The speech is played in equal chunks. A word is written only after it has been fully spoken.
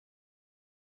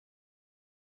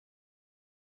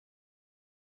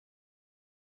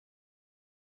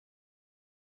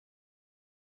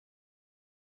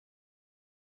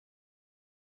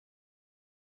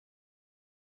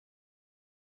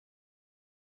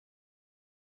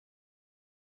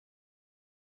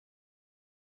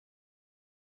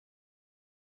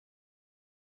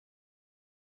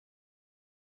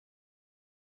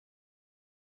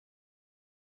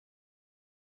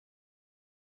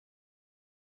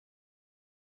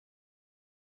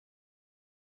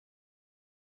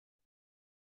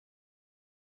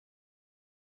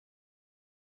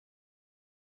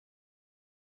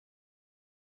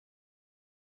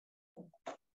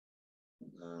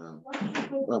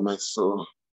Where am I? So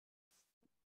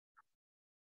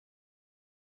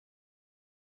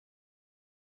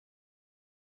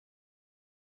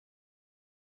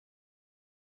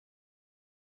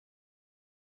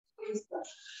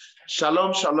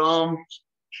shalom, shalom,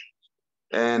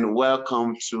 and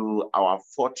welcome to our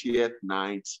 40th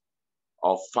night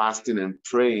of fasting and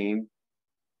praying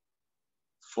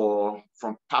from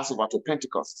Passover to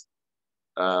Pentecost,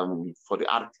 for the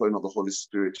outpouring of the Holy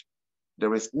Spirit.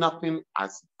 There is nothing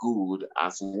as good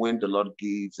as when the Lord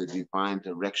gives a divine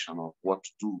direction of what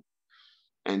to do.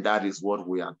 And that is what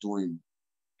we are doing,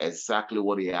 exactly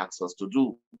what he asks us to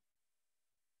do.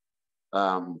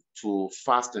 To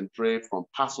fast and pray from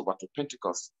Passover to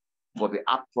Pentecost for the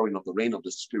outpouring of the reign of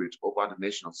the Spirit over the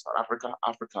nation of South Africa,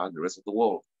 Africa, and the rest of the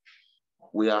world.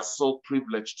 We are so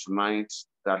privileged tonight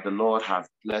that the Lord has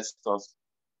blessed us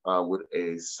with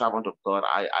a servant of God.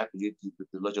 I believe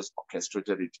the Lord just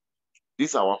orchestrated it.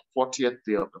 This is our 40th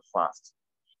day of the fast.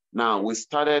 Now, we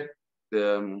started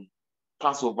the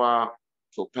Passover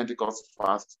to Pentecost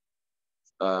fast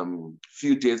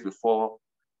few days before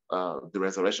the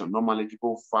resurrection. Normally,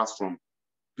 people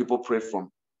pray from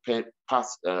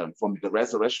the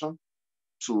resurrection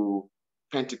to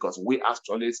Pentecost. We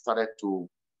actually started to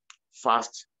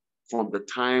fast from the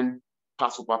time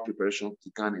Passover preparation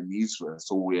began in Israel.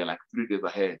 So we're like 3 days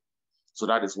ahead. So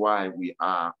that is why we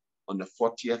are on the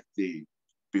 40th day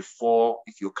before,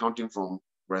 if you're counting from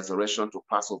resurrection to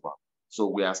Passover. So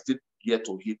we are still yet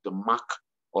to hit the mark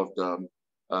of the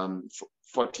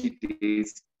 40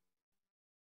 days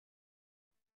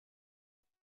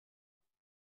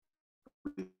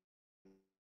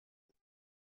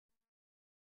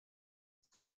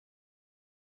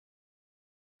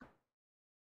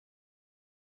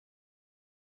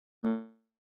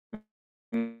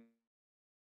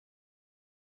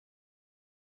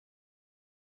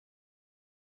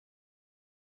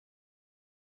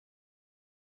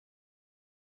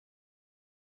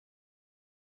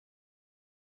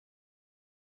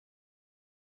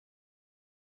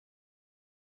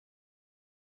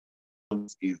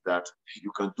is that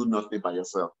you can do nothing by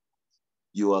yourself.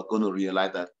 You are going to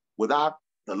realize that without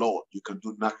the Lord, you can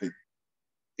do nothing.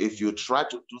 If you try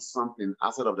to do something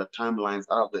outside of the timelines,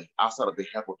 outside of the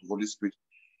help of the Holy Spirit,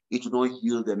 it will not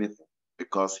yield anything,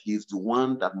 because He's the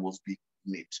one that must be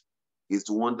in it. He's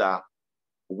the one that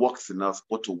works in us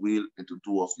both to will and to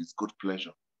do of His good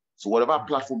pleasure. So whatever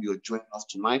platform you're joining us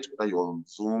tonight, whether you're on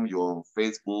Zoom, you're on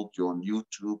Facebook, you're on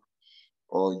YouTube,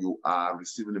 or you are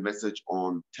receiving a message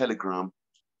on Telegram,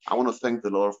 I want to thank the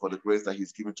Lord for the grace that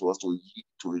He's given to us to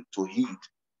heed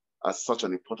such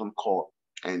an important call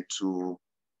and to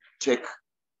take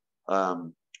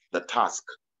the task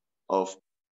of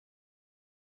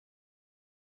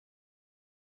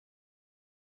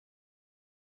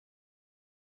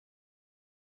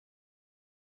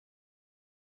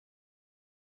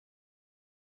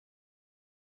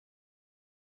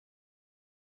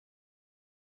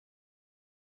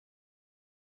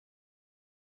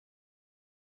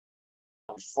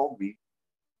before me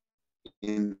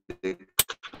in the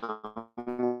council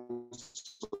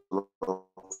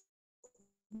of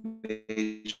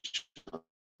nations.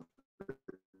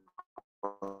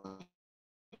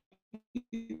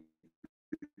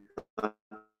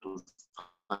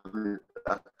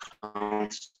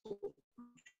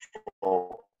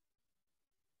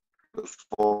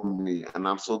 Before me, and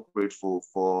I'm so grateful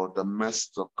for the mercy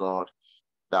of God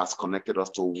that's connected us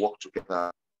to work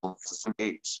together on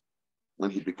 8, when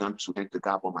He began to make the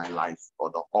gap on my life, or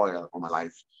the oil on my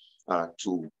life,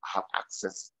 to have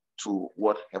access to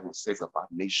what heaven says about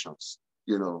nations,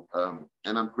 and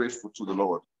I'm grateful to the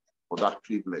Lord for that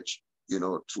privilege,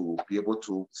 to be able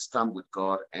to stand with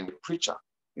God and a preacher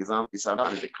is in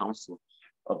the council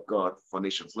of God for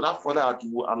nations. Without further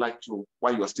ado, I'd like to,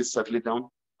 while you are still settling down,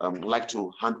 I'd like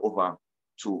to hand over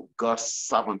to God's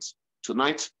servant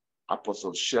tonight,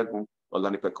 Apostle Shegun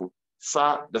Olanipeku.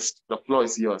 Sir, the floor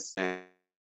is yours.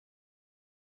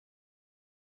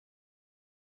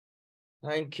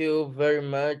 Thank you very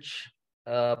much,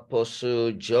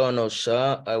 Apostle John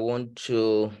Osa. I want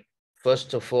to,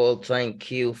 first of all,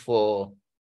 thank you for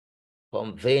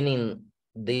convening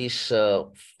this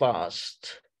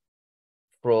fast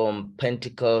from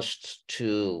Pentecost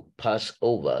to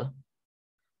Passover.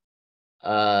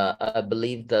 I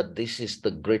believe that this is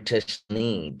the greatest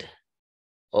need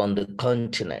on the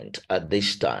continent at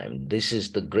this time. This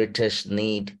is the greatest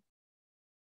need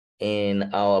in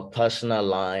our personal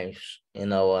lives,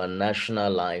 in our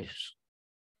national lives.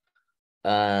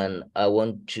 And I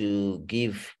want to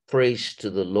give praise to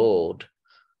the Lord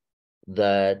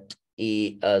that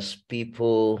He, as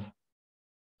people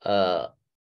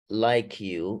like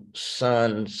you,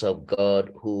 sons of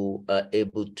God, who are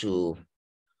able to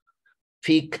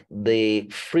pick the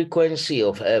frequency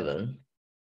of heaven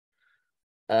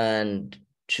and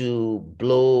to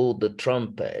blow the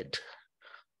trumpet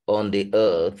on the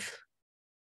earth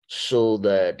so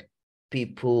that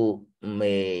people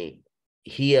may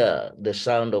hear the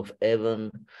sound of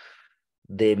heaven.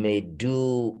 They may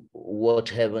do what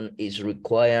heaven is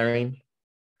requiring,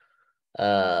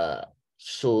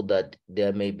 so that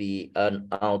there may be an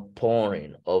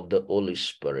outpouring of the Holy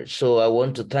Spirit. So I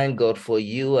want to thank God for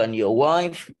you and your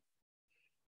wife.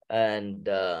 And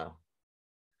I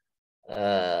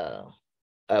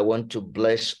want to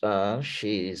bless her.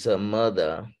 She is a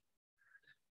mother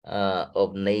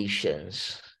of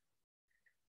nations.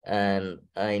 And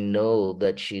I know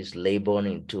that she's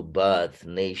laboring to birth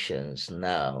nations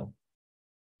now.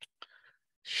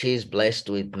 She's blessed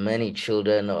with many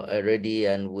children already,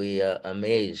 and we are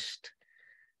amazed.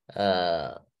 We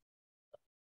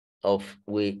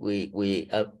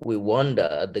wonder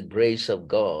at the grace of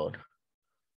God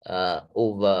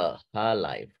over her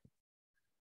life,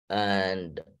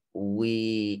 and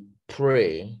we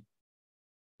pray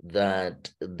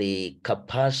that the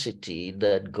capacity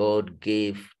that God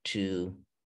gave to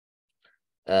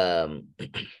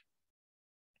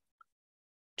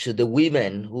to the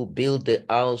women who built the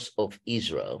house of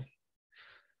Israel,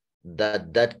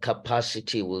 that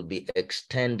capacity will be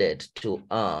extended to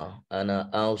her and her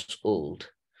household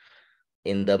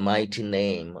in the mighty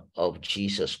name of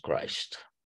Jesus Christ.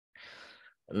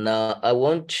 Now, I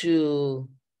want to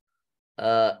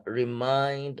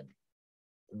remind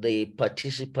the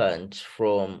participants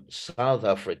from South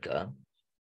Africa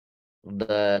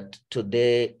that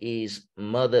today is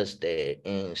Mother's Day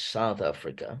in South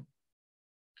Africa.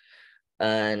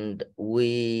 And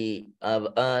we have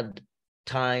had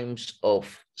times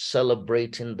of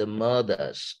celebrating the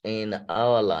mothers in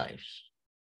our lives.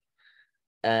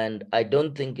 And I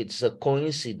don't think it's a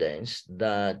coincidence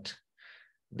that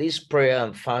this prayer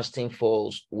and fasting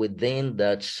falls within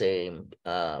that same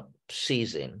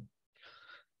season.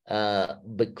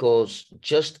 Because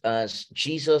just as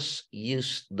Jesus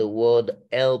used the word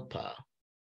helper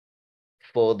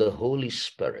for the Holy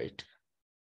Spirit,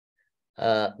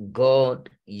 God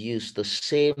used the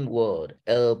same word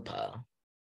helper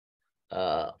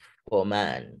for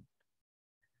man.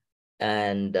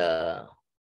 And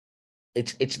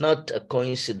it's not a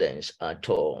coincidence at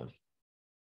all.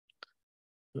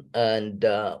 And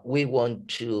we want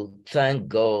to thank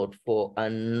God for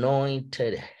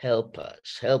anointed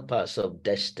helpers of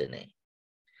destiny.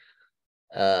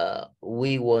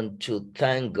 We want to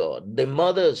thank God. The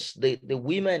mothers, the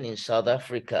women in South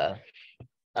Africa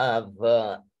have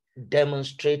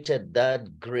demonstrated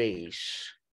that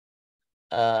grace.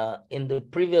 In the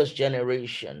previous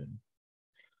generation,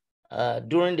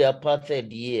 during the apartheid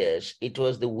years, it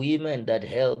was the women that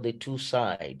held the two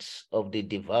sides of the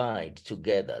divide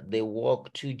together. They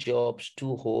worked 2 jobs,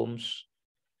 2 homes.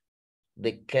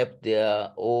 They kept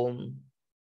their home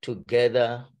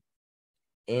together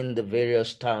in the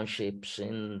various townships,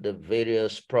 in the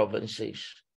various provinces.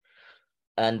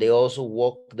 And they also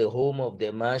worked the home of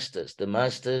their masters. The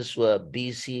masters were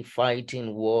busy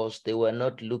fighting wars. They were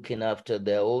not looking after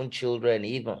their own children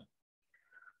even.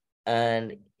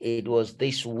 And it was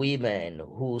these women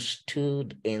who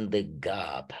stood in the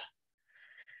gap.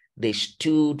 They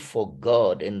stood for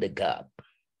God in the gap.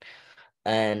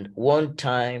 And one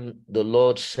time the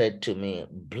Lord said to me,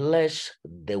 bless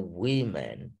the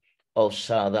women of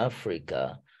South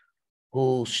Africa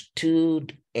who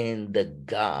stood in the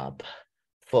gap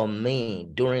for me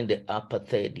during the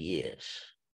apartheid years,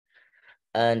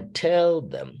 and tell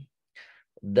them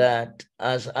that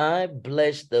as I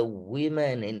bless the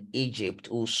women in Egypt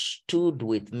who stood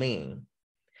with me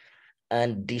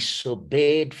and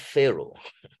disobeyed Pharaoh,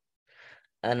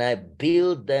 and I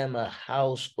built them a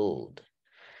household,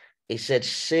 he said,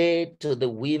 say to the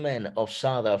women of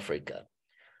South Africa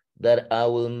that I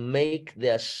will make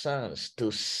their sons to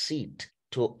sit,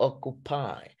 to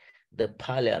occupy the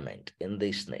parliament in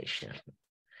this nation.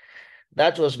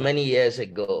 That was many years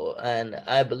ago, and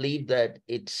I believe that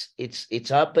it's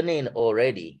happening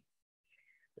already,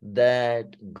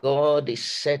 that God is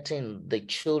setting the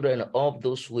children of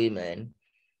those women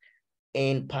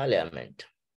in parliament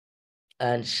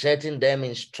and setting them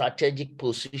in strategic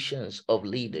positions of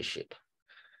leadership.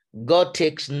 God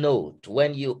takes note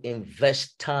when you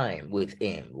invest time with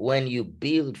him, when you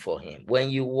build for him, when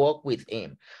you walk with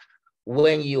him,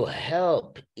 when you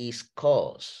help his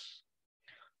cause.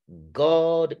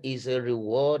 God is a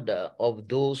rewarder of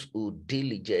those who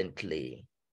diligently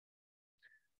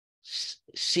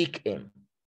seek him.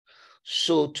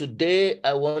 So today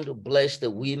I want to bless the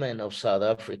women of South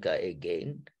Africa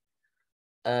again.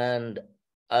 And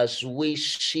as we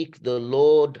seek the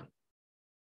Lord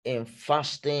in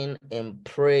fasting and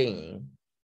praying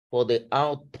for the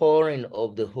outpouring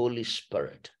of the Holy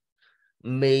Spirit,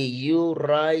 may you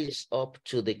rise up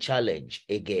to the challenge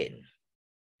again.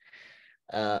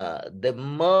 The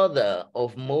mother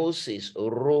of Moses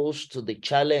rose to the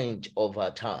challenge of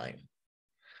her time.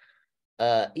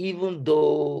 Even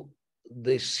though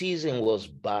the season was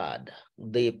bad,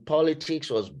 the politics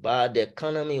was bad, the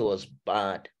economy was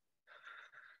bad,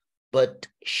 but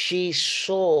she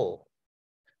saw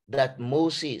that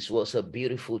Moses was a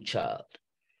beautiful child.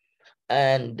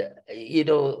 And, you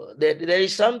know, there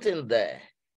is something there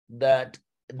that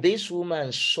this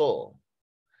woman saw.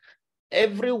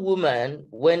 Every woman,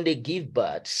 when they give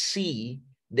birth, see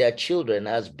their children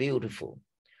as beautiful.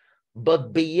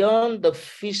 But beyond the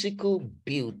physical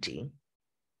beauty,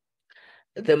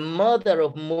 the mother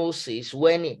of Moses,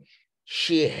 when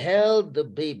she held the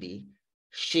baby,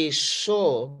 she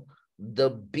saw the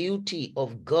beauty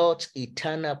of God's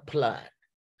eternal plan.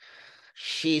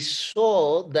 She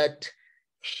saw that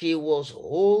she was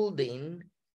holding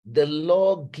the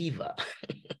lawgiver,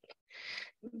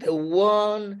 the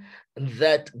one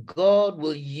that God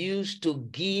will use to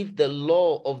give the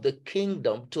law of the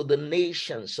kingdom to the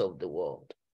nations of the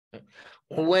world.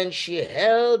 When she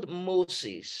held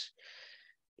Moses,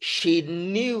 she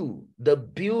knew the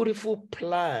beautiful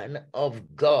plan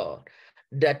of God,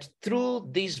 that through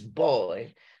this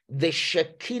boy, the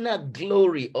Shekinah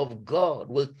glory of God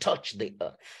will touch the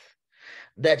earth.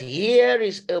 That here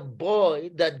is a boy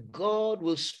that God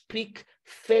will speak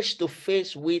face to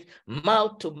face with,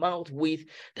 mouth to mouth with,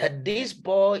 that this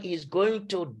boy is going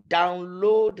to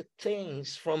download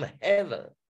things from heaven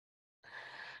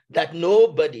that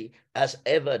nobody has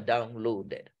ever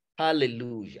downloaded.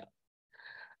 Hallelujah.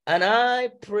 And I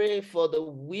pray for the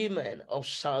women of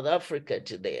South Africa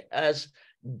today, as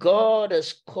God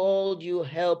has called you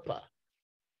helper.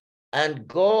 And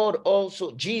God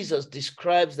also, Jesus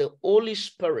describes the Holy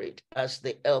Spirit as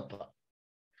the helper.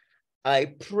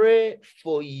 I pray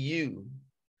for you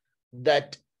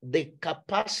that the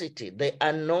capacity, the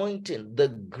anointing, the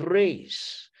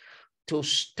grace to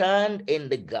stand in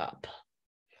the gap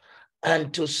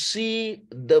and to see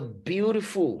the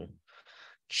beautiful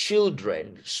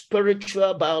children,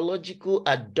 spiritual, biological,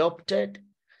 adopted,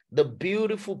 the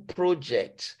beautiful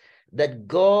projects that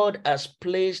God has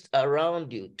placed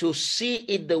around you, to see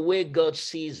it the way God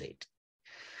sees it,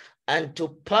 and to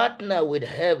partner with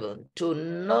heaven to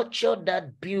nurture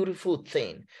that beautiful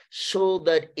thing so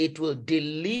that it will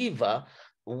deliver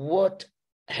what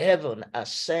heaven has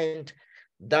sent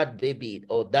that baby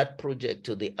or that project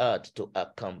to the earth to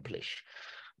accomplish.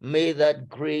 May that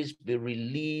grace be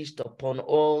released upon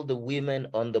all the women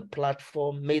on the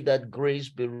platform. May that grace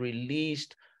be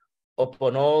released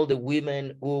upon all the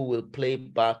women who will play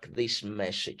back this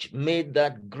message. May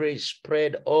that grace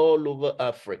spread all over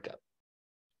Africa.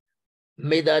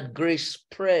 May that grace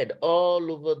spread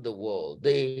all over the world.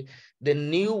 The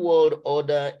New World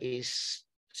Order is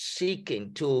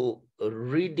seeking to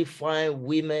redefine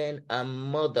women and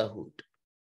motherhood.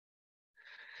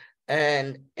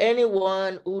 And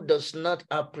anyone who does not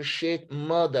appreciate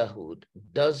motherhood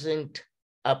doesn't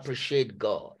appreciate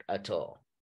God at all.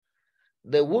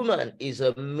 The woman is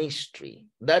a mystery.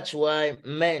 That's why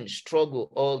men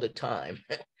struggle all the time.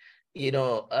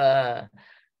 To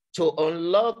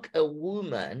unlock a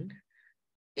woman,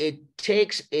 it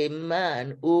takes a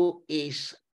man who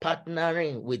is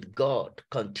partnering with God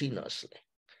continuously.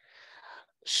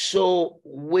 So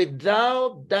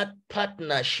without that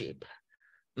partnership,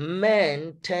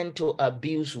 men tend to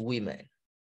abuse women.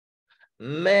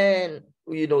 Men,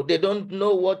 they don't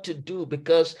know what to do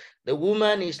because the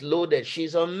woman is loaded.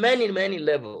 She's on many, many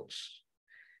levels.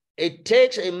 It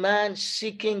takes a man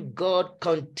seeking God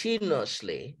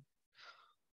continuously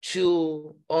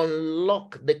to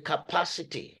unlock the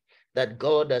capacity that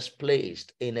God has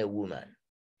placed in a woman.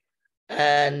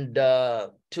 And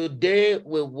today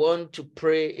we want to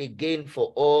pray again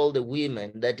for all the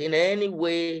women, that in any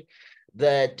way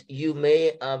that you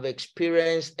may have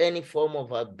experienced any form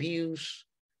of abuse,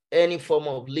 any form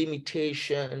of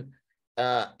limitation,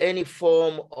 any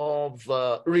form of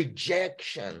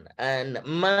rejection and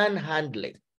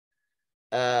manhandling,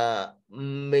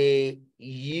 may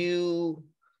you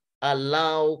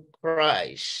allow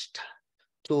Christ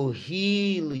to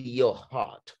heal your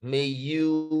heart. May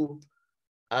you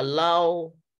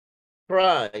allow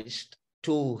Christ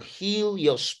to heal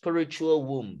your spiritual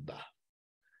womb.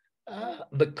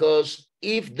 Because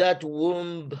if that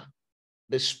womb,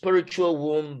 the spiritual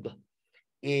womb,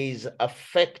 is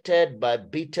affected by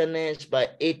bitterness, by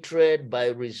hatred, by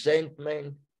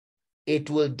resentment, it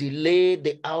will delay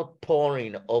the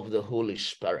outpouring of the Holy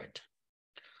Spirit.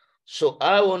 So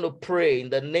I want to pray in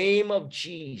the name of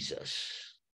Jesus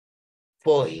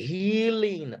for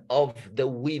healing of the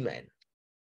women.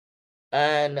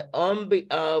 And on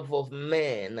behalf of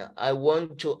men, I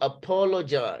want to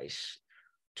apologize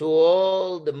to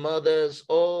all the mothers,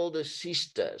 all the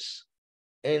sisters,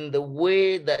 in the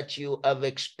way that you have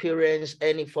experienced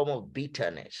any form of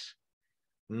bitterness.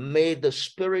 May the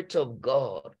Spirit of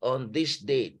God on this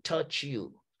day touch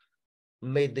you.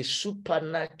 May the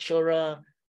supernatural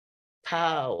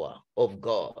power of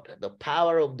God, the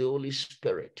power of the Holy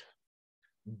Spirit,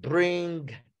 bring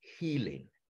healing,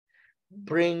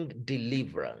 bring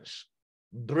deliverance,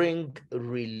 bring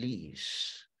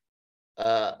release,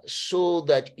 so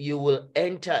that you will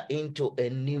enter into a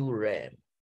new realm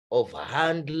of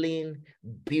handling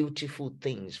beautiful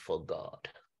things for God,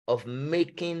 of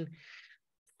making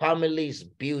families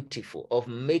beautiful, of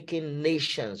making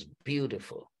nations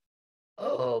beautiful,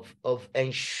 of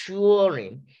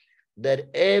ensuring that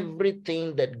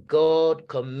everything that God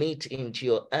commits into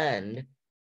your hand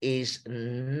is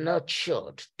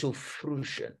nurtured to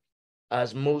fruition,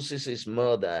 as Moses'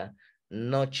 mother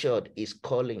nurtured his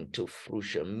calling to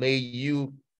fruition. May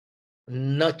you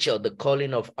nurture the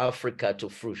calling of Africa to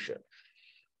fruition.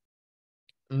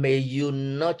 May you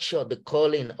nurture the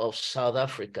calling of South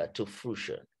Africa to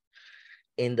fruition.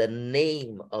 In the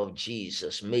name of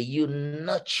Jesus, may you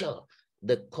nurture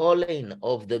the calling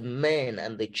of the men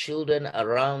and the children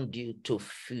around you to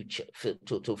fruition.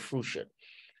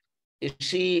 You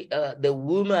see, the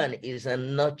woman is a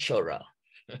nurturer.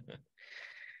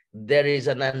 There is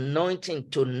an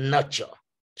anointing to nurture,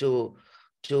 to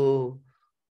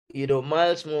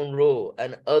Miles Monroe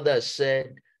and others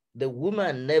said, the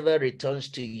woman never returns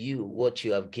to you what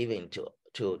you have given to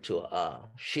her.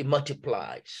 She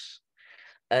multiplies.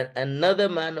 And another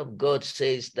man of God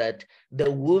says that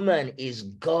the woman is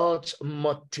God's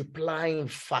multiplying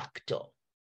factor,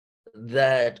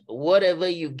 that whatever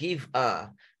you give her,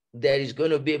 there is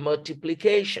going to be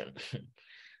multiplication.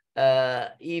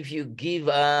 If you give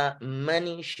her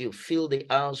money, she'll fill the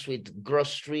house with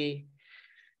grocery.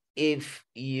 If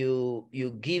you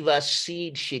give her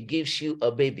seed, she gives you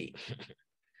a baby.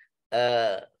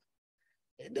 The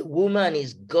woman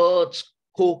is God's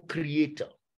co-creator.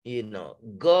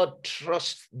 God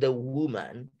trusts the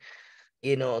woman.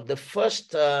 The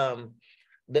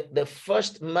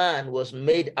first man was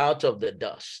made out of the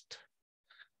dust.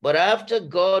 But after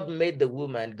God made the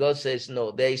woman, God says,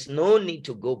 no, there is no need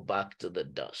to go back to the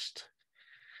dust.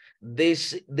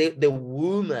 The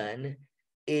woman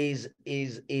is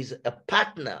a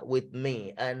partner with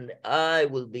me, and I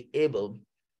will be able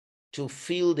to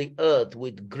fill the earth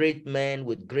with great men,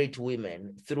 with great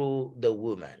women through the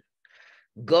woman.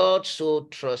 God so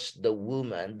trusts the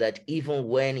woman that even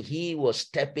when he was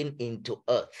stepping into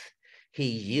earth, he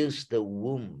used the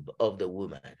womb of the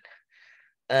woman.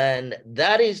 And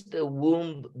that is the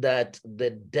womb that the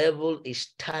devil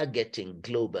is targeting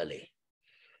globally.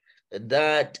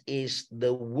 That is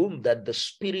the womb that the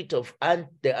spirit of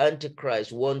the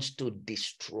Antichrist wants to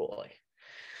destroy.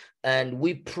 And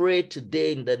we pray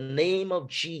today in the name of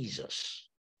Jesus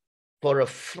for a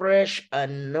fresh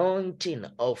anointing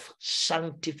of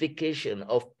sanctification,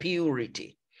 of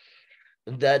purity,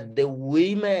 that the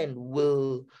women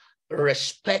will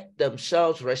respect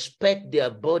themselves, respect their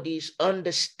bodies,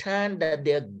 understand that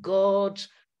they're God's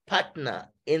partner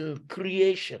in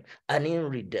creation and in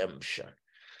redemption,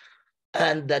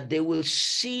 and that they will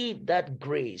see that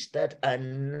grace, that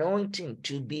anointing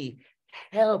to be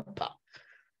helper,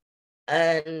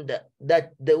 and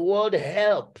that the word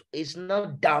help is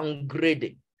not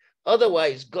downgrading.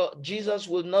 Otherwise, Jesus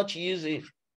will not use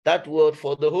that word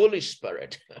for the Holy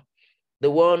Spirit, the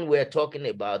one we're talking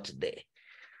about today.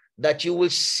 That you will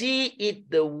see it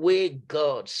the way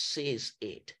God sees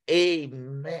it.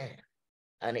 Amen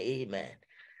and amen.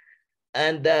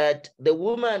 And that the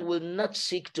woman will not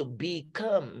seek to be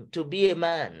a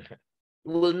man,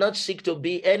 will not seek to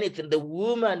be anything. The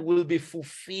woman will be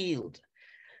fulfilled.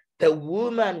 The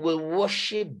woman will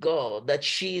worship God, that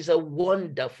she is a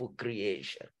wonderful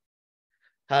creation.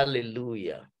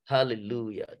 Hallelujah.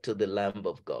 Hallelujah to the Lamb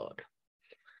of God.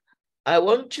 I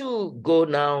want to go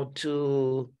now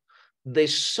to the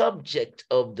subject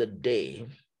of the day.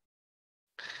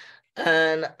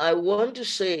 And I want to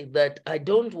say that I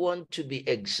don't want to be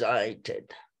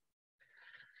excited,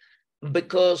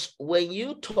 because when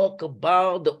you talk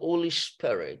about the Holy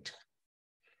Spirit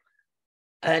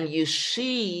and you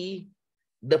see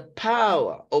the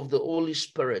power of the Holy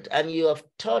Spirit, and you have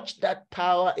touched that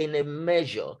power in a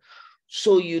measure,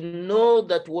 so you know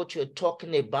that what you're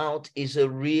talking about is a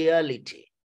reality.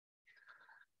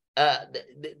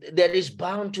 There is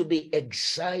bound to be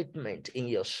excitement in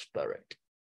your spirit.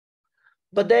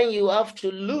 But then you have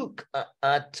to look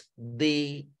at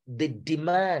the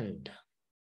demand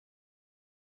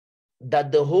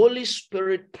that the Holy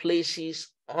Spirit places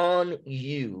on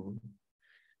you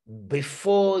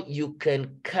before you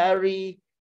can carry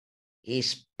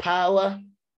his power,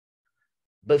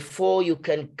 before you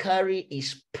can carry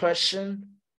his person,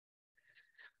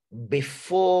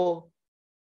 before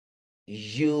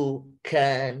you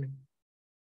can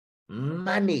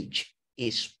manage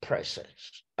his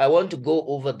presence. I want to go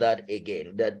over that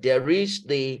again, that there is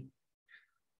the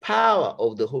power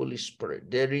of the Holy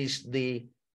Spirit. There is the,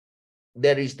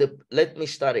 let me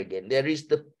start again. There is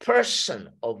the person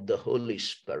of the Holy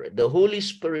Spirit. The Holy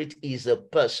Spirit is a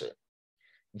person.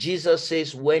 Jesus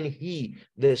says, when he,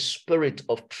 the Spirit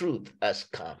of truth, has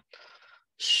come.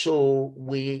 So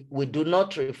we do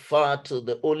not refer to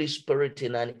the Holy Spirit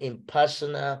in an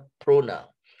impersonal pronoun.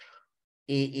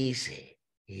 It is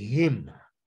him,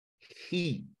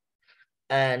 he.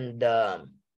 And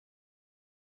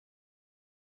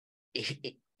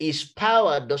his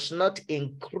power does not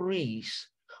increase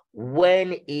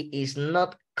when he is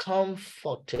not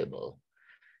comfortable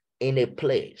in a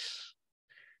place.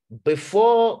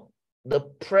 Before the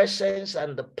presence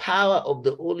and the power of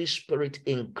the Holy Spirit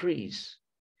increase,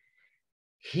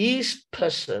 his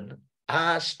person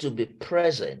has to be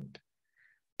present,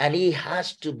 and he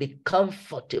has to be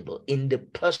comfortable in the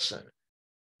person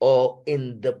or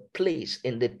in the place,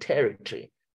 in the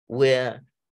territory where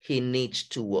he needs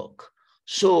to work.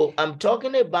 So I'm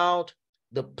talking about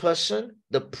the person,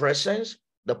 the presence,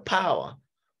 the power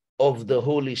of the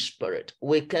Holy Spirit.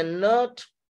 We cannot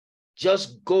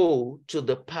just go to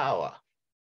the power.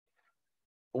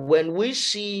 When we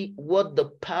see what the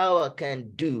power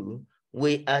can do,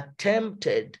 we are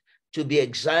tempted to be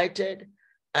excited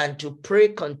and to pray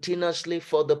continuously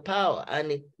for the power.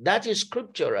 And that is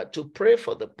scriptural, to pray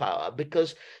for the power,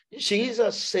 because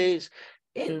Jesus says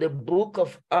in the book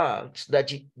of Acts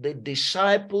that the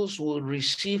disciples will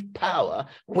receive power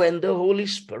when the Holy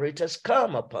Spirit has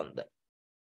come upon them.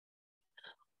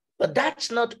 But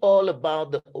that's not all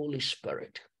about the Holy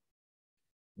Spirit.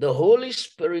 The Holy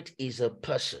Spirit is a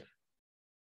person.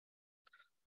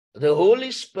 The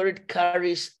Holy Spirit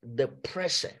carries the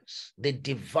presence, the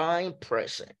divine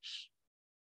presence.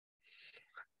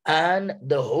 And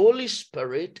the Holy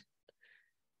Spirit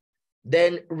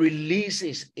then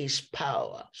releases his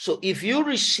power. So if you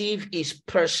receive his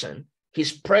person,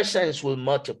 his presence will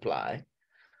multiply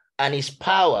and his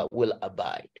power will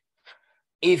abide.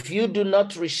 If you do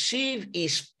not receive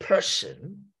his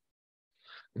person,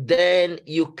 then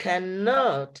you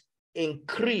cannot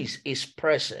increase his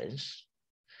presence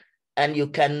and you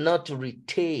cannot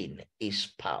retain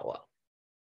his power.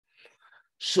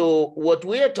 So what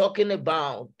we are talking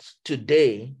about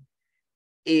today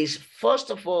is, first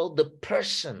of all, the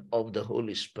person of the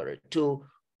Holy Spirit, to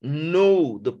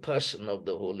know the person of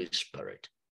the Holy Spirit,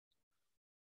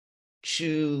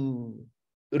 to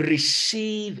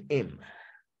receive him.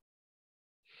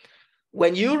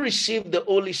 When you receive the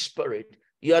Holy Spirit,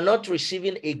 you are not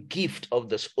receiving a gift of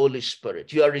the Holy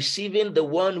Spirit. You are receiving the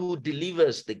one who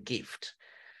delivers the gift,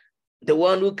 the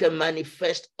one who can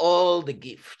manifest all the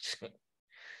gifts.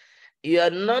 You are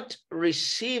not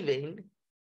receiving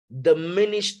the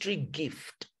ministry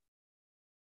gift.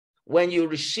 When you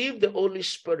receive the Holy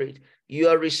Spirit, you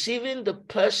are receiving the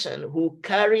person who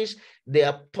carries the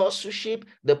apostleship,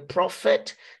 the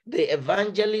prophet, the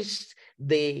evangelist,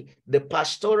 the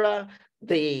pastoral,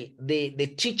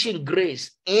 the teaching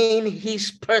grace in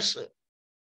his person.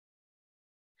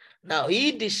 Now,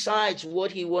 he decides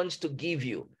what he wants to give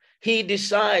you. He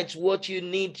decides what you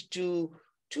need to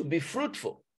be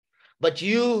fruitful. But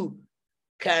you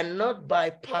cannot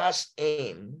bypass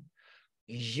him.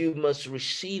 You must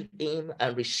receive him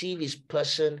and receive his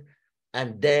person,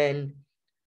 and then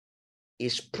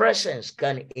his presence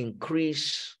can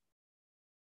increase,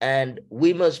 and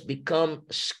we must become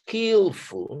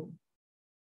skillful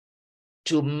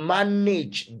to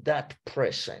manage that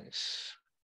presence.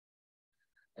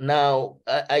 Now,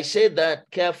 I say that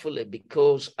carefully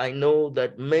because I know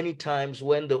that many times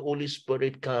when the Holy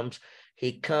Spirit comes,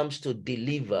 he comes to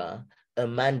deliver a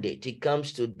mandate. He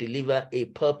comes to deliver a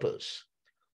purpose.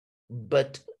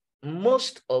 But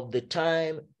most of the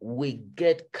time, we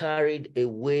get carried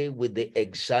away with the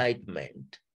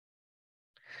excitement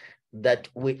that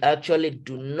we actually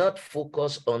do not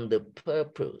focus on the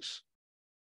purpose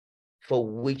for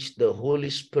which the Holy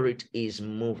Spirit is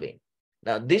moving.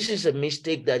 Now, this is a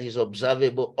mistake that is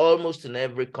observable almost in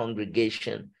every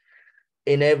congregation,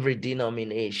 in every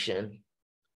denomination,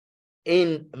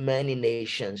 in many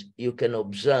nations. You can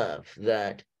observe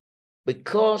that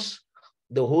because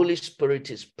the Holy Spirit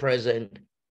is present,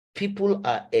 people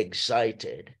are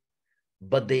excited,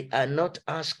 but they are not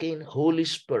asking, Holy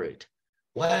Spirit,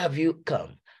 why have you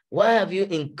come? Why have you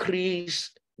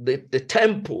increased the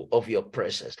tempo of your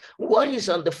presence? What is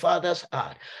on the Father's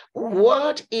heart?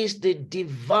 What is the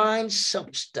divine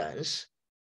substance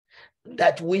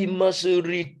that we must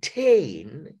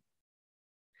retain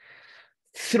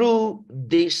through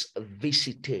this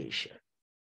visitation?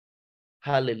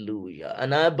 Hallelujah.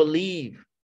 And I believe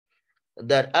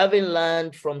that having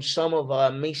learned from some of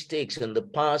our mistakes in the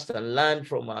past and learned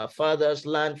from our fathers,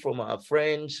 learned from our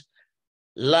friends,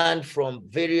 learned from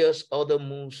various other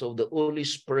moves of the Holy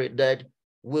Spirit, that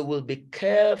we will be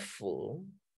careful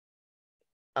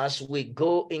as we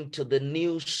go into the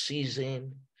new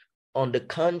season on the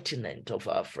continent of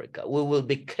Africa. We will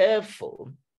be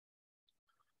careful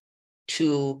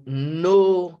to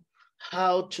know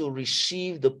how to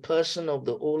receive the person of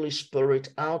the Holy Spirit,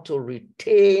 how to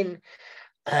retain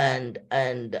and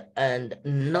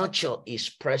nurture his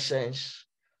presence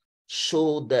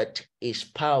so that his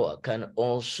power can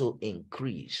also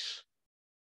increase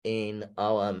in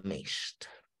our midst.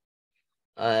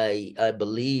 I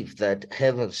believe that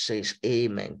heaven says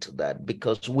amen to that,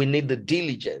 because we need the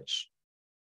diligence.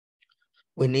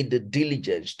 We need the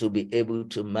diligence to be able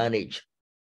to manage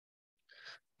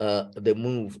the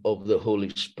move of the Holy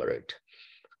Spirit.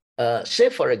 Say,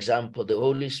 for example, the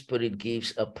Holy Spirit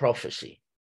gives a prophecy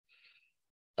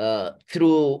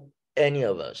through any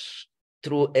of us,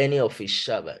 through any of his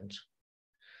servants,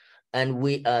 and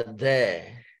we are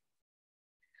there,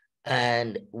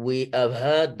 and we have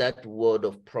heard that word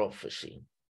of prophecy,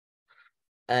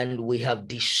 and we have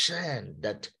discerned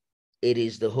that it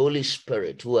is the Holy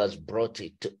Spirit who has brought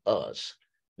it to us,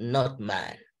 not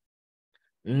man.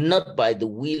 Not by the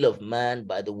will of man,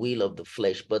 by the will of the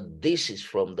flesh, but this is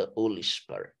from the Holy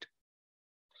Spirit.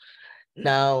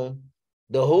 Now,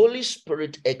 the Holy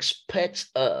Spirit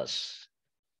expects us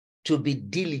to be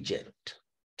diligent,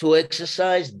 to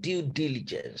exercise due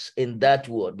diligence in that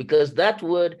word, because that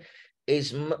word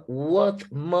is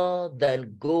worth more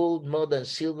than gold, more than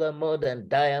silver, more than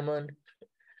diamond.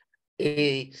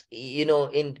 You know,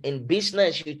 in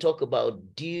business, you talk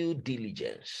about due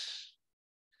diligence.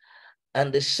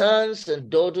 And the sons and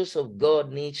daughters of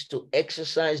God needs to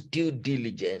exercise due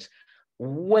diligence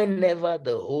whenever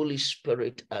the Holy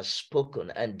Spirit has spoken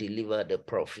and delivered the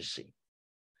prophecy.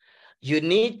 You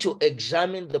need to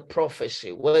examine the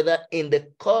prophecy, whether in the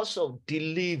course of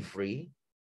delivery,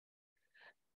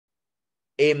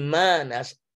 a man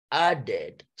has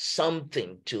added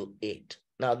something to it.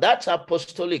 Now, that's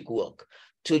apostolic work.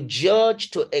 To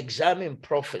judge, to examine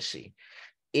prophecy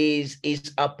is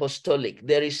apostolic.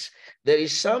 There is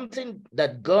something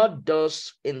that God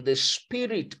does in the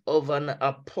spirit of an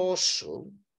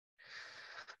apostle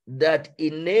that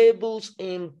enables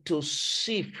him to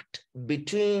sift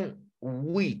between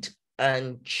wheat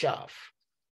and chaff.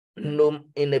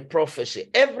 In a prophecy,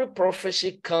 every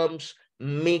prophecy comes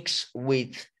mixed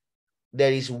with,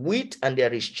 there is wheat and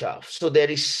there is chaff. So there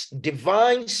is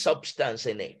divine substance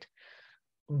in it.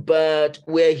 But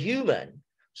we're human.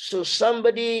 So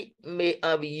somebody may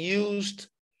have used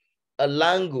a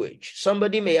language,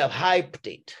 somebody may have hyped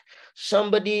it,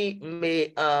 somebody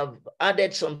may have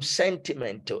added some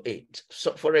sentiment to it.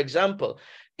 So for example,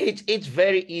 it's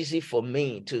very easy for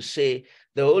me to say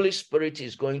the Holy Spirit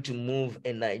is going to move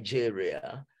in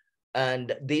Nigeria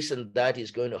and this and that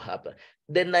is going to happen.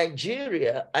 The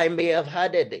Nigeria, I may have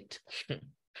added it.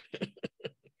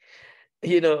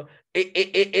 You know,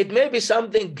 it may be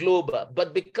something global,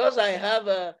 but because I have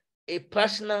a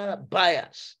personal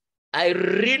bias, I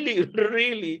really,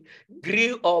 really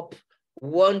grew up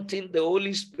wanting the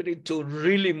Holy Spirit to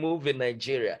really move in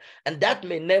Nigeria. And that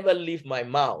may never leave my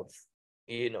mouth,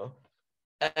 you know.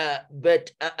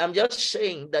 But I'm just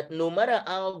saying that no matter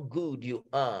how good you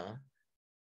are,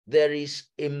 there is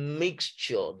a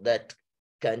mixture that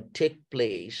can take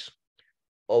place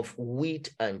of wheat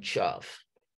and chaff.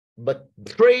 But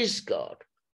praise God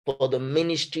for the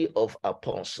ministry of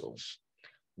apostles,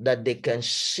 that they can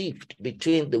sift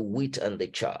between the wheat and the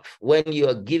chaff. When you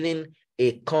are given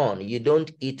a corn, you don't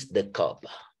eat the cob.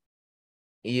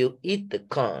 You eat the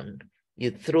corn, you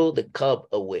throw the cob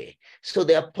away. So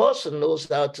the apostle knows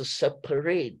how to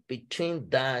separate between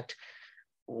that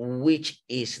which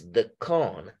is the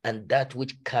corn and that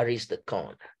which carries the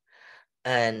corn.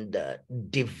 and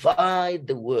divide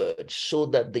the word so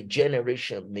that the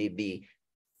generation may be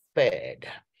fed.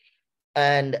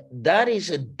 And that is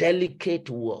a delicate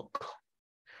work.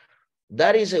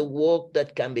 That is a work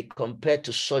that can be compared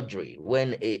to surgery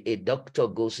when a doctor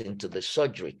goes into the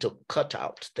surgery to cut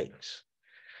out things.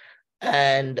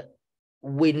 And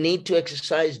we need to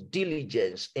exercise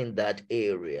diligence in that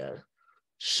area.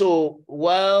 So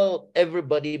while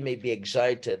everybody may be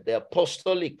excited, the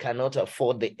apostolic cannot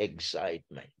afford the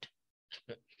excitement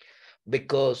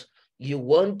because you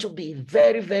want to be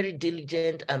very, very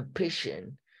diligent and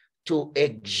patient to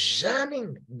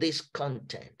examine this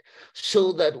content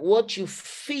so that what you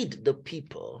feed the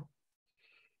people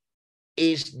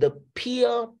is the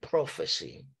pure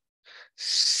prophecy,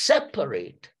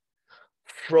 separate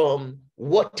from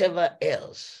whatever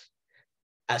else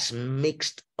has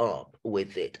mixed up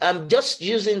with it. I'm just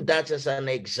using that as an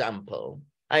example.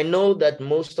 I know that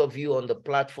most of you on the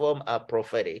platform are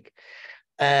prophetic,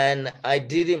 and I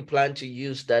didn't plan to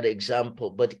use that example,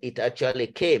 but it actually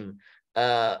came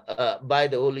by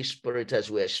the Holy Spirit as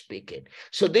we're speaking.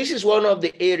 So this is one of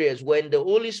the areas when the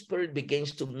Holy Spirit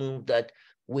begins to move that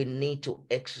we need to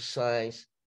exercise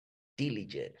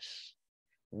diligence.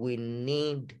 We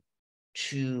need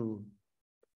to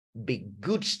be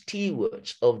good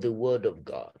stewards of the word of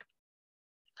God.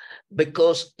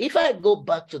 Because if I go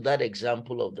back to that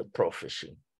example of the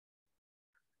prophecy,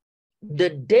 the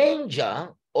danger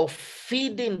of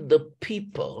feeding the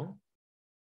people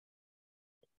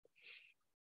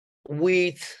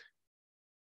with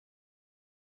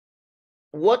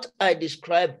what I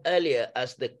described earlier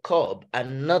as the cob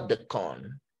and not the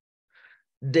corn,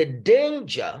 the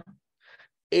danger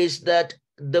is that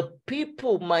the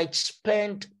people might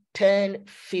spend 10,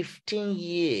 15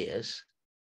 years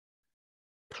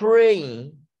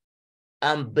praying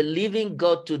and believing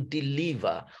God to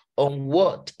deliver on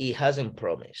what he hasn't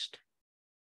promised.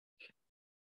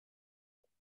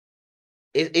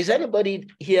 Is anybody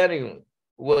hearing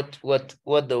what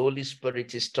the Holy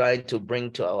Spirit is trying to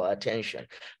bring to our attention?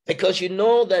 Because you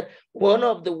know that one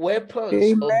of the weapons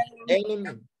Amen. of the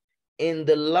enemy in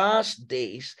the last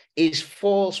days is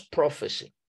false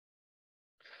prophecy.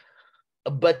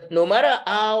 But no matter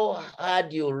how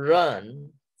hard you run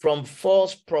from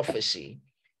false prophecy,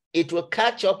 it will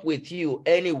catch up with you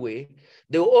anyway.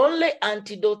 The only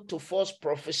antidote to false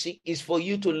prophecy is for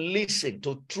you to listen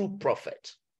to true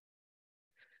prophets.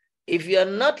 If you are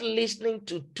not listening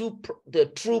to the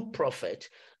true prophet,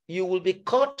 you will be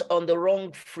caught on the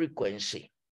wrong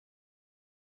frequency.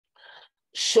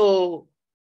 So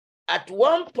at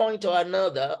one point or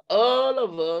another, all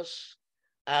of us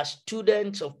are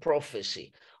students of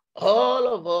prophecy. All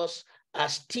of us are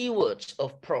stewards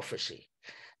of prophecy.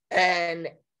 And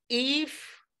if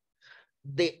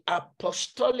the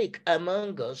apostolic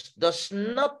among us does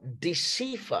not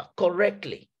decipher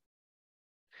correctly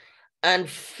and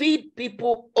feed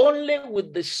people only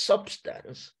with the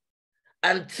substance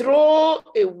and throw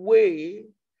away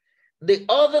the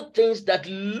other things that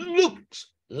looks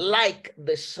like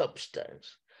the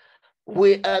substance,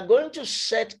 we are going to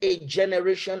set a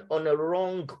generation on a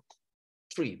wrong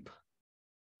trip.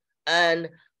 And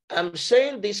I'm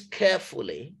saying this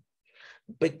carefully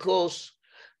because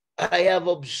I have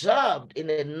observed in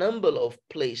a number of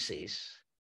places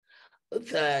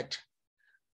that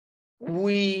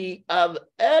we have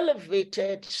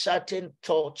elevated certain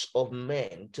thoughts of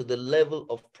men to the level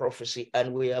of prophecy,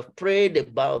 and we have prayed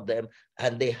about them,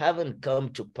 and they haven't come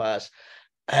to pass.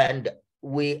 And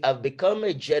we have become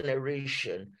a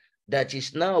generation that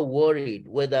is now worried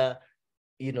whether,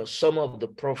 some of the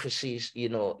prophecies,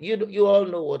 you all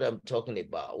know what I'm talking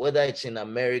about, whether it's in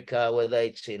America, whether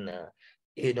it's in,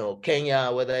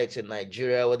 Kenya, whether it's in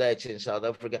Nigeria, whether it's in South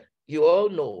Africa. You all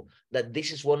know that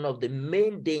this is one of the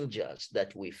main dangers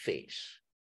that we face.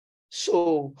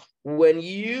 So when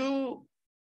you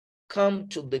come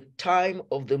to the time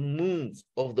of the move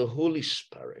of the Holy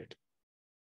Spirit,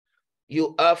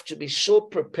 you have to be so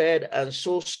prepared and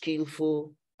so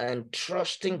skillful and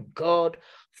trusting God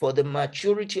for the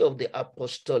maturity of the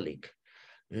apostolic,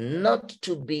 not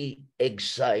to be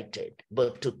excited,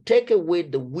 but to take away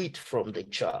the wheat from the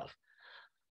chaff.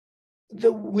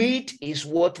 The wheat is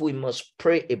what we must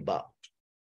pray about.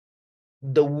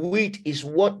 The wheat is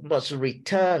what must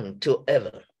return to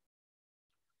heaven.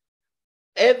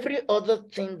 Every other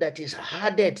thing that is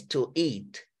added to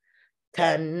it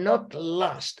cannot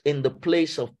last in the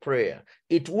place of prayer.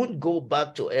 It won't go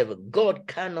back to heaven. God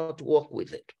cannot work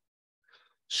with it.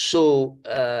 So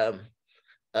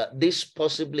this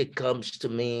possibly comes to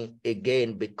me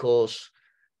again because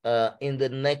in the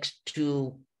next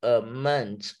 2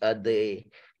 months at the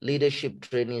Leadership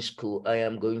Training School, I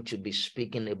am going to be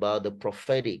speaking about the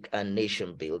prophetic and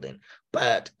nation building.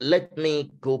 But let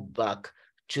me go back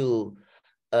to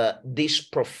this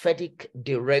prophetic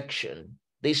direction,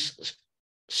 this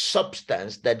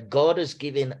substance that God has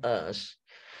given us,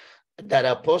 that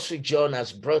Apostle John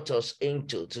has brought us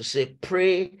into, to say,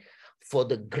 pray for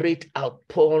the great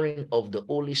outpouring of the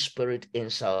Holy Spirit in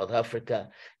South Africa,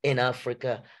 in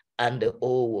Africa, and the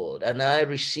whole world. And I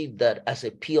received that as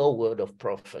a pure word of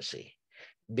prophecy,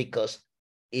 because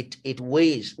it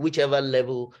weighs, whichever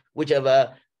level,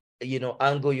 whichever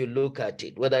angle you look at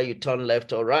it, whether you turn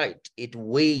left or right, it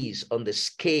weighs on the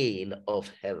scale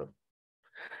of heaven.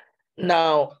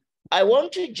 Now, I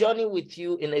want to journey with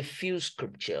you in a few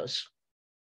scriptures,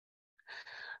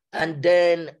 and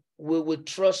then we will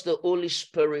trust the Holy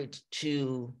Spirit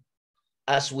to,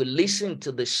 as we listen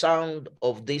to the sound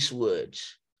of these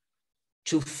words,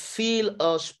 to fill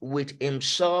us with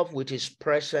himself, with his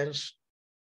presence,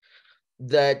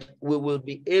 that we will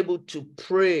be able to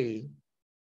pray,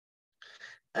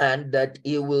 and that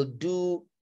he will do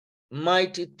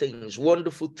mighty things,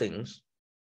 wonderful things,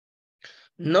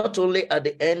 not only at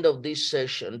the end of this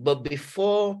session, but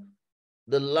before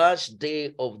the last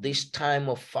day of this time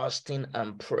of fasting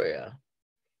and prayer,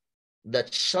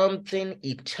 that something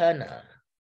eternal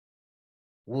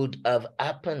would have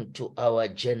happened to our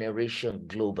generation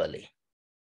globally,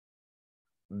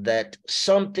 that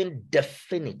something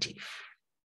definitive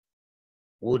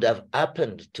would have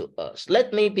happened to us.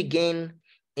 Let me begin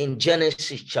in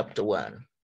Genesis chapter 1.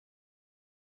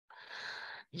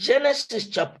 Genesis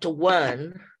chapter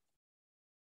 1,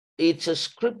 it's a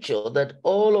scripture that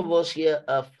all of us here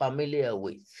are familiar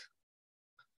with.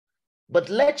 But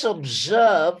let's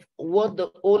observe what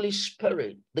the Holy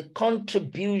Spirit, the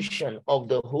contribution of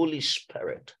the Holy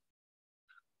Spirit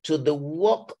to the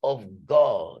work of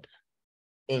God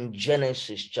in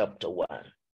Genesis chapter 1.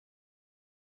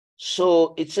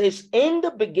 So it says, in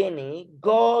the beginning,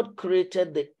 God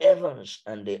created the heavens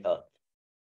and the earth.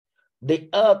 The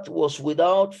earth was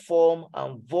without form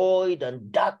and void,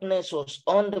 and darkness was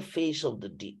on the face of the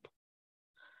deep.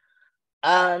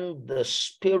 And the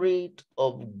Spirit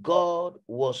of God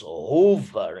was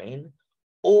hovering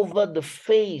over the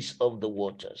face of the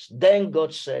waters. Then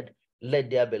God said,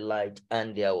 let there be light,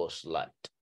 and there was light.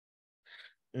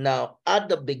 Now, at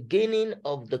the beginning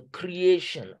of the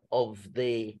creation of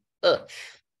the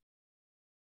earth,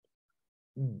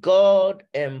 God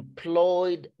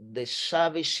employed the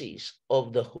services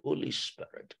of the Holy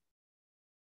Spirit.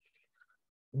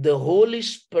 The Holy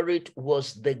Spirit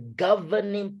was the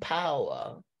governing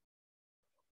power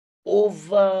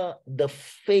over the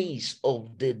face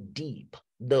of the deep.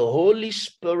 The Holy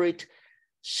Spirit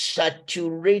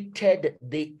saturated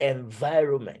the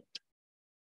environment.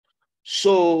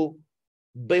 So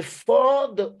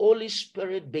before the Holy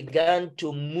Spirit began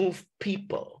to move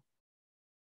people,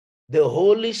 the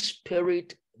Holy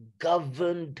Spirit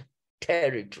governed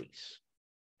territories.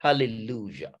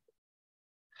 Hallelujah.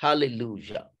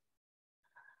 Hallelujah.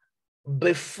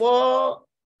 Before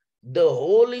the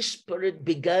Holy Spirit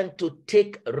began to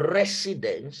take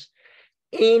residence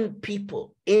in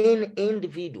people, in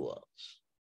individuals,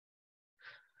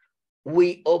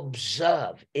 we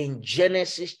observe in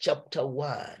Genesis chapter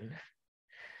 1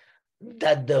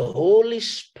 that the Holy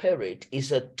Spirit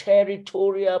is a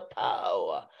territorial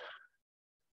power.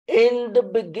 In the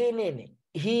beginning,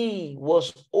 he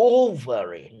was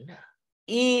hovering,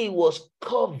 he was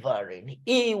covering,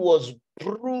 he was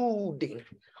brooding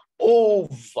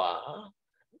over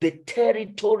the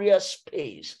territorial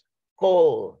space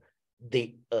called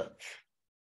the earth.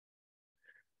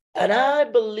 And I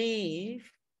believe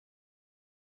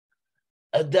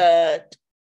that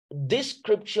this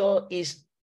scripture is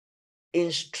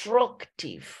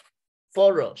instructive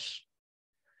for us,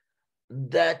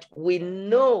 that we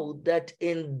know that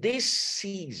in this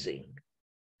season,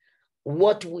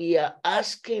 what we are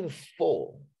asking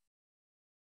for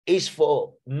is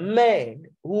for men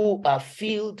who are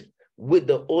filled with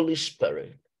the Holy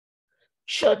Spirit,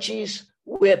 churches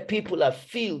where people are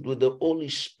filled with the Holy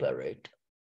Spirit.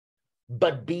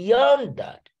 But beyond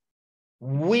that,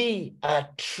 we are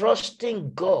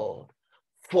trusting God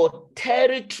for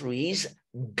territories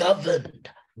governed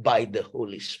by the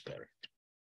Holy Spirit.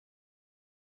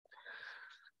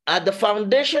 At the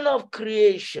foundation of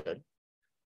creation,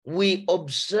 we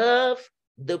observe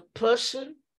the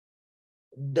person,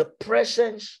 the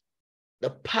presence,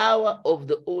 the power of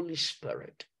the Holy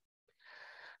Spirit.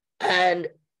 And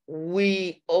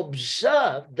we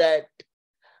observe that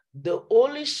the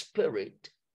Holy Spirit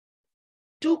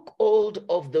took hold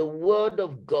of the Word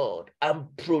of God and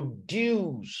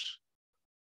produced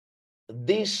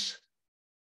this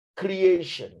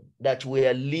creation that we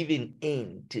are living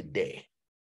in today,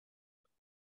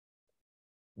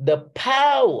 the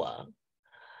power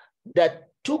that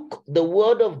took the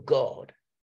word of God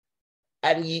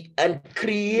and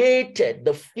created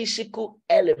the physical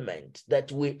elements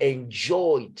that we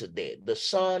enjoy today, the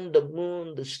sun, the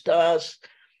moon, the stars,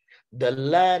 the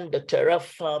land, the terra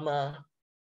firma,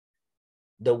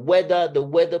 the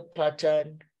weather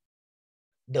pattern,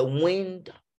 the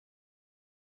wind.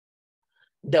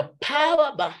 The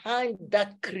power behind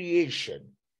that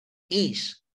creation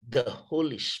is the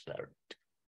Holy Spirit.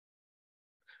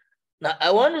 Now,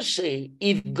 I want to say,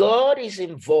 if God is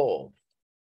involved,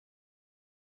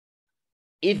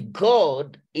 if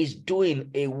God is doing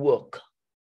a work,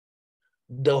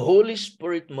 the Holy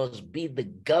Spirit must be the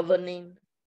governing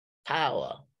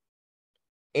power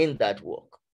in that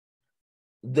work.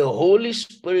 The Holy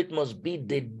Spirit must be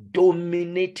the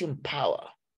dominating power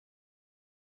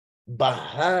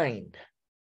behind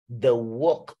the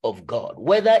work of God,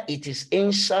 whether it is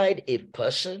inside a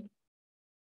person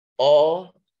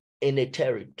or in a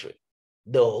territory.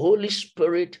 The Holy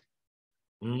Spirit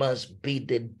must be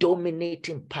the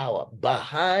dominating power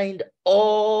behind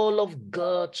all of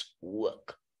God's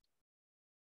work.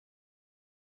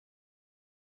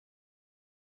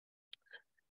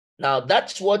 Now,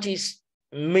 that's what is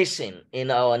missing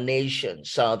in our nation,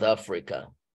 South Africa,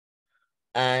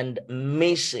 and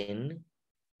missing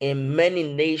in many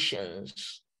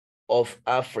nations of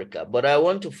Africa. But I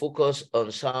want to focus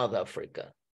on South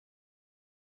Africa,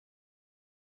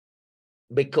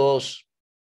 because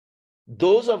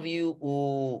those of you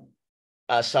who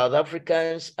are South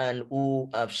Africans and who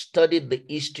have studied the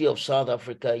history of South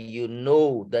Africa, you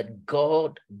know that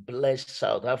God blessed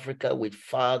South Africa with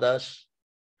fathers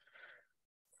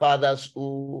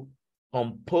who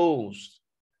composed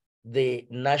the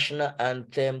national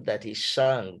anthem that is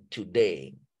sung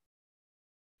today.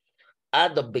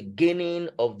 At the beginning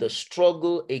of the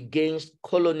struggle against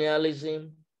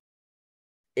colonialism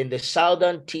in the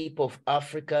southern tip of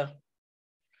Africa,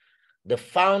 the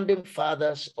founding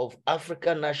fathers of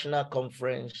African National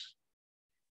Conference,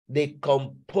 they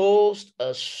composed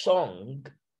a song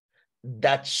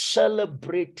that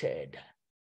celebrated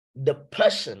the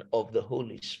person of the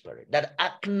Holy Spirit, that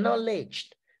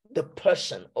acknowledged the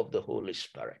person of the Holy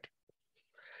Spirit.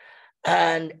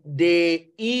 And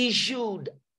they issued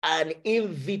an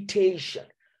invitation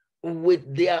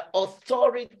with their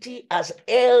authority as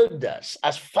elders,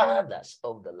 as fathers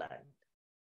of the land.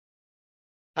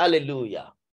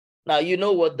 Hallelujah. Now, you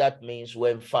know what that means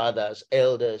when fathers,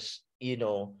 elders,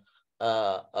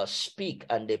 speak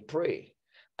and they pray.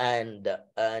 And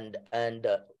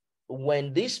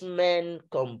when these men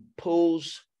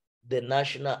compose the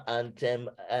national anthem,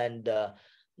 and the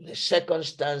second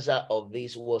stanza of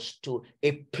this was to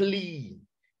a plea,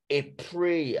 a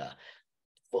prayer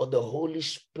for the Holy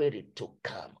Spirit to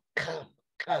come.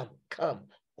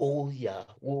 Oh yeah.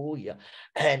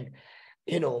 And,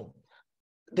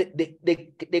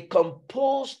 they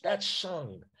composed that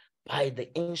song by the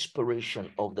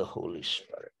inspiration of the Holy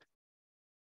Spirit.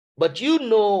 But you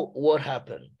know what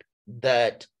happened,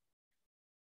 that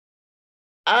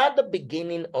at the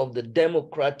beginning of the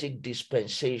democratic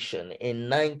dispensation in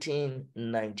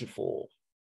 1994,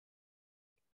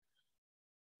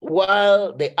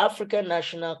 while the African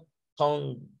National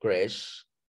Congress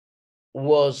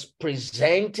was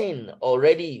presenting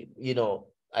already,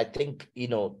 I think,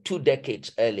 2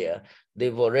 decades earlier,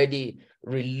 they've already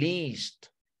released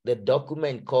the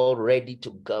document called Ready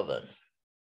to Govern.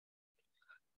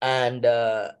 And,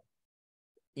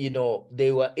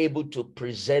 they were able to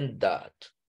present that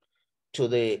to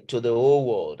the whole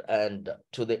world and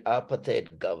to the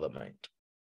apartheid government.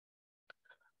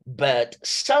 But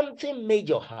something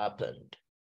major happened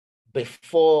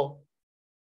before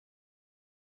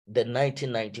the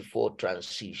 1994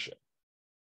 transition.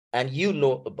 And you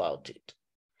know about it.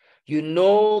 You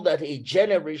know that a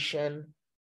generation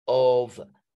of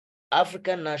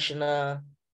African National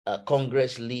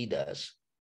Congress leaders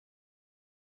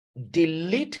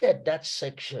deleted that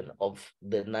section of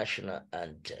the national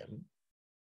anthem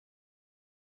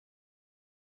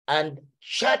and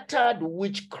chattered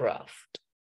witchcraft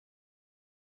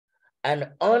and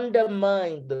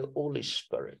undermined the Holy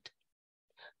Spirit.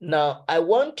 Now, I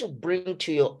want to bring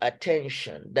to your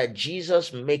attention that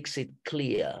Jesus makes it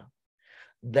clear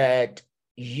that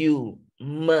you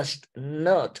must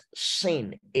not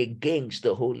sin against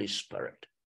the Holy Spirit.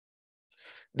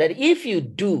 That if you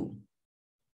do,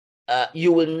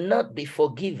 you will not be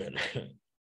forgiven.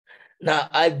 Now,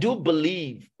 I do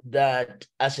believe that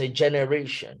as a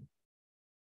generation,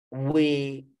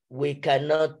 we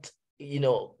cannot,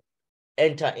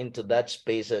 enter into that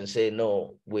space and say,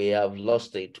 no, we have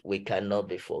lost it, we cannot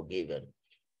be forgiven.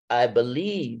 I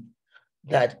believe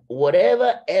that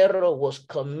whatever error was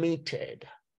committed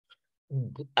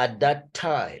at that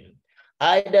time,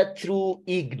 either through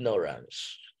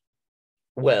ignorance.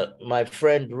 Well, my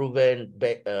friend Ruben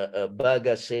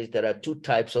Berger says there are two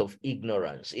types of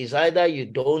ignorance. It's either you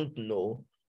don't know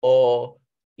or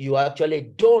you actually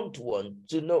don't want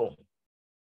to know.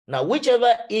 Now,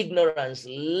 whichever ignorance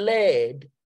led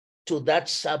to that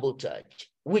sabotage,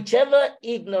 whichever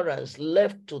ignorance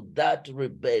led to that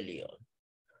rebellion,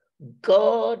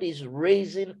 God is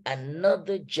raising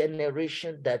another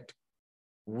generation that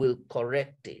will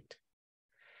correct it.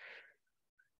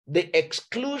 The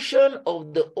exclusion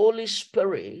of the Holy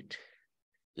Spirit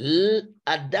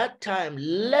at that time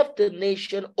left the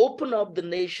nation, opened up the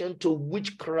nation to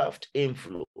witchcraft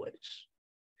influence.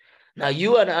 Now,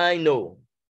 you and I know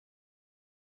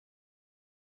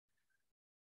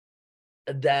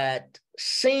that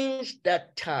since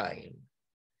that time,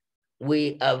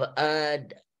 we have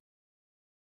had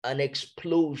an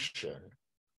explosion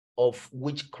of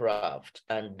witchcraft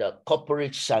and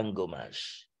corporate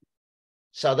sangomas.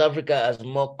 South Africa has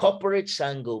more corporate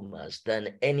sangomas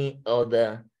than any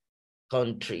other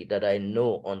country that I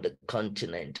know on the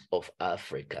continent of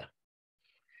Africa.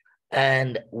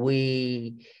 And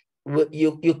you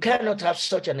cannot have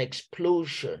such an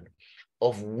explosion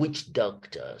of witch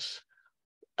doctors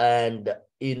and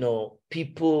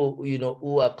people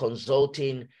who are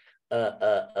consulting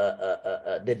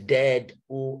the dead,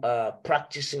 who are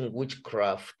practicing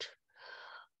witchcraft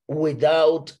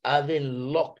without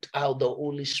having locked out the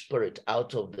Holy Spirit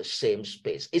out of the same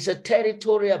space. It's a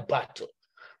territorial battle.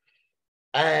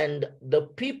 And the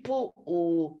people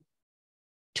who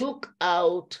took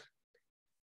out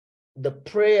the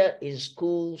prayer in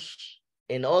schools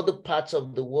in other parts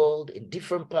of the world, in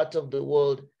different parts of the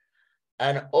world,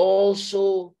 and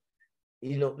also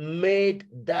made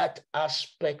that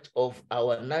aspect of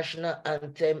our national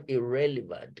anthem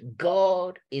irrelevant.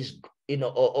 God is,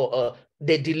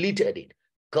 they deleted it.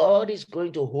 God is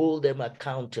going to hold them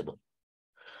accountable.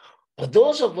 But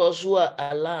those of us who are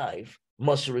alive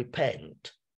must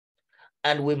repent.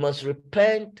 And we must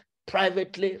repent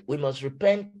privately. We must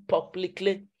repent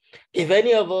publicly. If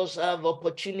any of us have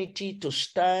opportunity to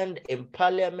stand in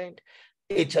parliament,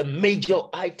 it's a major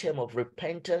item of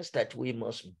repentance that we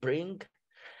must bring,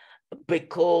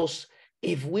 because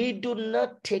if we do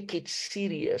not take it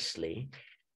seriously,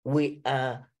 we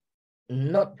are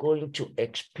not going to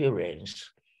experience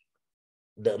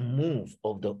the move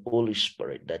of the Holy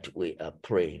Spirit that we are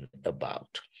praying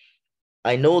about.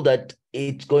 I know that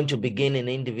it's going to begin in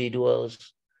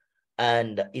individuals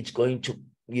and it's going to,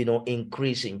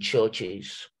 increase in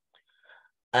churches,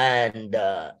 and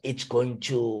it's going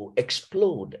to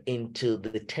explode into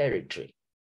the territory.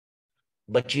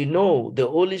 But the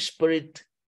Holy Spirit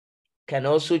can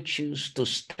also choose to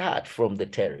start from the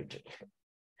territory.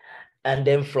 And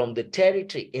then from the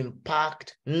territory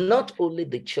impact not only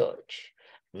the church,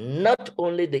 not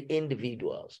only the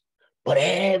individuals, but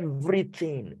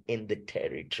everything in the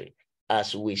territory,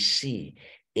 as we see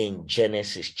in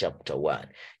Genesis chapter 1.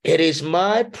 It is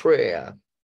my prayer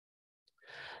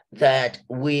that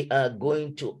we are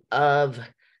going to have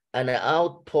an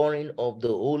outpouring of the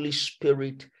Holy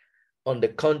Spirit on the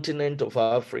continent of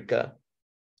Africa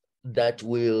that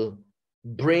will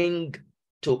bring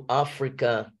to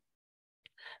Africa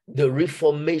the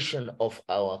reformation of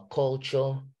our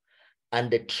culture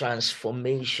and the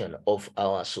transformation of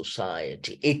our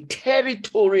society, a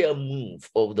territorial move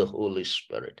of the Holy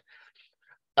Spirit,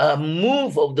 a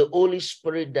move of the Holy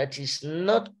Spirit that is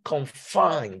not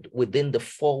confined within the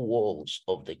four walls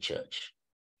of the church.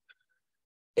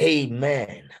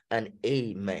 Amen and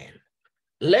amen.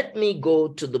 Let me go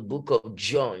to the book of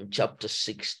John, chapter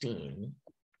 16,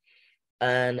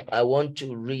 and I want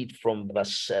to read from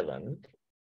verse 7.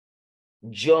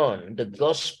 John, the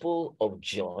Gospel of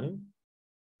John,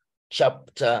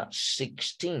 chapter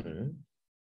 16.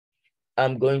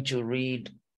 I'm going to read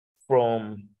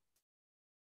from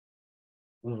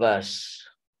verse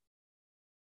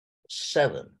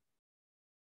 7.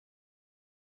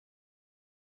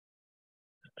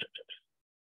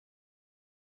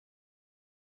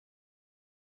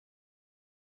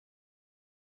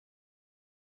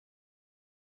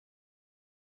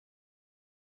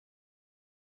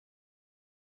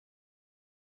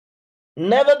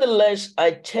 Nevertheless,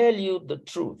 I tell you the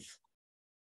truth.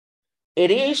 It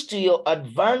is to your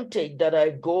advantage that I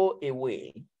go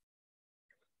away.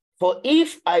 For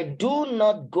if I do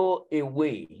not go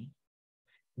away,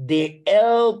 the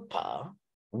helper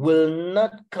will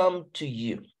not come to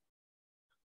you.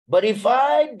 But if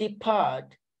I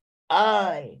depart,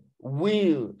 I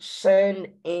will send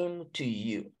him to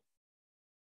you.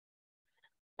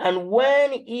 And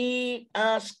when he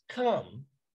has come,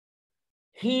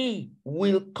 he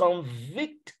will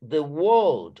convict the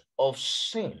world of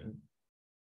sin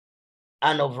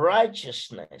and of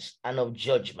righteousness and of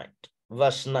judgment.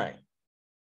 Verse 9.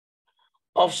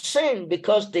 Of sin,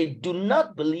 because they do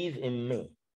not believe in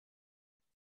me.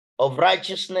 Of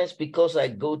righteousness, because I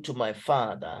go to my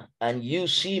Father, and you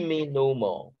see me no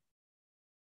more.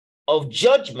 Of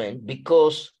judgment,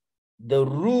 because the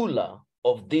ruler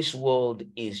of this world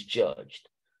is judged.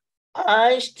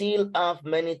 I still have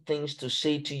many things to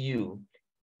say to you,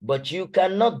 but you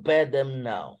cannot bear them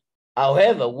now.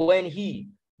 However, when he,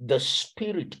 the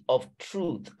Spirit of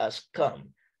truth, has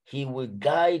come, he will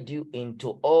guide you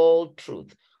into all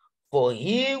truth, for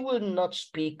he will not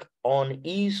speak on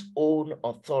his own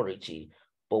authority,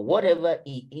 but whatever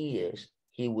he hears,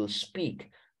 he will speak,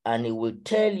 and he will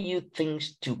tell you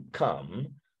things to come.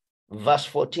 Verse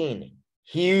 14,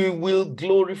 he will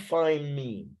glorify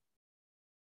me,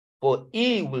 for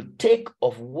he will take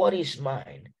of what is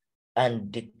mine and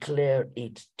declare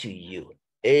it to you.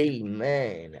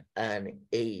 Amen and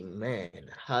amen.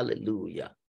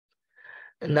 Hallelujah.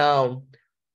 Now,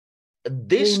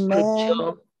 this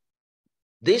Amen.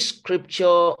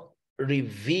 scripture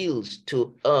reveals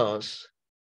to us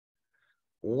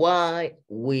why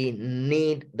we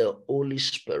need the Holy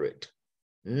Spirit,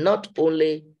 not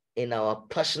only in our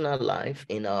personal life,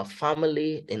 in our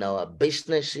family, in our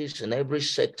businesses, in every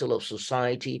sector of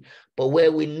society, but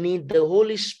where we need the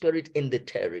Holy Spirit in the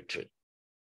territory.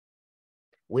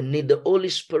 We need the Holy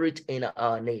Spirit in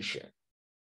our nation.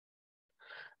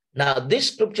 Now,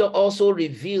 this scripture also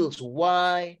reveals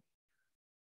why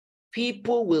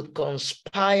people will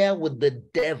conspire with the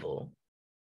devil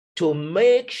to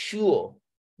make sure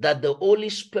that the Holy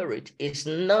Spirit is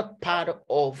not part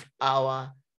of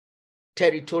our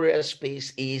territorial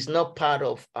space, is not part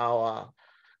of our,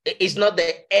 it's not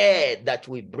the air that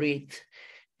we breathe,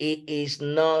 it is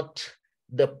not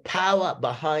the power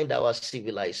behind our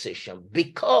civilization.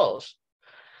 Because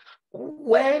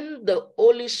when the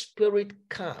Holy Spirit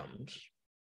comes,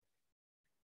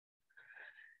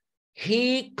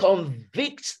 he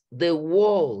convicts the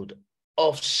world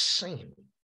of sin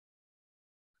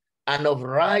and of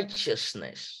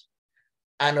righteousness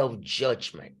and of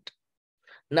judgment.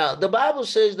 Now, the Bible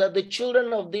says that the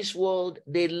children of this world,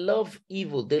 they love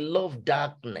evil, they love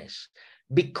darkness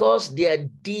because their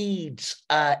deeds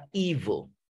are evil.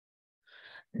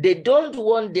 They don't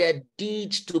want their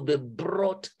deeds to be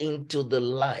brought into the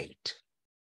light.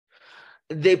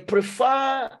 They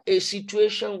prefer a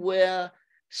situation where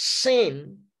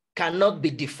sin cannot be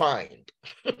defined.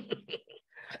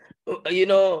 You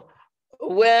know,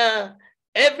 where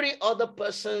every other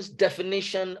person's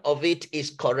definition of it is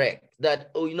correct.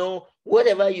 That, oh, you know,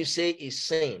 whatever you say is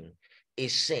sin,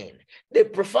 is sin. They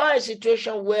prefer a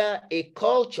situation where a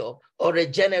culture or a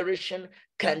generation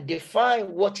can define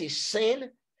what is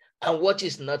sin and what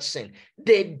is not sin.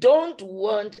 They don't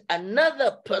want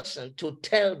another person to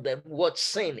tell them what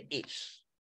sin is.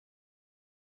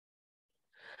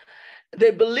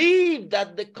 They believe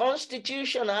that the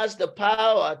Constitution has the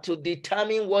power to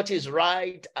determine what is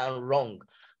right and wrong.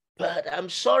 But I'm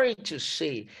sorry to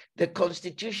say, the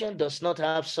Constitution does not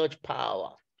have such power.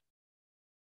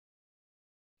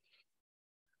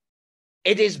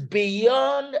 It is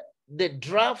beyond the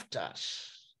drafters.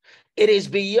 It is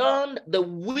beyond the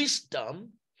wisdom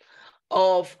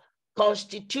of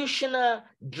constitutional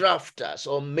drafters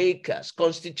or makers,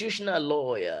 constitutional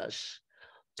lawyers,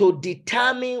 to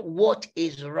determine what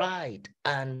is right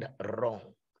and wrong.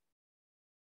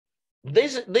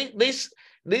 This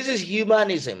is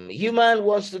humanism. Human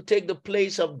wants to take the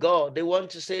place of God. They want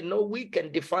to say, no, we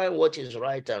can define what is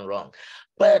right and wrong.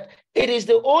 But it is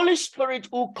the Holy Spirit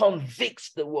who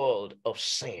convicts the world of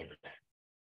sin.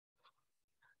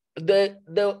 The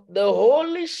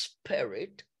Holy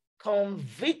Spirit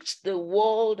convicts the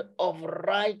world of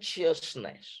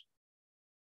righteousness.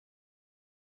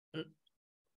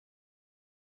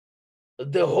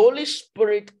 The Holy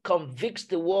Spirit convicts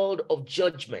the world of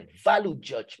judgment, value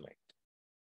judgment.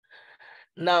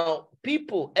 Now,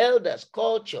 people, elders,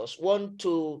 cultures want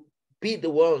to be the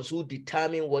ones who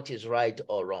determine what is right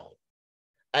or wrong.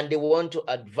 And they want to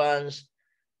advance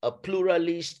a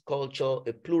pluralist culture,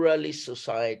 a pluralist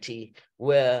society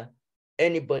where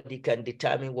anybody can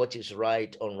determine what is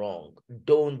right or wrong.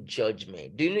 Don't judge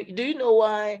me. Do you know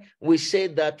why we say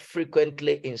that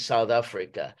frequently in South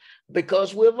Africa?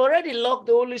 Because we've already locked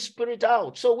the Holy Spirit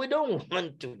out. So we don't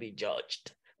want to be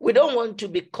judged. We don't want to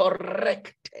be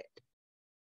corrected.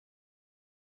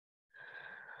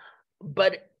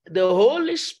 But the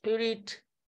Holy Spirit,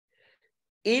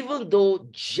 even though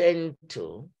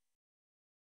gentle,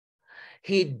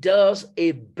 he does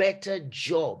a better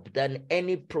job than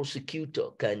any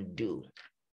prosecutor can do.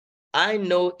 I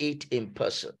know it in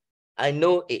person. I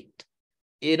know it.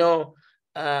 You know,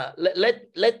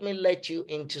 let me let you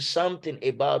into something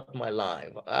about my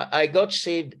life. I got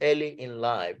saved early in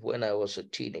life when I was a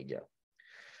teenager.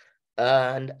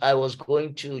 And I was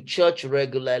going to church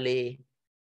regularly.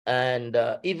 And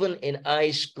even in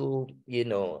high school, you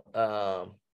know,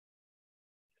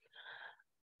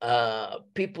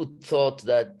 people thought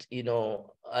that, you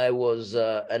know, I was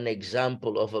an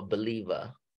example of a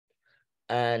believer.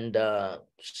 And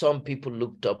some people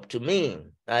looked up to me.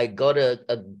 I got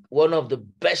one of the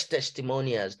best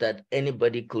testimonials that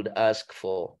anybody could ask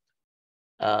for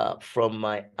from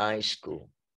my high school.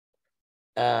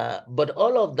 But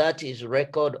all of that is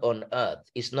record on earth.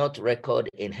 It's not record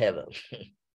in heaven.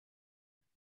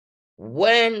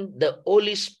 When the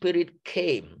Holy Spirit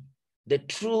came, the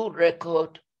true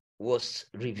record was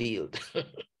revealed.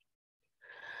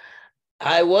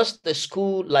 I was the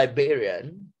school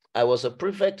librarian. I was a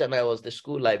prefect and I was the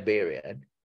school librarian.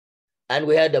 And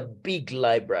we had a big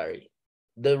library.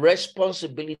 The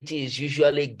responsibility is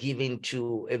usually given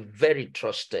to a very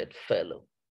trusted fellow.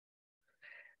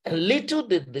 And little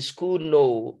did the school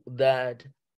know that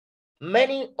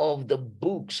many of the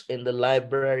books in the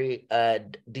library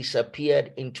had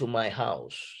disappeared into my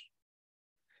house.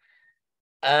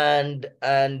 And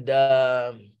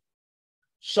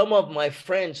some of my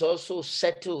friends also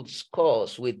settled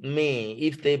scores with me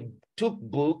if they took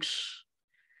books.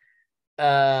 You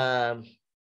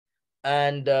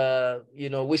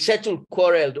know, we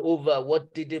quarreled over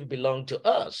what didn't belong to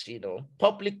us. You know,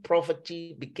 public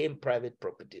property became private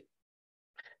property.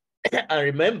 And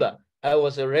remember, I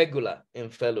was a regular in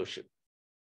fellowship.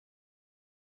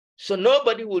 So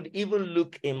nobody would even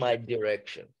look in my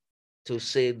direction to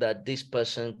say that this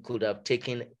person could have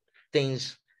taken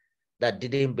things that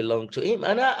didn't belong to him.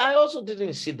 And I also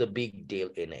didn't see the big deal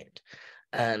in it.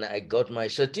 And I got my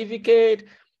certificate,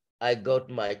 I got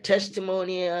my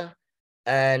testimonial,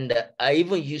 and I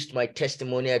even used my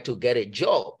testimonial to get a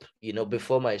job, you know,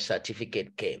 before my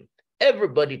certificate came.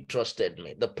 Everybody trusted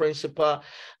me. The principal,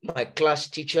 my class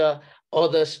teacher,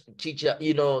 others teacher,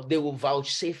 you know, they will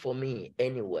vouchsafe for me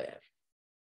anywhere.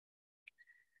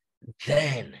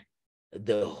 Then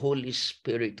the Holy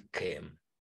Spirit came.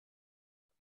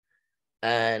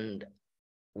 And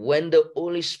when the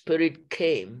Holy Spirit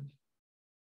came,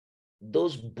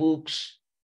 those books,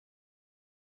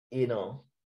 you know,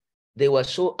 they were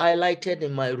so highlighted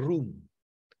in my room,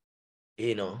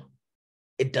 you know,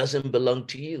 it doesn't belong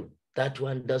to you. That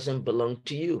one doesn't belong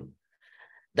to you.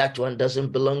 That one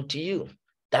doesn't belong to you.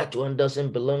 That one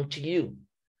doesn't belong to you.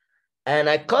 And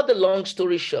I cut the long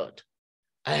story short.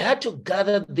 I had to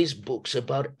gather these books,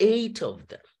 about 8 of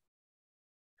them,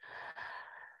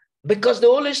 because the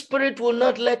Holy Spirit will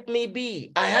not let me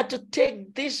be. I had to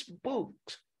take these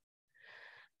books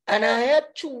and I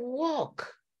had to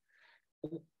walk.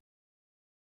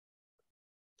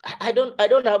 I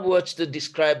don't have words to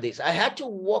describe this. I had to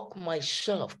walk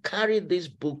myself, carry this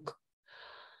book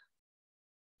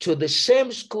to the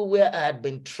same school where I had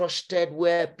been trusted,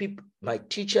 where people, my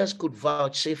teachers could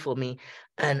vouchsafe for me.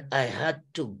 And I had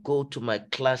to go to my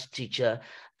class teacher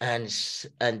and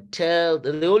tell,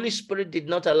 the Holy Spirit did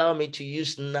not allow me to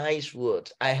use nice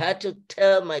words. I had to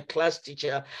tell my class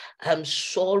teacher, I'm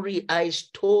sorry I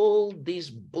stole these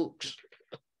books.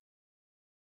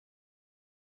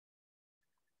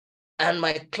 And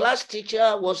my class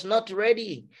teacher was not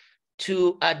ready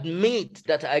to admit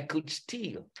that I could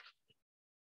steal.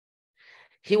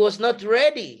 He was not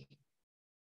ready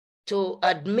to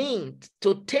admit,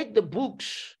 to take the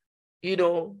books, you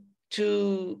know,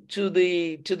 to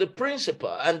the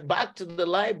principal and back to the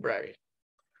library.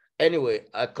 Anyway,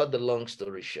 I cut the long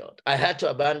story short. I had to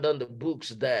abandon the books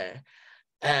there.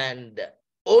 And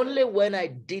only when I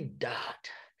did that,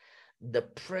 the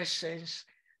presence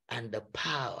and the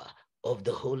power of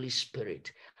the Holy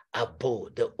Spirit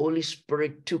abode. The Holy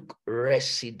Spirit took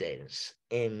residence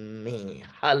in me.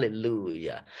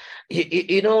 Hallelujah.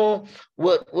 You know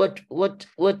what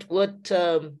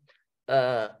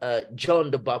John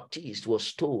the Baptist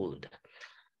was told.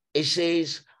 It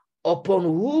says, upon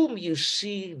whom you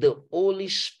see the Holy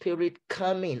Spirit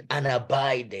coming and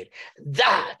abiding,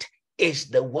 that is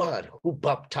the one who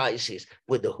baptizes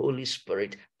with the Holy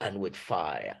Spirit and with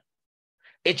fire.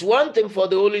 It's one thing for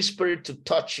the Holy Spirit to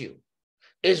touch you.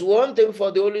 It's one thing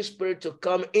for the Holy Spirit to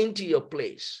come into your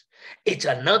place. It's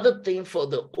another thing for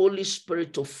the Holy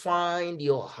Spirit to find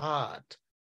your heart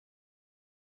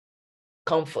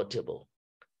comfortable,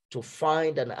 to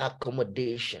find an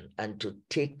accommodation and to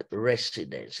take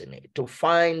residence in it, to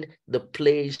find the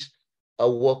place, a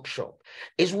workshop.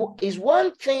 Is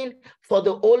one thing for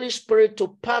the Holy Spirit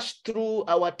to pass through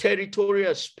our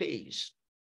territorial space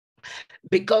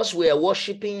because we are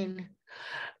worshiping,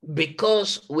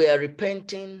 because we are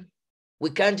repenting. We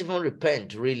can't even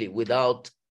repent really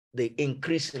without the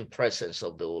increasing presence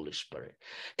of the Holy Spirit.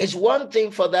 It's one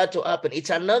thing for that to happen. It's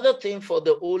another thing for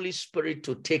the Holy Spirit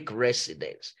to take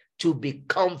residence, to be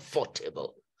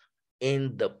comfortable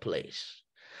in the place.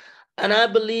 And I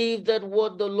believe that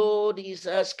what the Lord is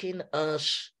asking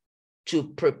us to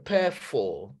prepare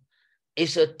for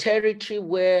is a territory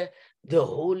where the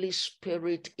Holy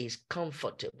Spirit is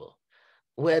comfortable,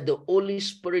 where the Holy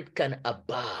Spirit can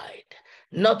abide,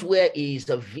 not where he is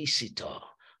a visitor,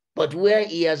 but where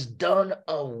he has done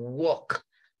a work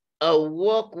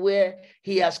where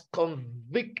he has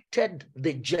convicted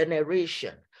the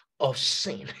generation of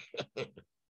sin,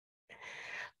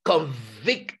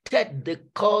 convicted the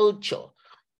culture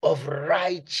of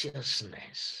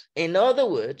righteousness. In other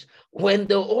words, when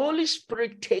the Holy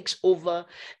Spirit takes over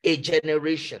a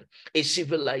generation, a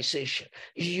civilization,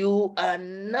 you are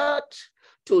not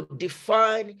to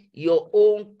define your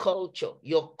own culture.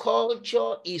 Your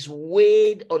culture is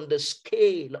weighed on the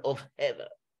scale of heaven.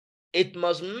 It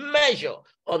must measure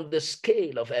on the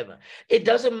scale of heaven. It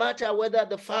doesn't matter whether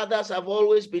the fathers have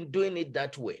always been doing it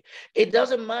that way. It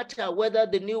doesn't matter whether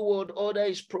the New World Order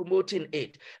is promoting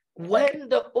it. When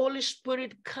the Holy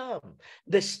Spirit comes,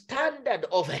 the standard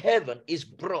of heaven is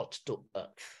brought to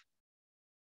earth.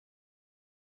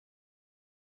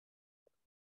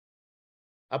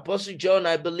 Apostle John,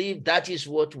 I believe that is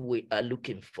what we are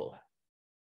looking for.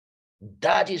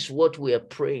 That is what we are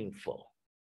praying for.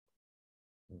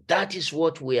 That is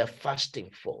what we are fasting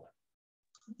for.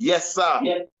 Yes, sir.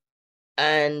 Yes.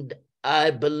 And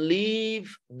I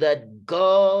believe that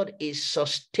God is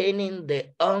sustaining the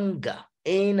hunger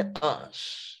in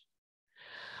us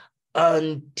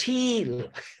until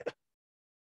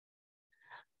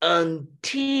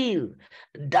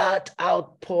that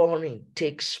outpouring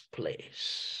takes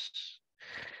place.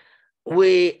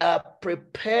 We are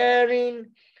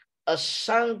preparing a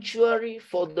sanctuary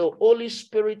for the Holy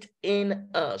Spirit in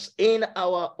us, in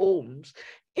our homes,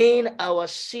 in our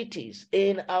cities,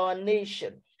 in our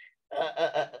nation.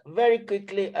 Very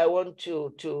quickly, I want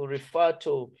to refer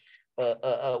to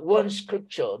one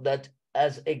scripture that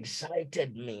has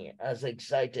excited me,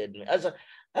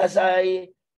 As I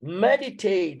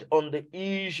meditate on the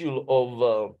issue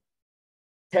of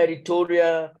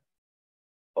territorial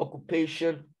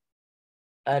occupation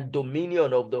and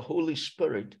dominion of the Holy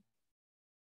Spirit,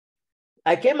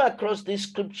 I came across this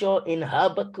scripture in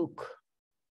Habakkuk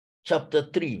chapter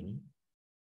 3.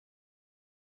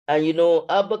 And you know,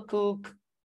 Habakkuk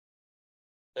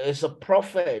is a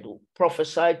prophet who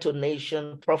prophesied to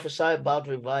nation, prophesied about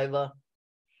revival.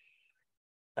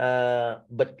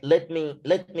 But let me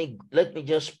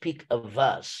just pick a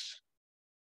verse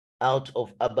out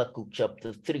of Habakkuk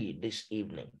chapter 3 this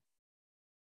evening.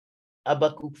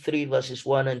 Habakkuk 3 verses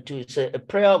 1 and 2, it says, a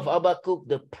prayer of Habakkuk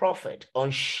the prophet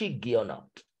on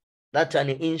Shigionoth. That's an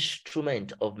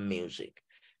instrument of music.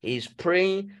 He is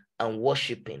praying and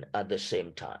worshiping at the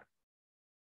same time.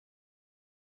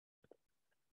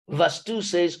 Verse 2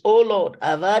 says, O Lord,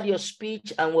 I've heard your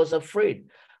speech and was afraid.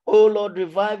 O Lord,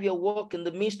 revive your work in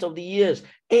the midst of the years.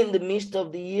 In the midst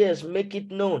of the years, make it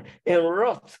known. In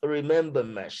wrath, remember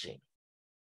mercy.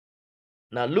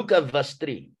 Now look at verse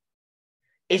 3.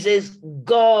 It says,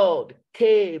 God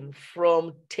came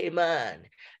from Teman.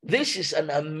 This is an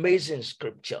amazing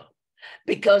scripture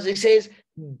because it says,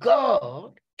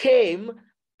 God came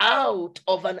out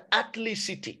of an earthly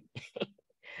city.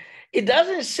 It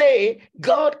doesn't say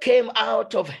God came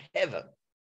out of heaven.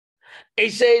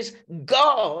 It says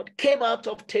God came out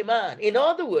of Teman. In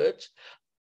other words,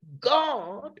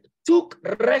 God took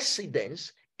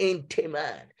residence in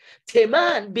Teman.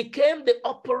 Teman became the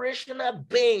operational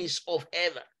base of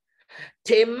heaven.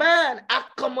 Teman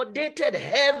accommodated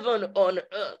heaven on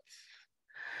earth.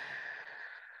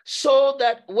 So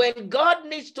that when God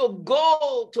needs to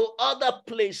go to other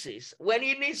places, when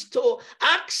he needs to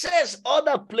access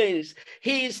other places,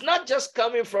 he is not just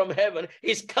coming from heaven,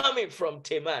 he's coming from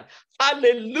Teman.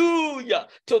 Hallelujah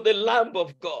to the Lamb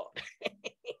of God.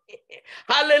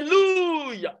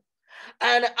 Hallelujah.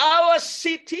 And our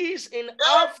cities in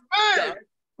Africa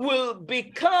will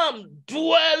become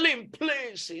dwelling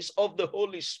places of the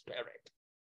Holy Spirit.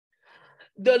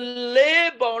 The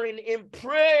laboring in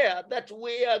prayer that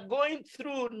we are going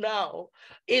through now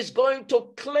is going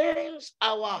to cleanse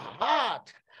our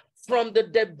heart from the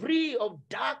debris of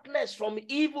darkness, from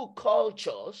evil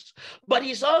cultures, but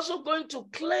he's also going to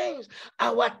cleanse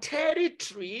our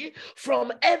territory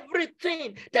from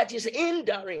everything that is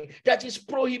hindering, that is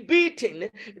prohibiting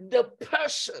the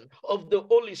person of the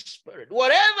Holy Spirit.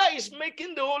 Whatever is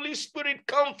making the Holy Spirit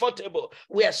comfortable,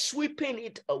 we are sweeping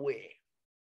it away.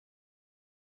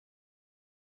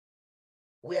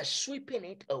 We are sweeping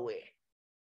it away.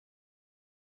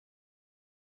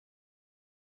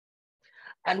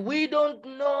 And we don't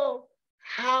know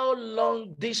how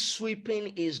long this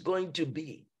sweeping is going to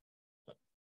be.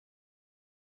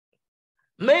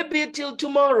 Maybe till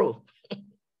tomorrow.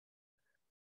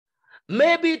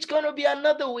 Maybe it's going to be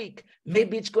another week.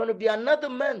 Maybe it's going to be another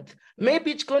month.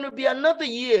 Maybe it's going to be another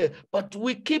year. But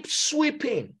we keep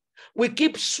sweeping. We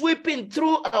keep sweeping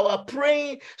through our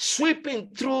praying,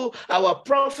 sweeping through our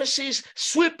prophecies,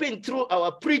 sweeping through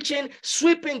our preaching,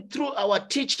 sweeping through our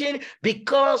teaching,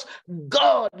 because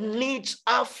God needs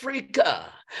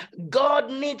Africa.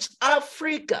 God needs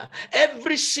Africa.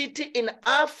 Every city in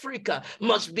Africa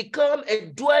must become a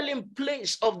dwelling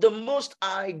place of the Most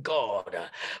High God.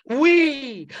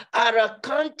 We are a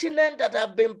continent that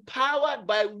have been powered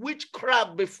by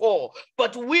witchcraft before,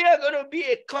 but we are going to be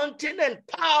a continent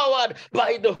powered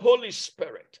by the Holy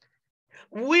Spirit.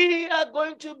 We are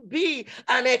going to be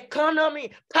an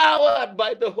economy powered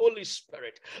by the Holy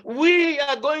Spirit. We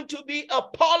are going to be a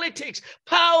politics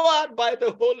powered by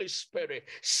the Holy Spirit.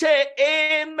 Say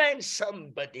amen,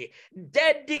 somebody.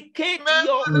 Dedicate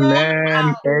your own Amen.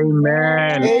 house.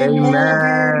 Amen.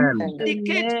 Amen.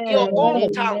 Dedicate your own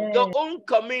town, your Amen. own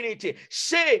community.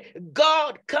 Say,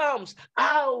 God comes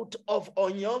out of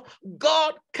Onyo.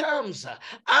 God comes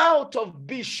out of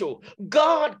Bishop.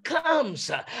 God comes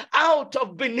out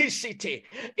of Benin City.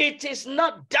 It is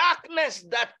not darkness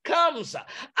that comes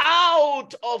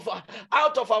out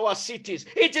of our cities.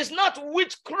 It is not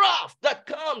witchcraft that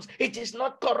comes. It is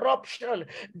not corruption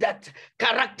that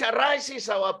characterizes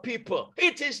our people.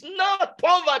 It is not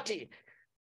poverty.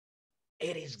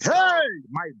 It is God. Hey,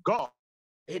 my God.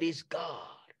 It is God.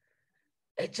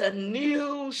 It's a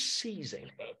new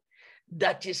season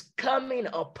that is coming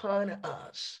upon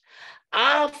us.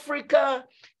 Africa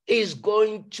is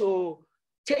going to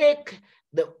take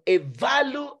a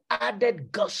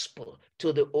value-added gospel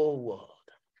to the whole world.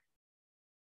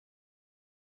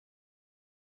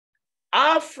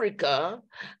 Africa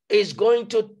is going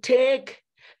to take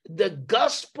the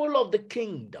gospel of the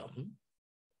kingdom,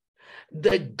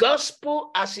 the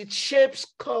gospel as it shapes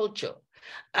culture,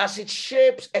 as it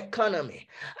shapes economy,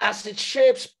 as it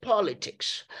shapes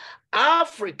politics.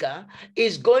 Africa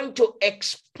is going to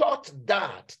export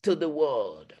that to the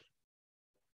world.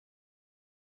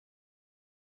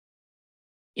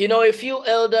 You know, a few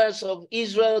elders of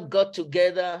Israel got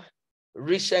together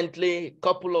recently, a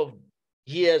couple of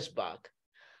years back,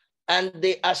 and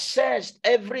they assessed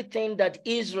everything that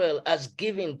Israel has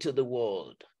given to the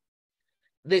world.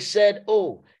 They said,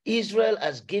 oh, Israel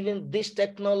has given this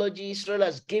technology, Israel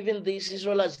has given this,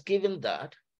 Israel has given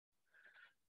that.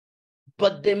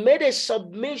 But they made a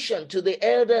submission to the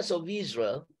elders of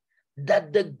Israel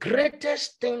that the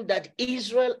greatest thing that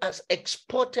Israel has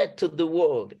exported to the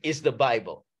world is the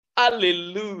Bible.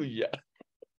 Hallelujah.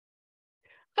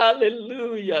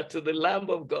 Hallelujah to the Lamb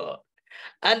of God.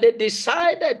 And they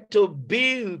decided to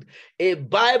build a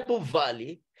Bible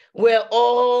Valley where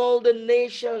all the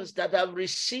nations that have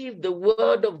received the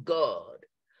word of God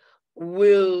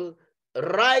will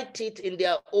write it in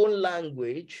their own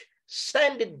language,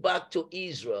 send it back to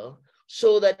Israel,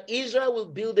 so that Israel will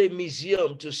build a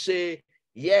museum to say,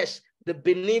 yes, the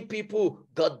Benin people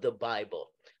got the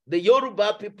Bible. The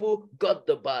Yoruba people got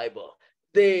the Bible.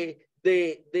 The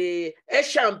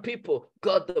Eshan people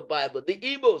got the Bible. The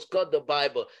Igbos got the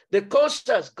Bible. The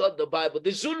Costas got the Bible.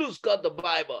 The Zulus got the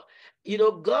Bible. You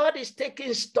know, God is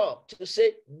taking stock to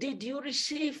say, did you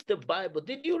receive the Bible?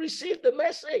 Did you receive the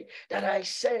message that I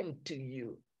sent to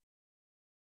you?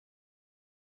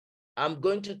 I'm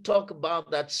going to talk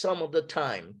about that some of the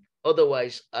time.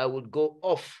 Otherwise, I would go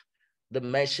off the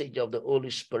message of the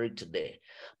Holy Spirit today.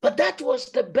 But that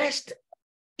was the best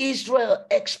Israel's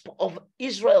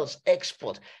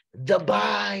export, the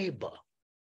Bible.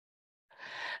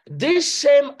 This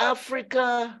same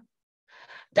Africa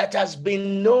that has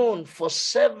been known for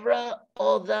several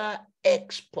other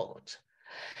exports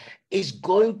is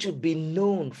going to be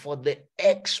known for the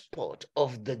export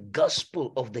of the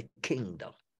gospel of the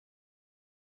kingdom.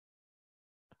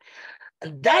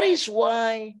 And that is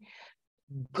why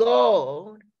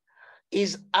God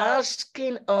is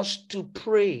asking us to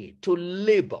pray, to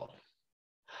labor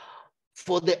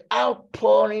for the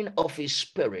outpouring of his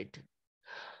Spirit,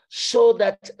 so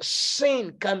that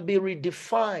sin can be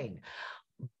redefined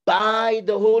by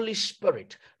the Holy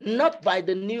Spirit, not by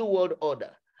the New World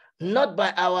Order, not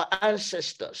by our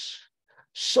ancestors,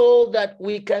 so that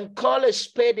we can call a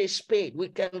spade a spade. We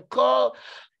can call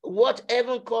what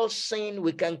heaven calls sin,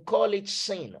 we can call it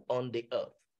sin on the earth.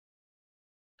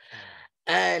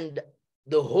 And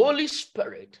the Holy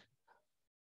Spirit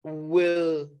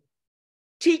will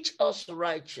teach us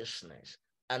righteousness,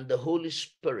 and the Holy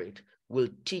Spirit will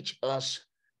teach us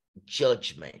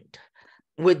judgment.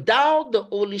 Without the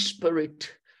Holy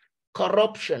Spirit,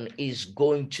 corruption is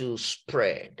going to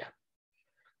spread.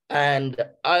 And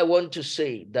I want to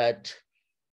say that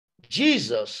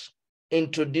Jesus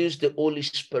introduced the Holy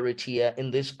Spirit here in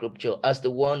this scripture as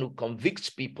the one who convicts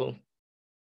people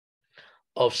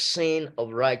of sin,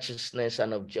 of righteousness,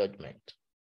 and of judgment.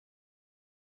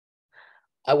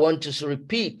 I want to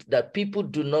repeat that people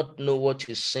do not know what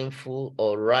is sinful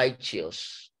or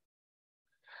righteous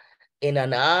in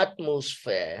an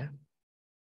atmosphere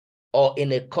or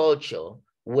in a culture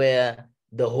where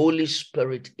the Holy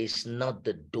Spirit is not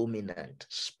the dominant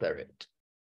spirit.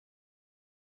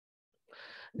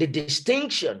 The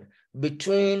distinction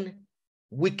between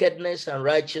wickedness and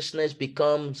righteousness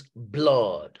becomes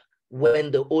blurred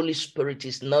when the Holy Spirit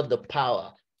is not the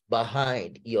power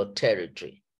behind your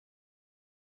territory.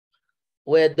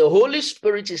 Where the Holy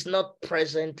Spirit is not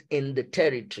present in the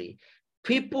territory,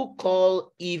 people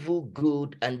call evil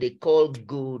good and they call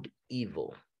good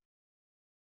evil.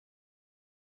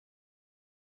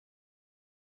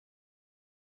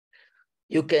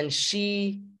 You can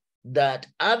see that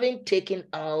having taken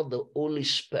out the Holy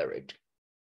Spirit,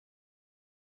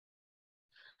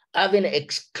 having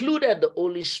excluded the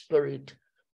Holy Spirit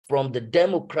from the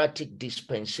democratic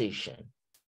dispensation,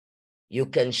 you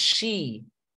can see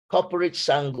corporate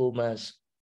sangomas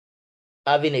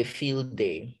having a field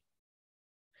day,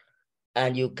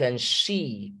 and you can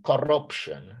see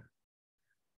corruption,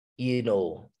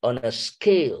 on a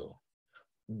scale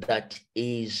that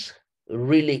is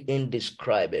really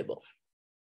indescribable.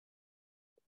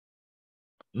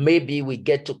 Maybe we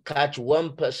get to catch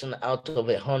one person out of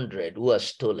 100 who are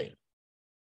stealing.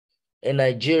 In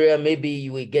Nigeria, maybe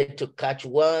we get to catch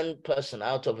one person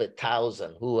out of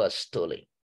 1,000 who are stealing.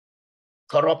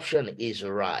 Corruption is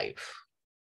rife.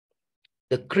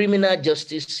 The criminal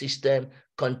justice system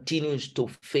continues to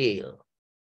fail.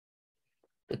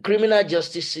 The criminal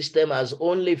justice system has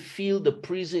only filled the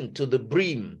prison to the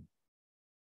brim,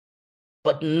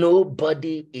 but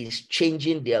nobody is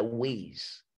changing their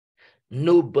ways.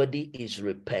 Nobody is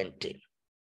repenting.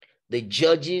 The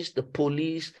judges, the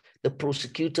police, the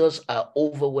prosecutors are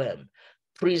overwhelmed.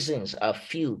 Prisons are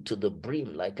filled to the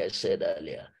brim, like I said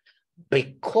earlier,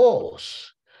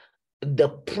 because the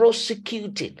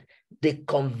prosecuting, the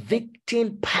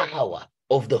convicting power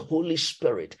of the Holy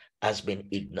Spirit has been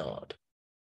ignored.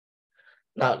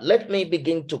 Now, let me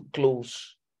begin to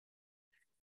close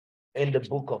in the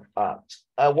book of Acts.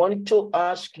 I want to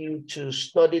ask you to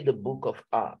study the book of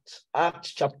Acts,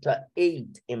 Acts chapter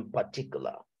 8 in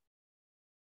particular.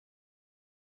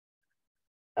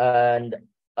 And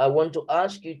I want to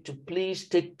ask you to please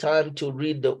take time to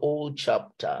read the whole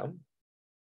chapter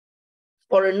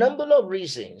for a number of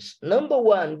reasons. Number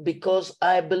one, because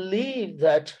I believe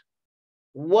that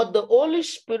what the Holy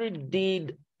Spirit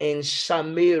did in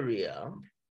Samaria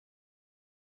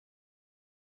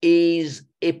is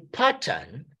a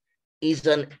pattern, is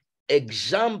an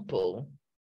example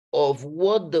of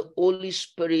what the Holy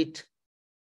Spirit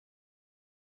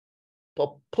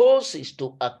purposes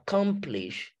to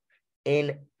accomplish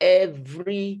in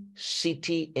every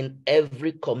city, in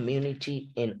every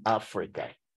community in Africa.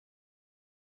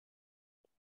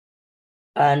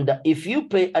 And if you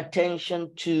pay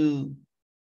attention to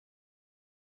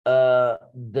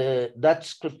that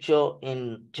scripture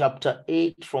in chapter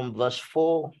 8 from verse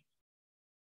 4,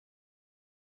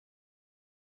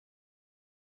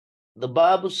 the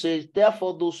Bible says,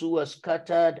 therefore those who were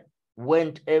scattered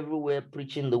went everywhere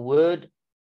preaching the word.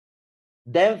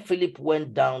 Then Philip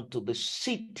went down to the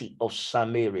city of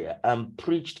Samaria and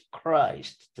preached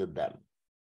Christ to them.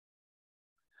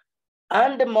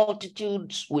 And the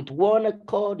multitudes with one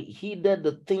accord heeded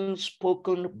the things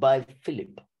spoken by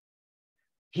Philip,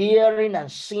 hearing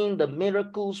and seeing the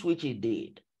miracles which he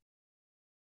did.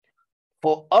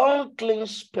 For unclean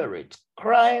spirits,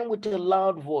 crying with a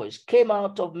loud voice, came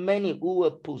out of many who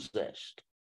were possessed,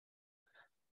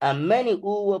 and many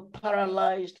who were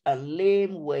paralyzed and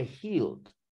lame were healed.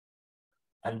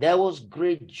 And there was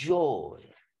great joy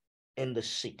in the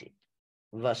city.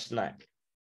 Verse 9.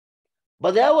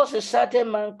 But there was a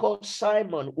certain man called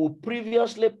Simon who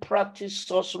previously practiced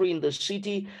sorcery in the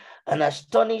city and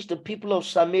astonished the people of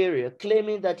Samaria,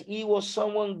 claiming that he was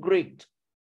someone great,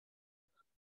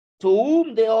 to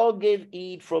whom they all gave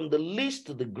heed from the least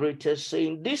to the greatest,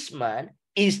 saying, this man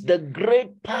is the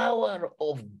great power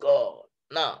of God.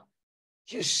 Now,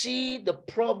 you see the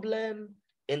problem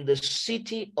in the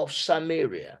city of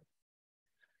Samaria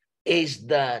is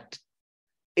that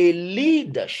a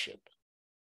leadership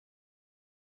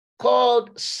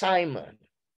called Simon,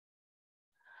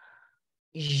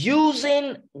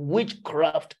 using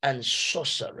witchcraft and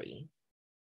sorcery,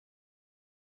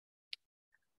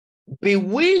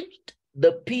 bewitched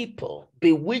the people,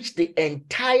 bewitched the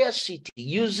entire city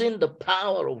using the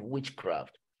power of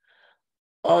witchcraft,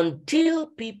 until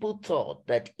people thought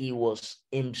that he was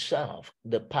himself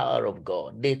the power of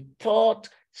God. They thought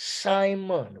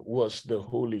Simon was the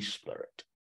Holy Spirit.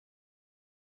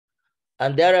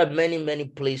 And there are many, many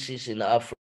places in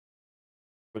Africa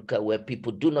where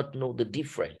people do not know the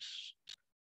difference.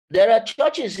 There are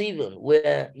churches even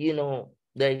where,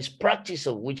 there is practice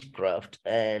of witchcraft,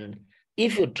 and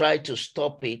if you try to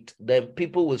stop it, then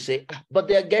people will say, but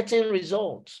they're getting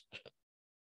results.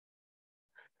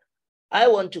 I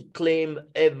want to claim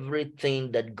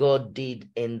everything that God did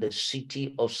in the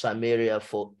city of Samaria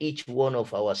for each one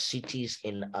of our cities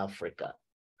in Africa.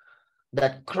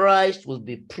 That Christ will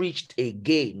be preached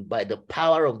again by the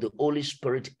power of the Holy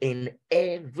Spirit in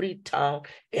every town,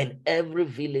 in every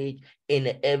village,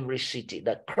 in every city.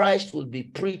 That Christ will be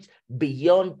preached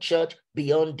beyond church,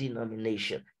 beyond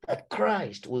denomination. That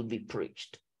Christ will be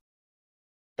preached.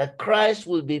 That Christ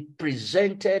will be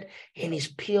presented in his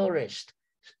purest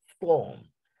form.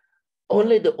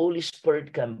 Only the Holy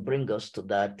Spirit can bring us to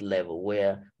that level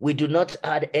where we do not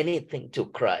add anything to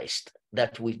Christ,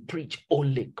 that we preach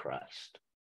only Christ.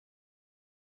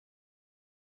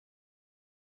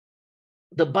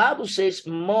 The Bible says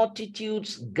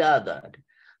multitudes gathered,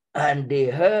 and they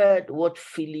heard what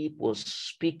Philip was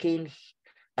speaking,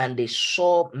 and they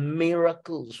saw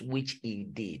miracles which he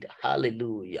did.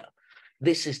 Hallelujah.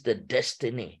 This is the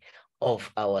destiny of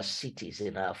our cities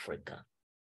in Africa,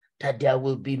 that there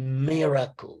will be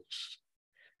miracles,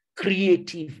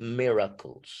 creative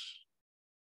miracles.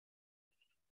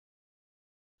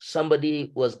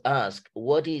 Somebody was asked,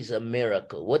 what is a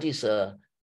miracle? What is a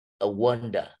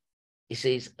wonder? He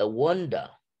says, a wonder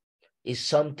is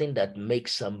something that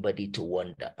makes somebody to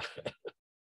wonder.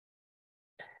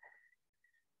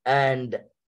 And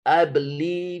I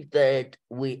believe that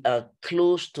we are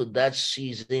close to that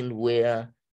season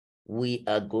where we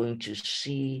are going to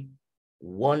see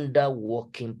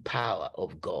wonder-working power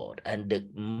of God, and the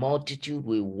multitude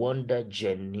will wonder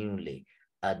genuinely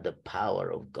at the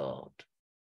power of God.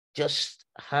 Just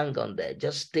hang on there.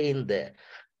 Just stay in there.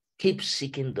 Keep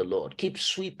seeking the Lord. Keep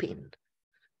sweeping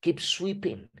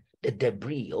the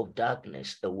debris of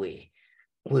darkness away.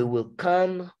 We will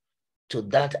come to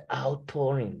that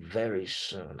outpouring very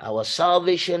soon. Our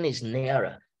salvation is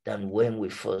nearer than when we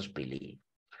first believed.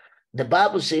 The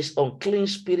Bible says, unclean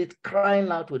spirit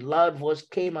crying out with loud voice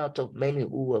came out of many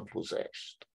who were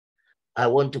possessed. I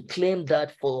want to claim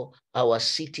that for our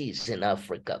cities in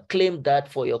Africa. Claim that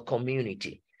for your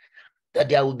community, that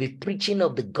there will be preaching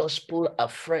of the gospel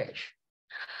afresh,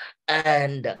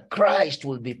 and Christ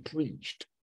will be preached,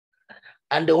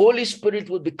 and the Holy Spirit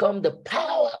will become the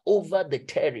power over the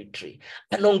territory.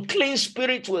 An unclean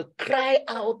spirit will cry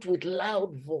out with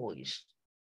loud voice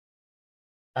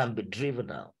and be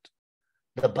driven out.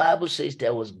 The Bible says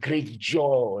there was great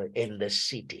joy in the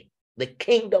city. The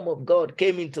kingdom of God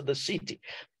came into the city,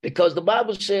 because the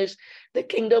Bible says the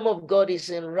kingdom of God is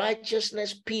in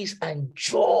righteousness, peace, and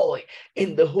joy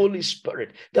in the Holy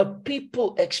Spirit. The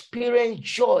people experience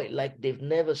joy like they've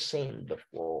never seen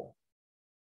before.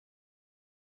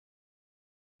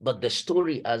 But the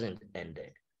story hasn't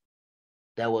ended.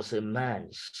 There was a man,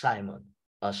 Simon,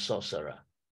 a sorcerer.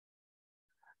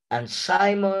 And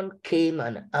Simon came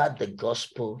and heard the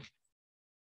gospel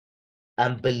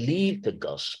and believed the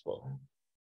gospel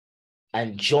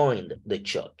and joined the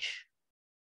church.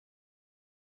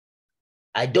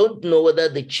 I don't know whether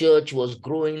the church was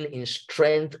growing in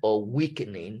strength or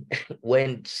weakening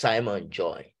when Simon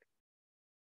joined.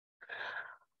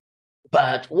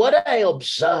 But what I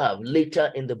observed later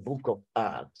in the book of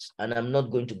Acts, and I'm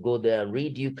not going to go there and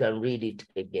read, you can read it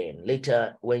again.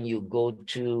 Later, when you go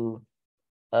to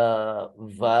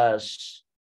verse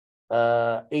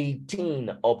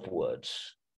 18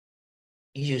 upwards,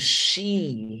 you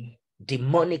see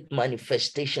demonic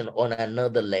manifestation on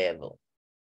another level.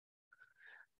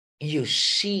 You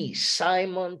see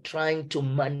Simon trying to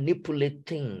manipulate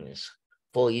things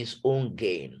for his own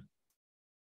gain.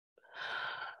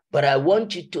 But I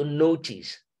want you to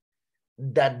notice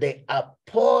that the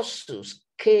apostles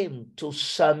came to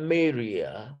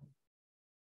Samaria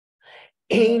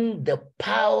in the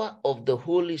power of the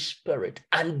Holy Spirit,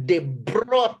 and they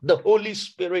brought the Holy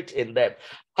Spirit in them.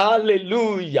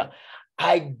 Hallelujah.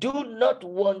 I do not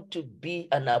want to be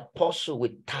an apostle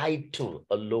with title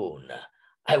alone.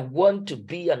 I want to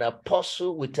be an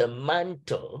apostle with a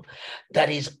mantle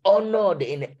that is honored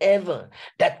in heaven,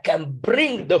 that can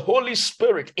bring the Holy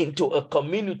Spirit into a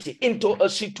community, into a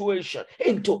situation,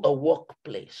 into a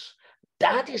workplace.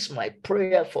 That is my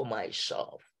prayer for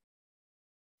myself.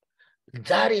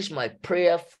 That is my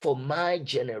prayer for my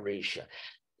generation,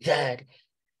 that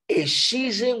a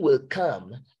season will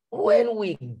come when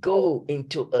we go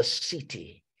into a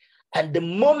city, and the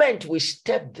moment we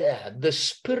step there, the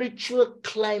spiritual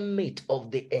climate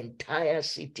of the entire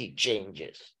city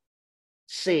changes.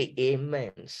 Say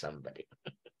amen, somebody.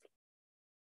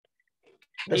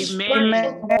 The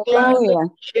spiritual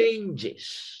climate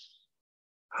changes.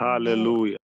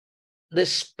 Hallelujah. The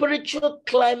spiritual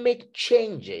climate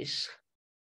changes.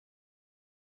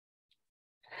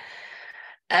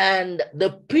 And the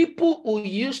people who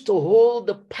used to hold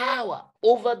the power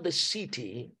over the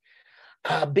city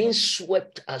are being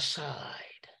swept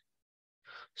aside,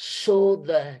 so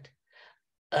that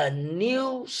a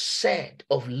new set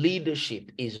of leadership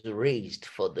is raised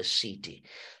for the city,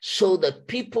 so that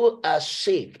people are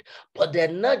saved. But they're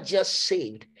not just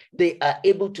saved, they are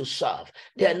able to serve.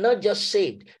 They are not just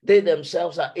saved, they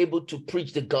themselves are able to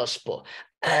preach the gospel,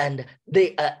 and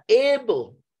they are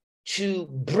able to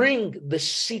bring the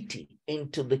city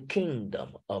into the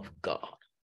kingdom of God.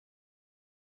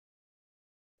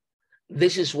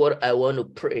 This is what I want to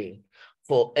pray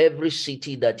for every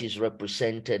city that is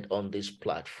represented on this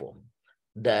platform,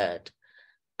 that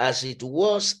as it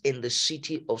was in the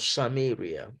city of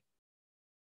Samaria,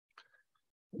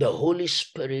 the Holy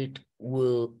Spirit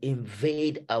will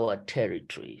invade our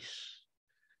territories,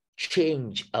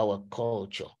 change our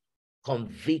culture,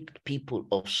 convict people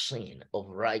of sin, of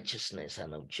righteousness,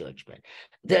 and of judgment.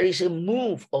 There is a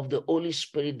move of the Holy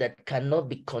Spirit that cannot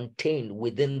be contained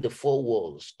within the four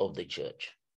walls of the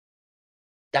church.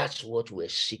 That's what we're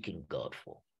seeking God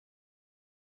for.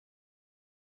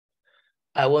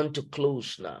 I want to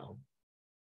close now,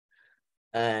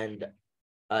 and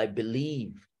I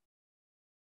believe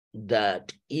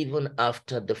that even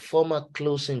after the former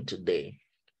closing today,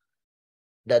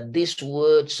 that these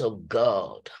words of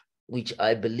God, which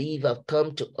I believe have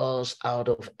come to us out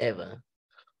of heaven,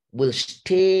 will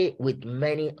stay with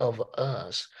many of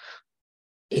us.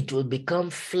 It will become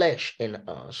flesh in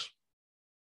us.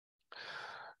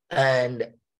 And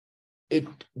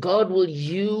God will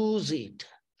use it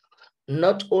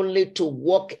not only to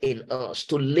work in us,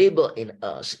 to labor in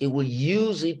us, He will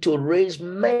use it to raise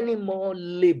many more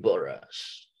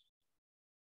laborers.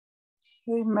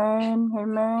 Amen.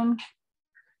 Amen.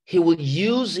 He will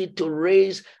use it to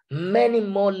raise many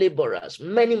more laborers,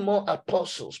 many more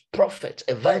apostles, prophets,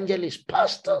 evangelists,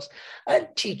 pastors, and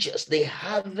teachers. The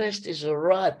harvest is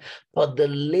ripe, but the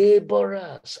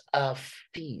laborers are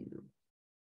few.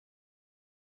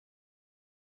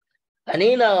 And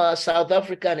in our South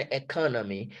African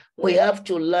economy, we have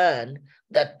to learn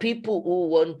that people who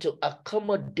want to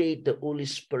accommodate the Holy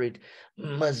Spirit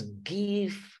must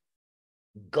give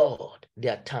God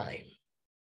their time.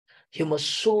 You must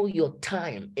sow your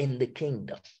time in the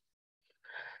kingdom.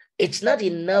 It's not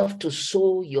enough to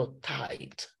sow your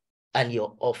tithe and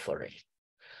your offering.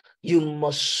 You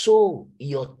must sow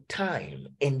your time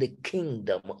in the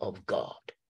kingdom of God.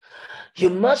 You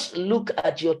must look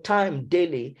at your time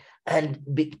daily and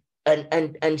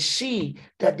see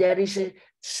that there is a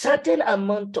certain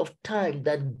amount of time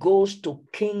that goes to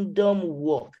kingdom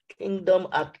work, kingdom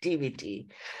activity,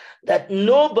 that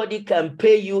nobody can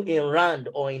pay you in rand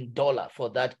or in dollar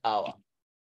for that hour.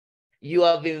 You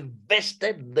have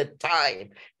invested the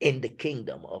time in the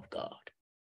kingdom of God.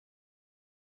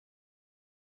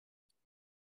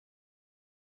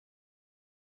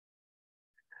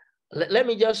 Let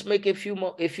me just make a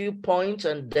few points,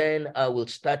 and then I will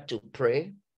start to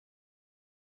pray.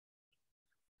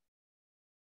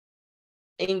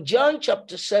 In John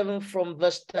chapter 7, from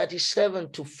verse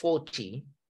 37 to 40,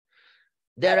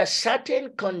 there are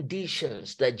certain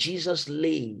conditions that Jesus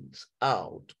lays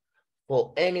out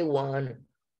for anyone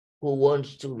who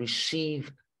wants to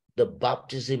receive the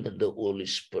baptism in the Holy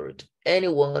Spirit,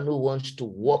 anyone who wants to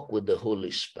walk with the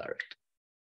Holy Spirit.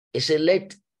 He said,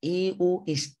 let he who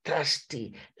is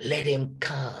thirsty, let him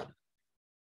come.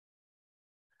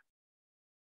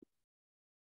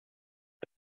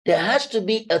 There has to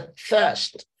be a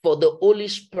thirst for the Holy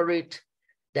Spirit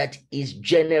that is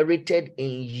generated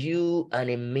in you and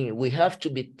in me. We have to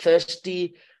be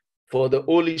thirsty for the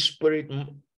Holy Spirit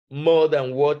more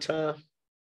than water,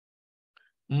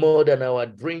 more than our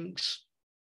drinks.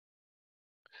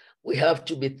 We have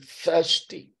to be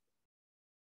thirsty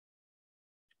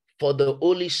for the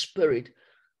Holy Spirit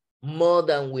more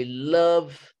than we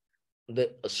love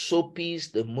the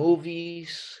soapies, the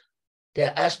movies.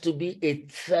 There has to be a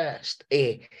thirst,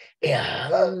 a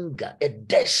hunger, a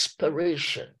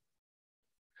desperation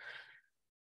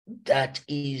that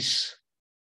is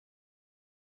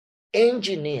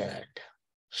engineered,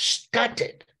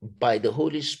 started by the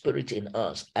Holy Spirit in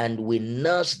us, and we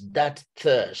nurse that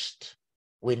thirst.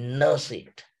 We nurse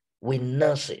it. We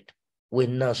nurse it. We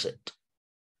nurse it.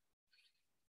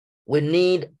 We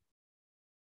need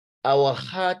our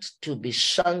heart to be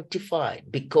sanctified,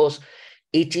 because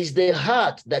it is the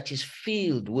heart that is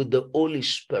filled with the Holy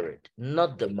Spirit,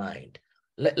 not the mind.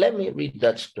 Let me read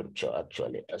that scripture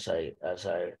actually as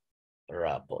I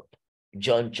wrap up.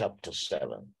 John chapter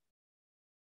 7.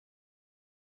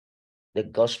 The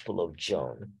Gospel of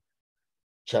John,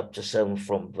 chapter 7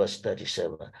 from verse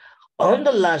 37. On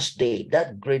the last day,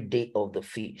 that great day of the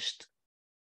feast,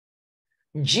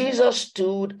 Jesus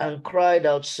stood and cried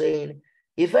out, saying,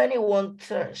 "If anyone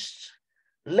thirsts,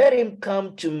 let him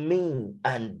come to me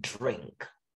and drink.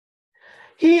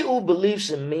 He who believes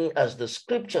in me, as the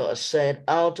scripture has said,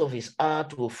 out of his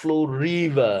heart will flow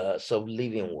rivers of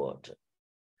living water."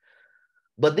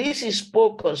 But this he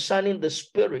spoke concerning the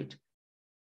Spirit,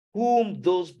 whom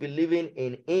those believing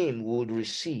in him would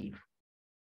receive.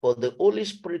 For the Holy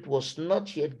Spirit was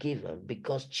not yet given,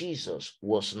 because Jesus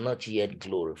was not yet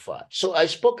glorified. So I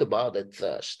spoke about the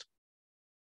thirst.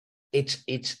 It's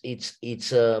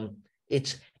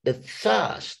the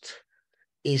thirst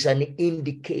is an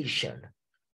indication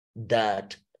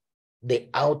that the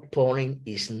outpouring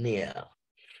is near.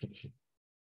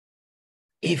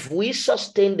 If we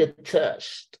sustain the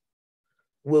thirst,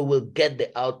 we will get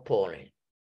the outpouring.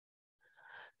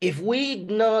 If we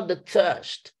ignore the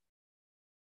thirst,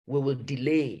 we will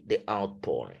delay the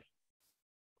outpouring.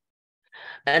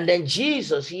 And then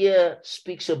Jesus here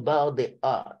speaks about the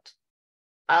heart.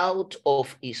 Out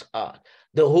of his heart,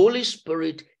 the Holy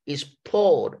Spirit is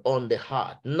poured on the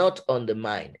heart, not on the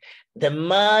mind. The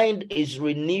mind is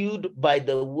renewed by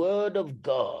the word of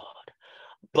God,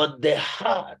 but the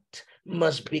heart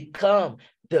must become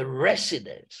the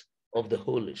residence of the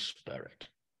Holy Spirit.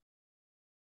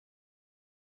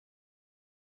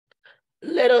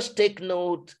 Let us take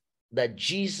note that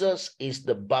Jesus is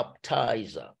the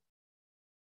baptizer,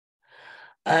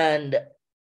 and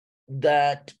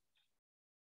that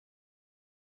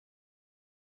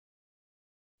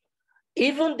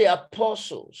even the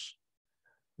apostles,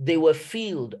 they were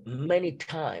filled many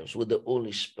times with the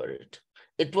Holy Spirit.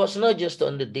 It was not just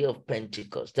on the day of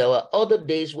Pentecost. There were other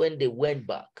days when they went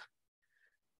back.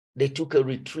 They took a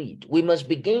retreat. We must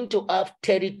begin to have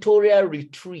territorial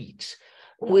retreats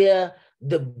where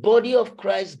the body of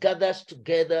Christ gathers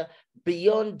together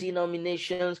beyond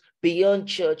denominations, beyond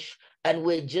church, and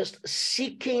we're just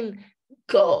seeking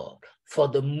God for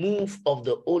the move of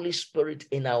the Holy Spirit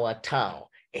in our town,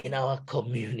 in our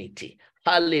community.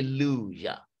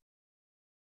 Hallelujah.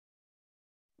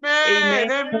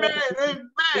 Amen. Amen. Amen.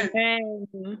 Amen.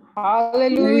 Amen.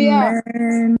 Hallelujah.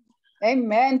 Amen.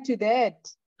 Amen to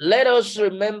that. Let us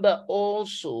remember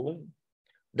also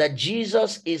that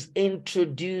Jesus is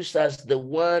introduced as the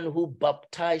one who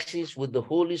baptizes with the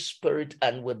Holy Spirit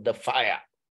and with the fire.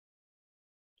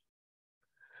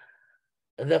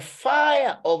 The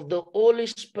fire of the Holy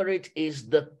Spirit is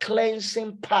the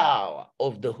cleansing power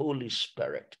of the Holy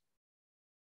Spirit.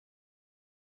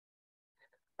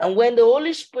 And when the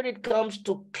Holy Spirit comes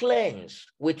to cleanse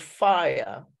with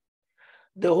fire,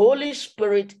 the Holy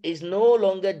Spirit is no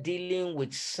longer dealing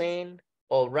with sin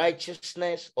or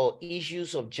righteousness or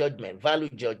issues of judgment, value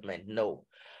judgment. No.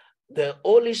 The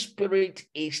Holy Spirit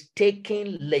is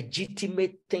taking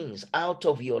legitimate things out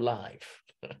of your life.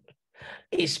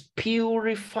 It's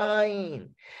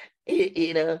purifying.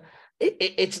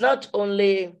 It's not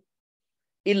only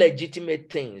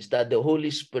illegitimate things that the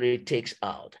Holy Spirit takes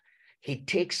out. He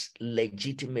takes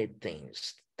legitimate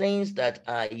things, things that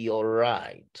are your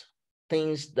right,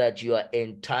 things that you are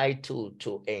entitled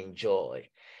to enjoy.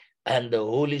 And the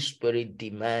Holy Spirit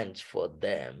demands for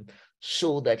them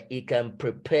so that he can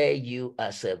prepare you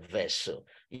as a vessel.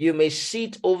 You may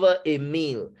sit over a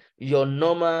meal, your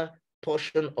normal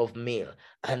portion of meal,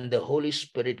 and the Holy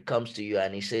Spirit comes to you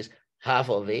and he says, half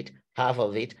of it, half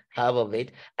of it, half of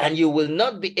it, and you will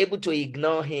not be able to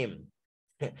ignore him.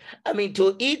 I mean,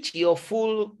 to eat your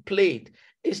full plate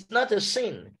is not a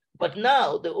sin, But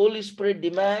now the Holy Spirit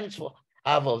demands for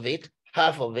half of it.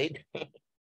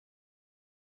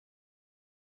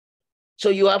 So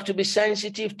you have to be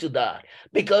sensitive to that,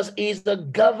 because it's the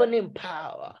governing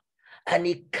power, and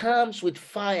it comes with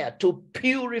fire to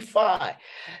purify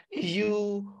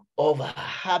you of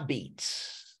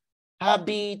habits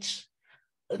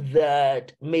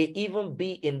that may even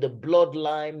be in the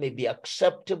bloodline, may be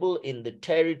acceptable in the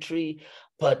territory,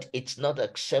 but it's not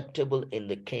acceptable in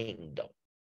the kingdom.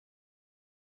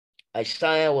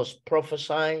 Isaiah was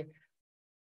prophesying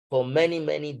for many,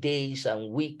 many days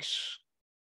and weeks.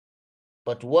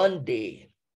 But one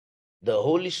day, the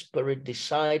Holy Spirit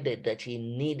decided that he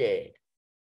needed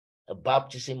a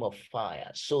baptism of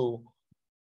fire. So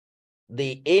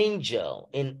the angel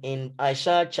in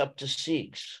Isaiah chapter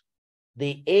 6,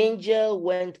 the angel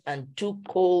went and took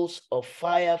coals of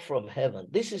fire from heaven.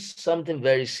 This is something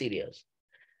very serious.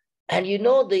 And you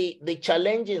know, the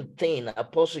challenging thing,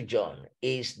 Apostle John,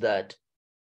 is that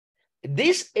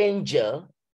this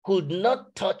angel could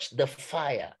not touch the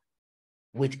fire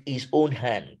with his own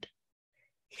hand.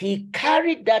 He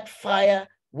carried that fire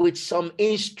with some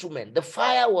instrument. The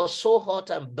fire was so hot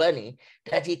and burning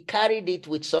that he carried it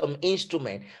with some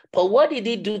instrument. But what did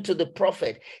he do to the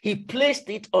prophet? He placed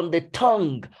it on the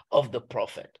tongue of the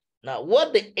prophet. Now,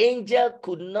 what the angel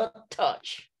could not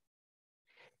touch,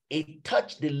 it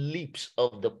touched the lips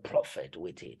of the prophet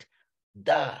with it.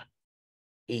 That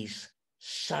is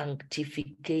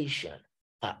sanctification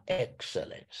par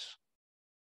excellence.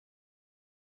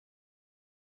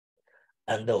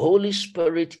 And the Holy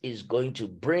Spirit is going to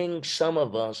bring some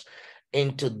of us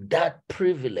into that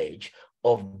privilege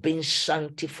of being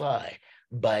sanctified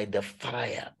by the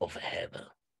fire of heaven.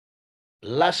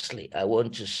 Lastly, I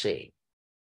want to say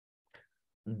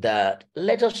that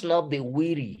let us not be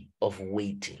weary of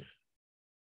waiting.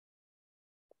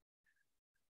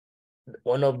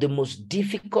 One of the most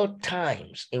difficult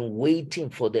times in waiting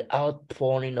for the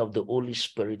outpouring of the Holy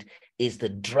Spirit is the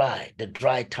dry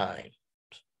time.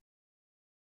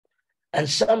 And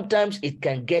sometimes it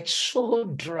can get so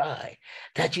dry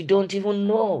that you don't even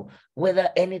know whether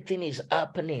anything is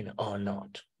happening or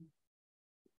not.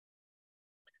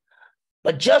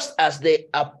 But just as the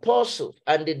apostles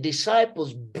and the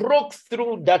disciples broke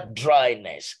through that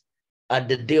dryness at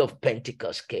the day of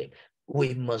Pentecost came,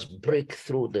 we must break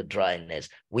through the dryness.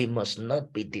 We must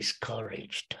not be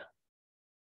discouraged.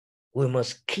 We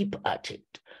must keep at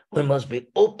it. We must be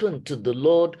open to the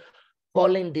Lord,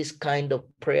 calling this kind of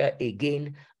prayer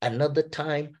again, another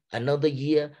time, another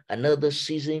year, another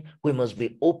season. We must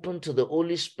be open to the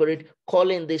Holy Spirit,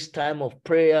 calling this time of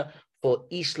prayer for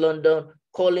East London,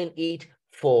 calling it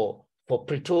for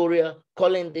Pretoria,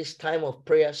 calling this time of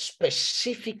prayer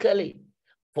specifically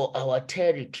for our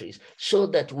territories, so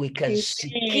that we can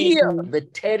secure the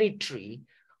territory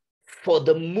for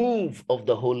the move of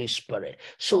the Holy Spirit,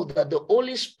 so that the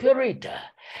Holy Spirit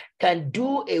can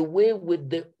do away with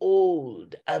the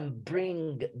old and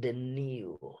bring the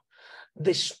new.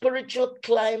 The spiritual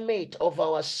climate of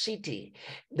our city,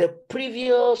 the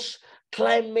previous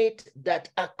climate that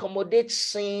accommodates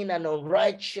sin and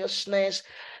unrighteousness,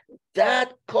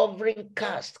 that covering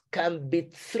cast can be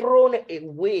thrown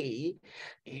away,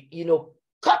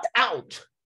 cut out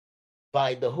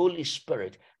by the Holy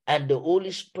Spirit, and the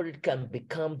Holy Spirit can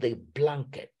become the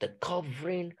blanket, the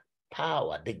covering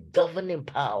power, the governing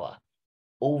power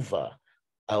over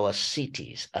our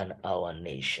cities and our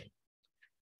nation.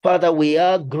 Father, we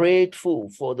are grateful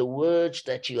for the words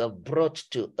that you have brought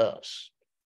to us.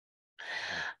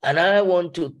 And I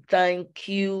want to thank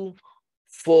you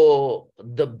for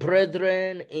the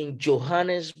brethren in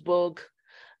Johannesburg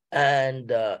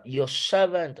and your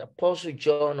servant, Apostle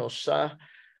John Osa,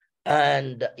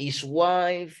 and his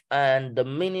wife and the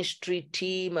ministry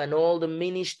team and all the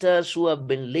ministers who have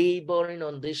been laboring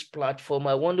on this platform.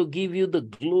 I want to give you the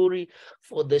glory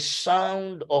for the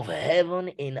sound of heaven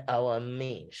in our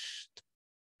midst.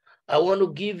 I want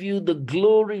to give you the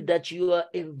glory that you are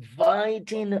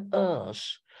inviting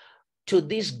us to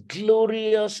this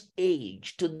glorious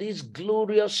age, to this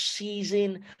glorious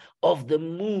season of the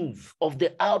move, of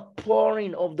the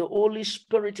outpouring of the Holy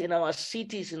Spirit in our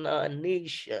cities, in our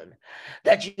nation,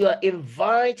 that you are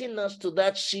inviting us to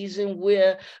that season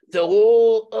where the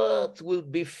whole earth will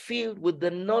be filled with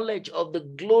the knowledge of the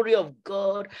glory of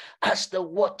God as the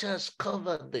waters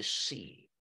cover the sea.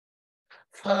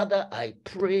 Father, I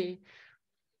pray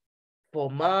for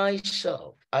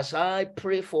myself, as I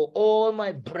pray for all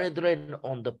my brethren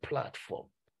on the platform,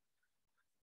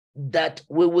 that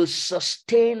we will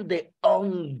sustain the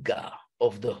hunger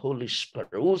of the Holy Spirit.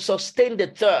 We will sustain the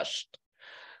thirst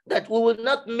that we will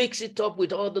not mix it up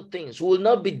with other things. We will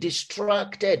not be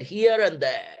distracted here and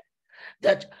there,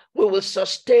 that we will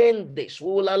sustain this.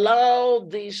 We will allow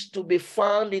this to be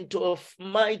fanned into a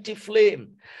mighty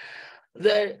flame,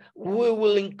 that we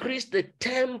will increase the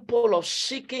temple of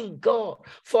seeking God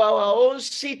for our own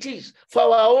cities,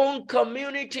 for our own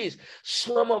communities.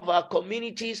 Some of our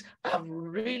communities have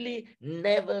really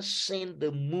never seen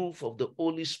the move of the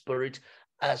Holy Spirit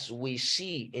as we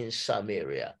see in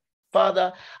Samaria.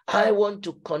 Father, I want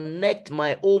to connect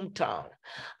my hometown.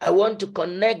 I want to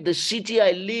connect the city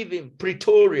I live in,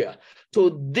 Pretoria,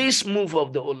 to this move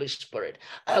of the Holy Spirit.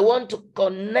 I want to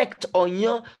connect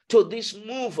Oyo to this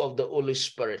move of the Holy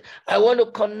Spirit. I want to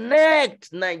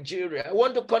connect Nigeria. I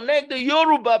want to connect the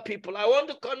Yoruba people. I want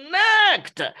to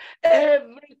connect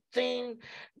everything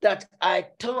that I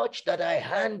touch, that I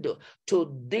handle,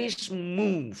 to this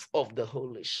move of the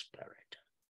Holy Spirit.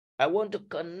 I want to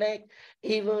connect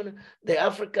even the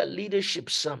Africa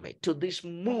Leadership Summit to this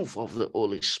move of the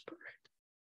Holy Spirit.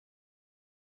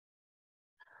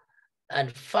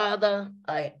 And Father,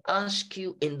 I ask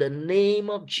you in the name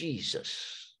of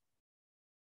Jesus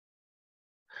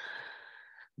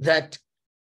that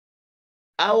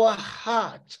our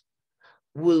heart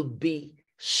will be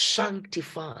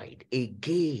sanctified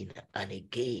again and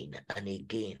again and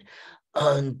again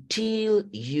until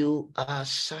you are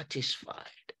satisfied.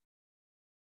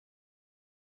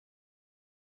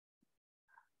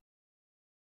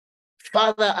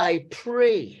 Father, I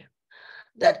pray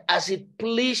that as it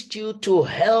pleased you to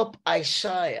help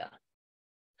Isaiah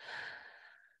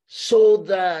so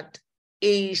that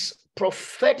his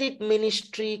prophetic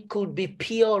ministry could be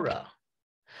purer,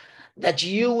 that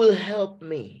you will help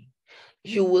me.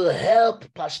 You will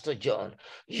help Pastor John.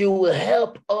 You will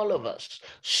help all of us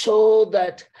so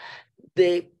that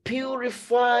the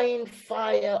purifying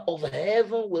fire of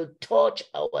heaven will touch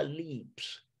our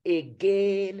lips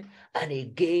again and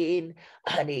again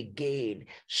and again,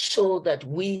 so that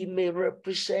we may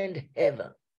represent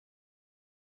heaven.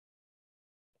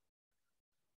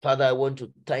 Father, I want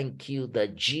to thank you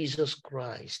that Jesus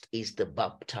Christ is the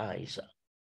baptizer.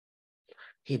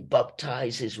 He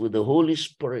baptizes with the Holy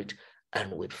Spirit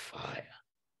and with fire.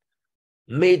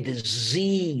 May the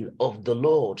zeal of the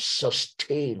Lord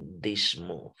sustain this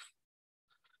move.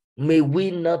 May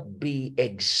we not be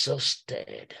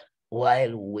exhausted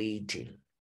while waiting.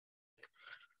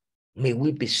 May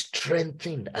we be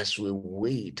strengthened as we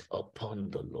wait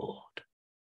upon the Lord.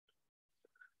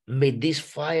 May this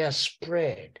fire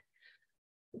spread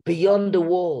beyond the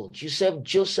walls. You said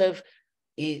Joseph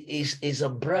is a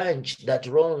branch that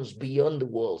runs beyond the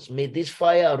walls. May this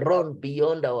fire run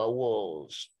beyond our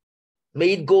walls.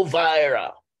 May it go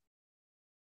viral.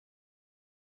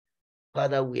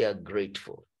 Father, we are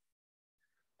grateful.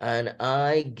 And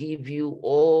I give you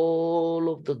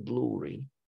all of the glory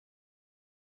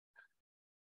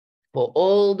for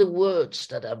all the words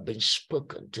that have been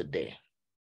spoken today.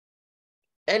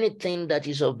 Anything that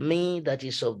is of me, that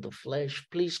is of the flesh,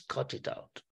 please cut it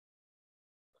out.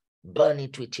 Burn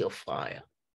it with your fire.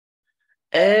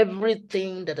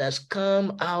 Everything that has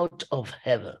come out of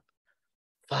heaven,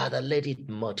 Father, let it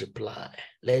multiply,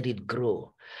 let it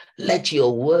grow. Let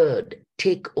your word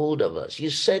take hold of us. You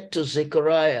said to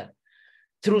Zechariah,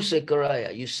 through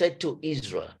Zechariah, you said to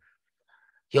Israel,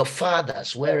 your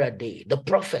fathers, where are they? The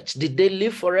prophets, did they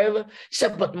live forever? He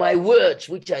said, but my words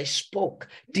which I spoke,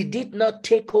 did it not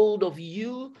take hold of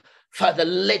you? Father,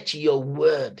 let your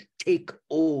word take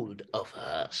hold of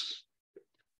us.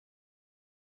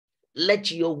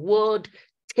 Let your word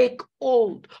take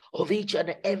hold of each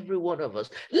and every one of us.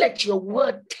 Let your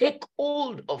word take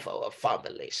hold of our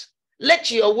families.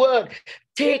 Let your word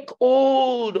take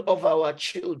hold of our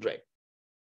children.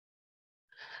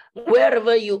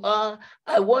 Wherever you are,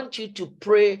 I want you to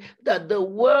pray that the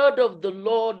word of the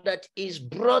Lord that is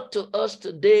brought to us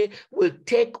today will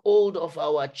take hold of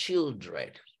our children.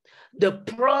 The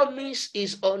promise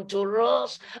is unto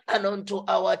us and unto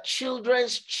our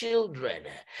children's children.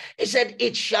 He said,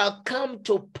 it shall come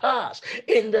to pass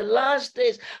in the last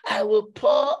days, I will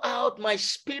pour out my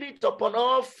spirit upon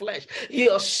all flesh.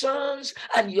 Your sons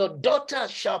and your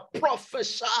daughters shall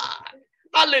prophesy.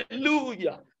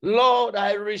 Hallelujah. Lord,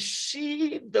 I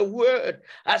receive the word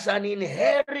as an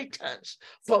inheritance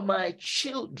for my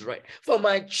children, for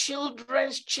my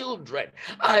children's children.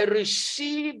 I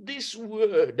receive this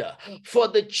word for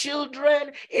the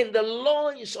children in the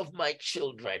loins of my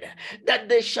children, that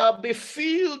they shall be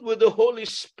filled with the Holy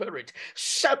Spirit,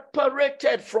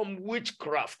 separated from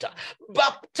witchcraft,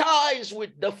 baptized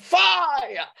with the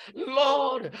fire.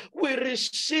 Lord, we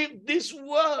receive this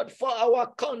word for our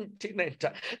continent,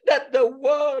 that the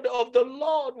word word of the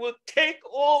Lord will take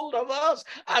hold of us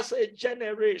as a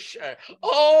generation.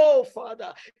 Oh,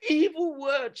 Father, evil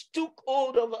words took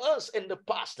hold of us in the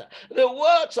past. The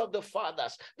words of the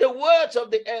fathers, the words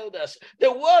of the elders,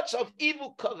 the words of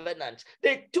evil covenants,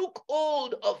 they took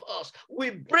hold of us. We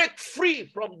break free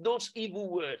from those evil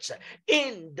words.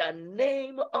 In the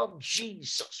name of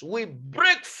Jesus, we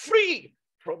break free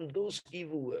from those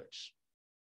evil words.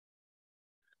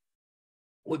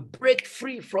 We break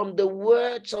free from the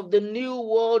words of the New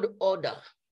World Order.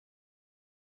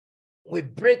 We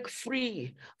break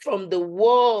free from the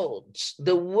words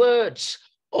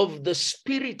of the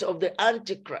spirit of the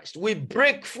Antichrist. We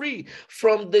break free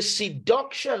from the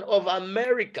seduction of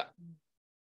America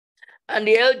and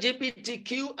the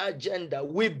LGBTQ agenda.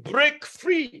 We break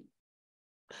free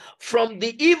from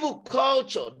the evil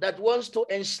culture that wants to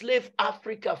enslave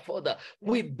Africa further.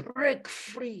 We break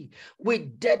free. We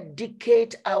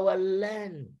dedicate our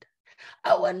land,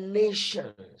 our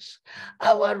nations,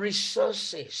 our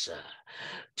resources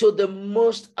to the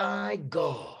Most High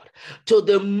God, to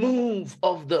the move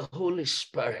of the Holy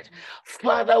Spirit.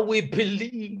 Father, we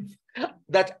believe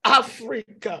that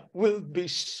Africa will be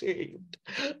saved.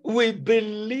 We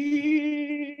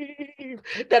believe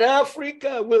that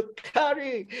Africa will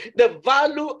carry the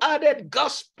value-added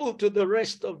gospel to the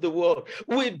rest of the world.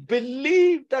 We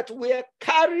believe that we are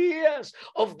carriers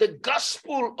of the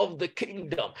gospel of the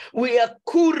kingdom. We are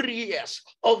couriers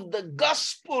of the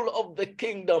gospel of the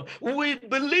kingdom. We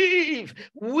believe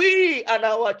we and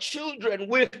our children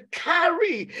will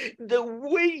carry the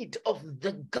weight of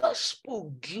the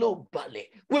gospel globally.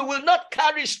 We will not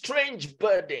carry strange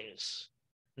burdens.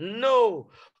 No,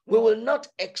 we will not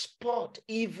export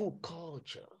evil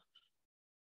culture.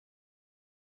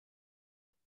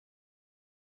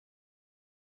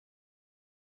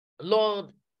 Lord,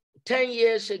 10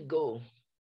 years ago,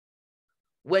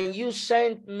 when you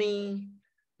sent me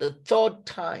the third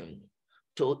time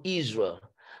to Israel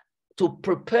to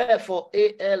prepare for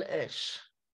ALS,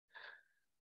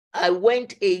 I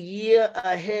went a year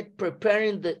ahead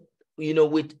preparing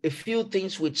with a few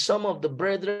things with some of the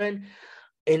brethren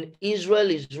in Israel,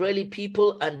 Israeli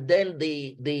people, and then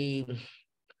the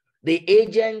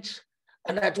agents.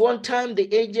 And at one time,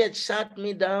 the agent sat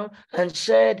me down and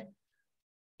said,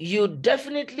 "You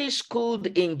definitely schooled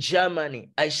in Germany."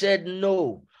 I said,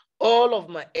 "No, all of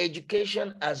my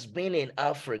education has been in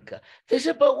Africa." They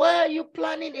said, "But why are you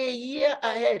planning a year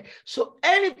ahead?" So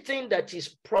anything that is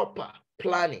proper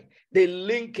planning, they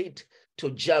link it to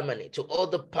Germany, to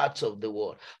other parts of the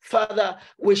world. Father,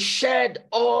 we shed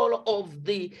all of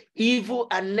the evil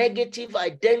and negative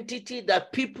identity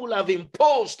that people have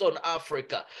imposed on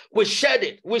Africa. We shed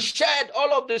it. We shed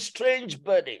all of the strange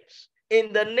burdens.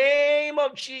 In the name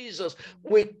of Jesus,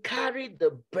 we carry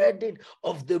the burden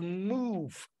of the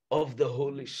move of the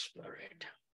Holy Spirit.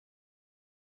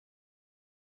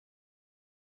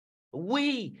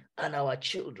 We and our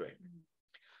children.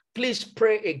 Please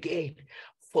pray again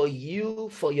for you,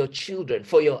 for your children,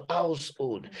 for your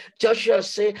household. Joshua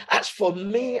said, "As for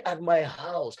me and my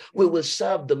house, we will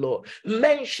serve the Lord."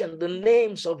 Mention the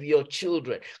names of your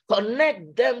children.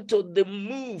 Connect them to the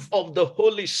move of the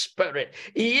Holy Spirit.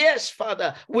 Yes,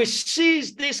 Father, we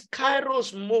seize this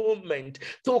Kairos moment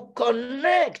to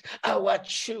connect our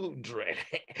children.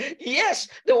 Yes,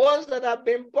 the ones that have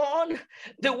been born,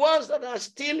 the ones that are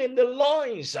still in the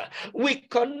loins, we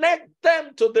connect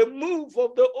them to the move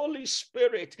of the Holy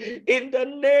Spirit. In the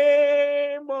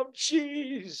name of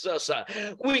Jesus,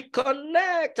 we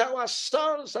connect our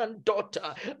sons and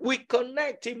daughters. We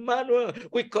connect Emmanuel.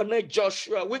 We connect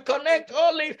Joshua. We connect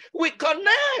Olive. We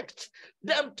connect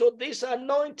them to this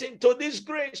anointing, to this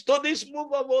grace, to this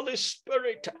move of Holy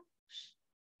Spirit.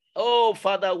 Oh,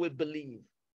 Father, we believe.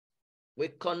 We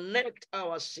connect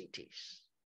our cities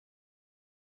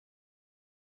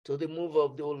to the move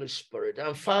of the Holy Spirit.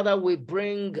 And Father, we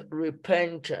bring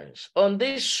repentance on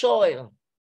this soil,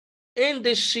 in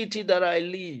this city that I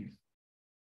live,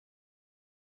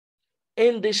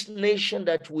 in this nation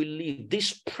that we live,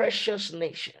 this precious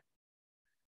nation.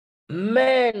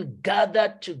 Men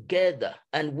gathered together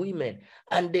and women,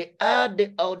 and they had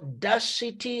the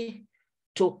audacity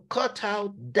to cut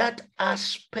out that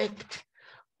aspect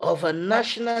of a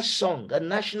national song, a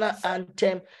national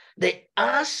anthem, the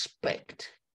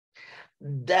aspect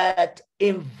that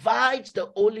invites the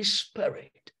Holy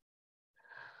Spirit.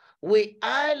 We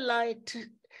highlight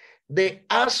the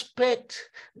aspect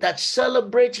that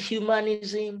celebrates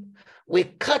humanism. We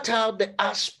cut out the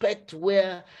aspect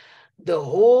where the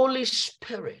Holy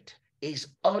Spirit is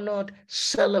honored,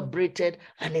 celebrated,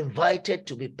 and invited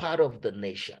to be part of the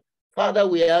nation. Father,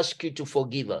 we ask you to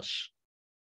forgive us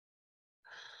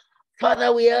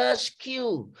Father, we ask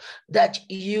you that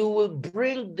you will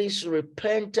bring this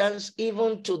repentance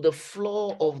even to the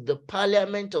floor of the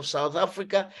Parliament of South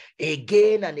Africa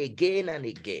again and again and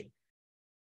again.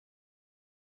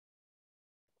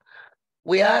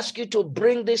 We ask you to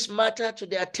bring this matter to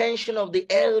the attention of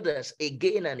the elders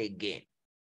again and again.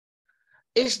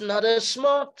 It's not a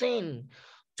small thing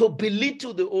to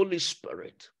belittle the Holy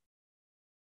Spirit.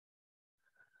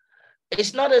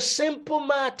 It's not a simple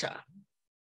matter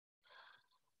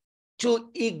to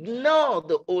ignore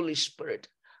the Holy Spirit.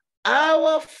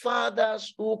 Our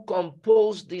fathers who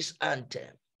composed this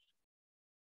anthem,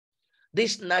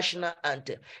 this national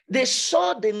anthem, they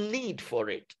saw the need for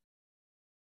it.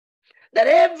 That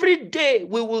every day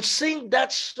we will sing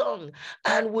that song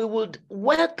and we would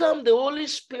welcome the Holy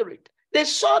Spirit. They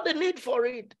saw the need for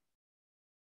it.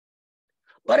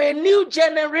 But a new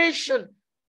generation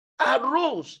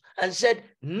arose and said,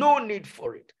 no need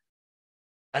for it.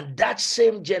 And that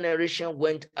same generation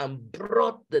went and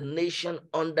brought the nation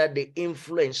under the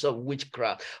influence of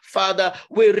witchcraft. Father,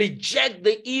 we reject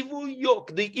the evil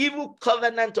yoke, the evil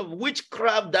covenant of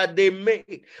witchcraft that they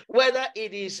made, whether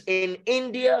it is in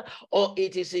India or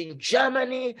it is in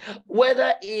Germany,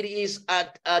 whether it is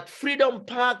at Freedom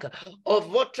Park or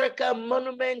Votreka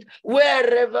Monument,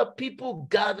 wherever people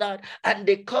gathered and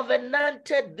they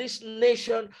covenanted this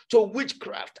nation to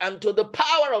witchcraft and to the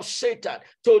power of Satan.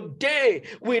 Today,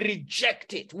 we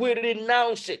reject it. We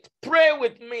renounce it. Pray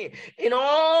with me in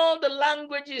all the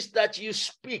languages that you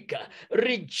speak.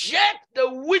 Reject the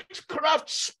witchcraft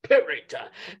spirit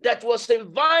that was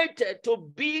invited to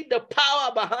be the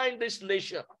power behind this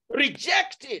nation.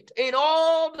 Reject it in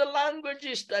all the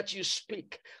languages that you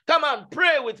speak. Come on,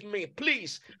 pray with me,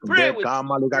 please. Pray with me.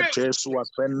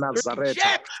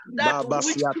 Reject that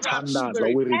witchcraft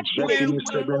spirit. We reject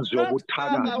imisebenzi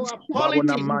yobuthakathi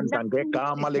babonamandla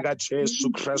ngegama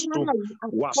likaJesu Kristu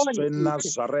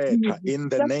waseNazaretha, in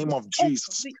the name of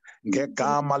Jesus,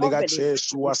 ngegama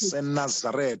likaJesu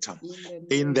waseNazaretha,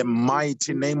 in the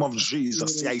mighty name of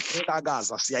Jesus.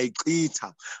 Siyayihlakaza,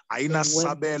 siyayichitha,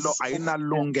 ayinasabelo,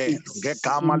 ayinalungelo,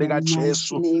 ngegama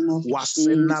likaJesu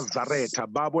waseNazaretha.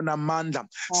 Babonamandla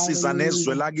siza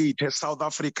nezwe lakithi eSouth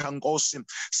Africa, Nkosi,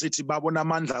 sithi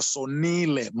babonamandla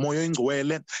sonile, moyo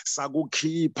ingcwele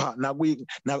sakukhipha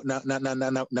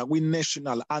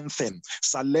nakwi-national anthem,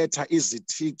 saletha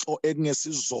izithixo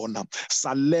ekungesizona,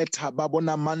 saletha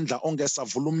babonamandla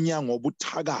ongesavula umnyango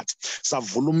wobuthakathi,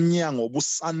 savula umnyango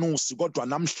wobusanusi, kodwa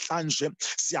namhlanje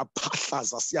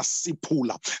siyaphahlaza,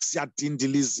 siyasiphula,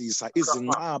 siyadindilizisa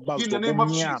izinqaba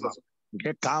zobumnyama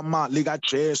ngegama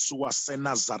likaJesu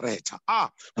waseNazaretha.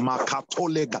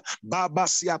 Makatholika baba,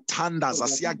 siyathandaza,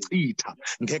 siyachitha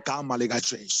ngegama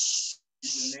likaJesu. I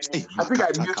think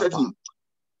I muted him.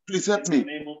 Please help me. In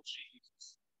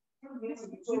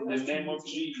the name of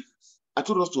Jesus. I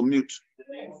told us to mute.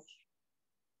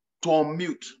 To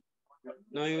unmute.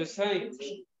 No, you were saying.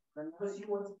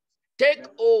 Take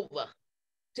over.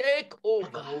 Take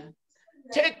over.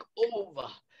 Take over.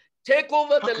 Take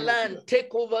over the land.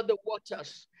 Take over the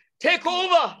waters. Take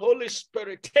over, Holy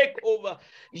Spirit. Take over.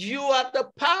 You are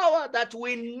the power that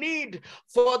we need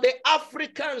for the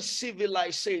African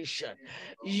civilization.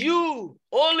 You,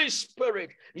 Holy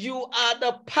Spirit, you are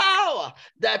the power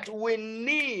that we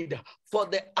need for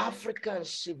the African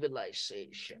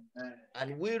civilization.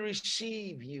 And we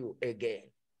receive you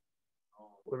again.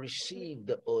 We receive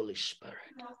the Holy Spirit.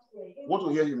 Want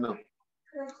to hear him now?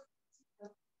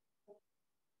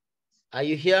 Are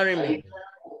you hearing me?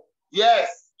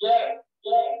 Yes.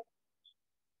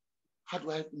 How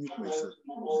do I mute myself?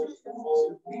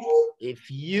 If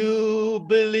you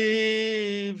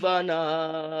believe and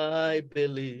I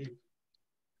believe,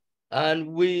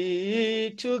 and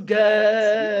we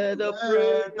together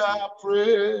pray,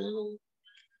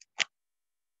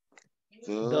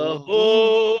 the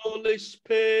Holy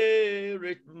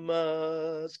Spirit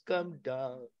must come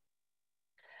down,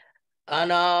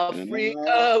 and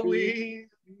Africa will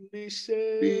be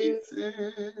saved.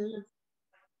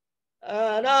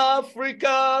 And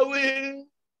Africa will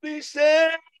be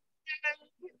saved.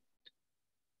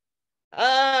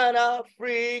 And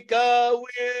Africa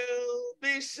will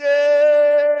be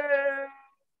saved.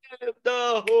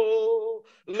 The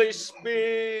Holy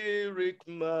Spirit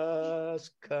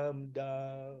must come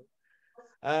down.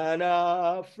 And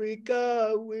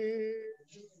Africa will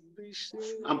be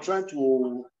saved. I'm trying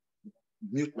to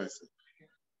mute myself.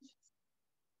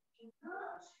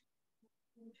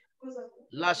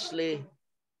 Lastly,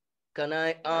 can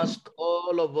I ask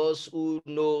all of us who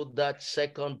know that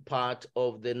second part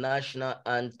of the national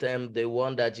anthem, the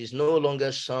one that is no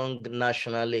longer sung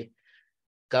nationally,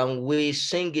 Can we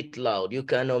sing it loud? You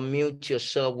can unmute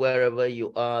yourself wherever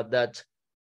you are, that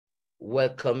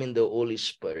welcoming the Holy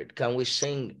Spirit. Can we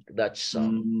sing that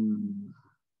song?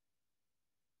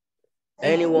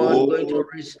 Anyone going to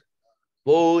raise?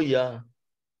 Oh, yeah.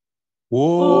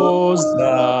 Woza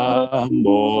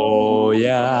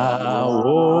moya,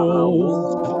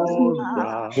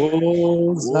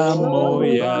 woza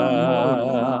moya,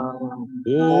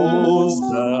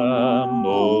 woza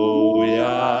moya,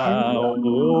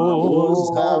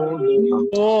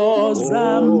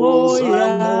 woza moya,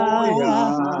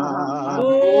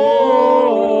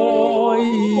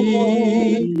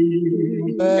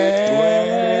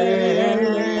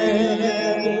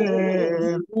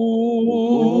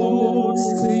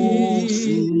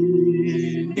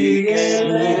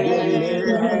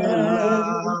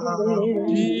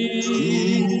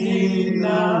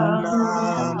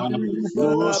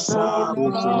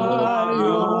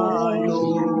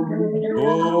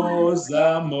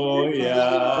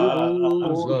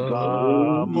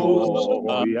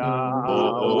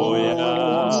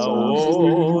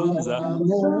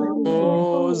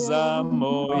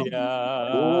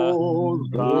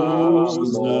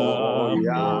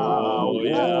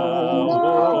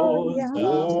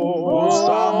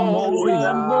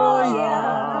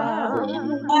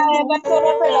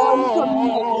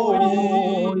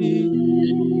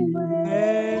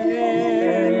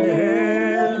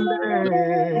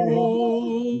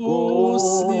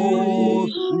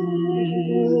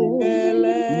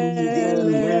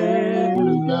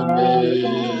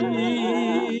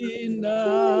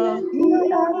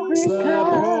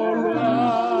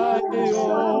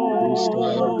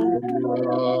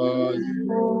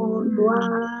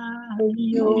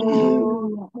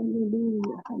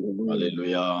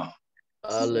 Hallelujah.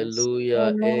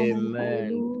 Hallelujah.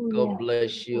 Amen. God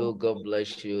bless you. God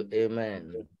bless you.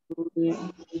 Amen.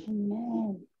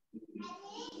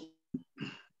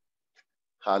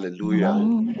 Hallelujah.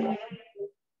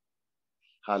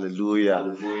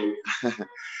 Hallelujah.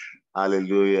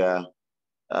 Hallelujah.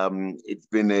 It's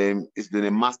been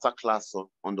a master class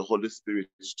on the Holy Spirit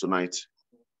tonight.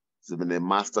 It's been a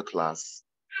master class,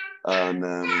 and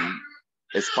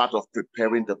it's part of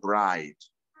preparing the bride,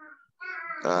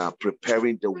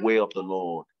 preparing the way of the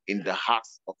Lord in the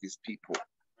hearts of His people.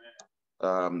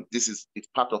 It's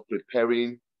part of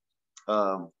preparing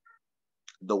the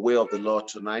way of the Lord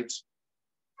tonight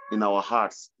in our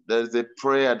hearts. There's a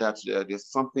prayer that there's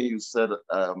something you said,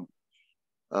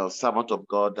 servant of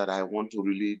God, that I want to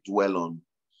really dwell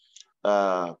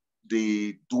on.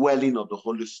 The dwelling of the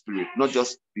Holy Spirit, not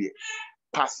just the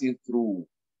passing through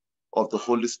of the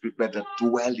Holy Spirit, but the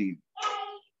dwelling,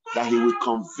 that He will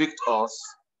convict us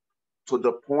to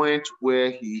the point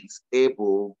where He is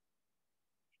able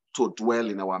to dwell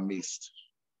in our midst.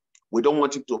 We don't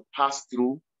want Him to pass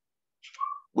through.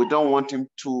 We don't want Him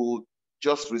to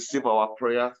just receive our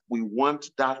prayer. We want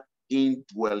that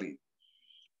indwelling.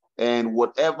 And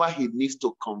whatever He needs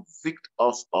to convict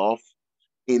us of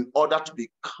in order to be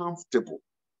comfortable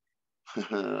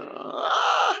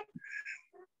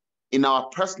in our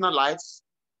personal lives,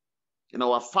 in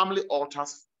our family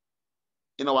altars,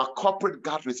 in our corporate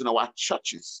gatherings, in our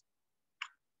churches.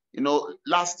 You know,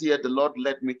 last year, the Lord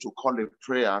led me to call a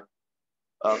prayer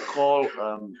called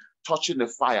Touching the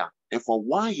Fire. And for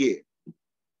 1 year,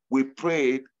 we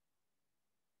prayed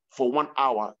for 1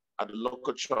 hour at the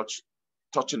local church,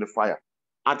 touching the fire.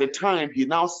 At the time, He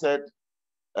now said,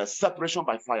 separation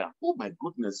by fire. Oh my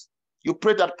goodness. You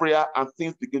pray that prayer and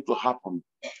things begin to happen.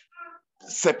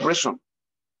 Separation,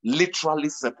 literally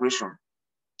separation.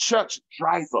 Church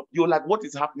dries up. You're like, what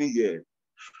is happening here?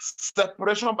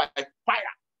 Separation by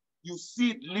fire. You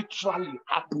see it literally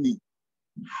happening.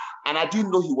 And I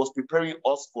didn't know He was preparing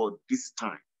us for this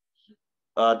time.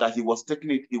 That He was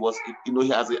taking it, He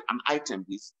has an item.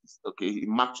 Okay, He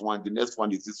marked one, the next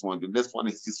one is this one, the next one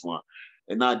is this one.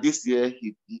 And now this year,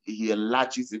 He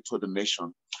enlarges it to the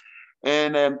nation.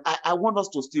 And I want us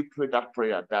to still pray that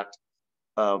prayer, that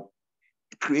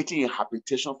creating a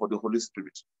habitation for the Holy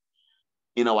Spirit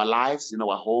in our lives, in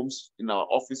our homes, in our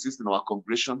offices, in our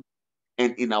congregation,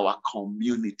 and in our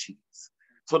communities,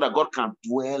 so that God can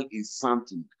dwell in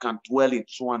something, can dwell in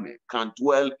Chuane, can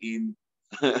dwell in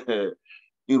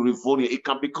in Rivonia. It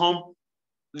can become,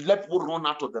 let people run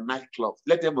out of the nightclubs,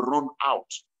 let them run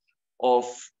out of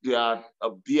their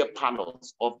beer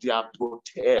parlors, of their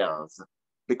hotels,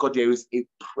 because there is a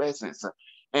presence.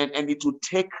 And it will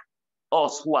take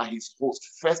us who are His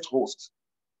first hosts,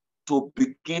 to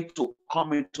begin to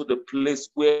come into the place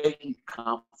where He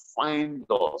can find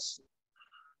us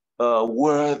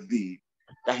worthy,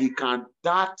 that He can.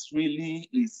 That really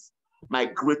is my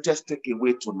greatest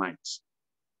takeaway tonight.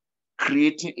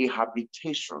 creating a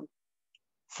habitation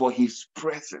for his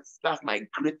presence. That's my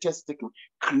greatest takeaway.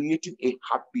 Creating a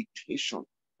habitation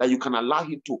that you can allow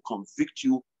him to convict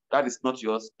you. That is not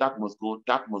yours. That must go.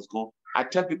 That must go. I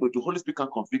tell people, if the Holy Spirit can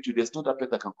convict you, there's no other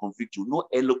person that can convict you. No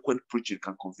eloquent preaching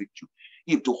can convict you.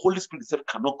 If the Holy Spirit itself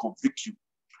cannot convict you.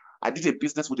 I did a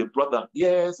business with a brother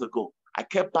years ago. I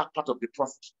kept back part of the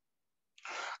profit.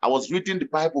 I was reading the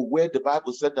Bible where the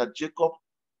Bible said that Jacob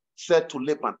said to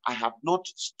Laban, I have not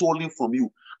stolen from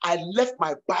you. I left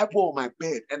my Bible on my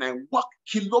bed and I walked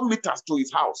kilometers to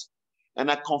his house.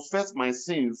 And I confessed my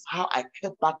sins, how I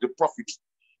kept back the profit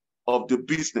of the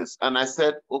business. And I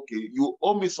said, okay, you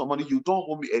owe me some money. You don't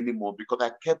owe me anymore because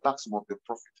I kept back some of the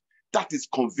profit. That is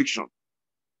conviction.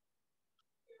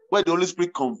 Where the Holy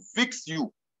Spirit convicts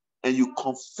you and you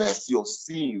confess your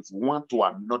sins one to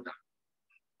another.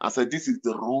 I said, this is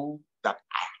the wrong that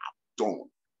I have done.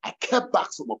 I kept back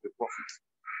some of the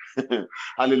profit.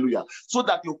 Hallelujah. So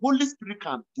that the Holy Spirit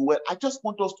can dwell. I just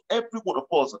want us, every one of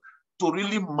us, to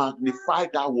really magnify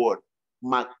that word,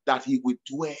 that he will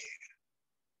dwell.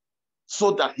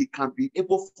 So that he can be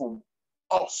able from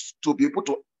us to be able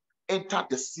to enter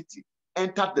the city,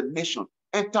 enter the nation,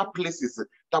 enter places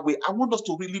that way. I want us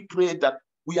to really pray that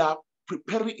we are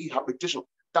preparing a habitation.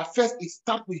 That first it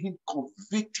starts with him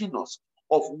convicting us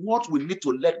of what we need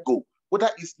to let go, whether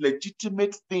it's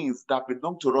legitimate things that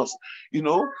belong to us. You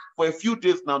know, for a few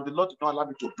days now, the Lord did not allow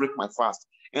me to break my fast.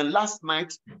 And last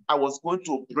night, I was going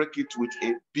to break it with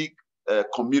a big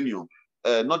communion.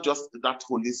 Not just that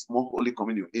small holy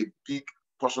communion, a big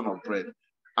portion of bread.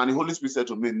 And the Holy Spirit said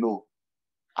to me, no.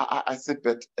 I said,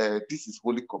 but this is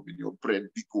holy communion, bread,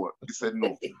 big one. He said,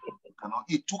 no.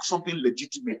 He took something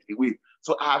legitimate away.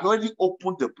 So I have already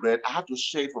opened the bread. I had to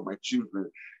share it for my children.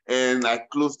 And I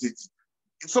closed it.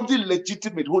 It's something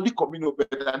legitimate, holy communion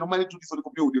bread. I normally do this holy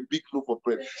communion with a big loaf of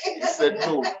bread. He said,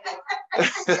 no.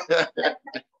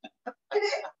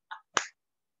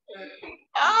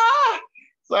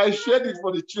 So I shared it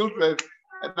for the children.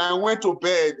 And I went to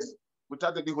bed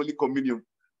without any holy communion.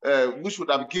 Which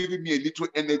would have given me a little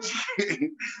energy.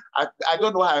 I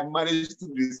don't know how I managed to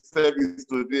do this service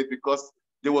today because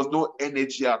there was no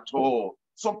energy at all.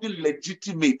 Something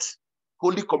legitimate.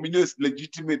 Holy communion is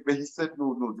legitimate, but he said,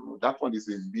 no, that one is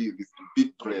a meal, it's a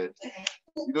big bread.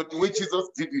 You know, the way Jesus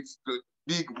did it, the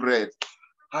big bread.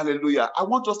 Hallelujah. I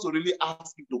want us to really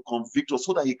ask him to convict us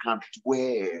so that he can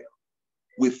dwell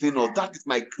within us. That is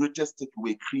my greatest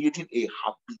takeaway, creating a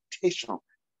habitation,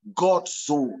 God's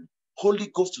zone.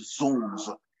 Holy Ghost zones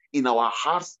in our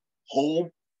hearts, home,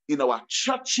 in our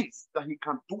churches, that he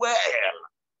can dwell.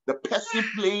 The person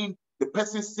playing, the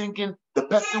person singing, the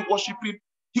person worshiping,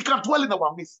 he can dwell in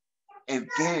our midst. And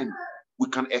then we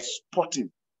can export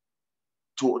him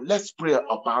to, let's pray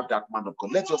about that man of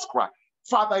God. Let's just cry.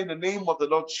 Father, in the name of the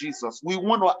Lord Jesus, we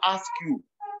want to ask you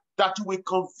that you will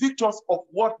convict us of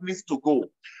what needs to go,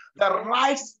 the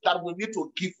rights that we need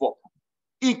to give up,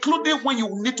 including when you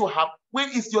need to have, when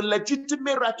it's your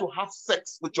legitimate right to have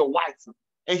sex with your wife.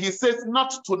 And he says,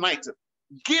 not tonight.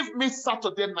 Give me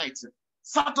Saturday night.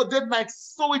 Saturday night,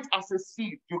 sow it as a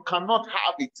seed. You cannot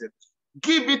have it.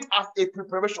 Give it as a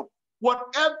preparation.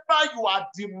 Whatever you are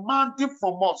demanding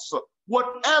from us,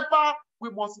 whatever we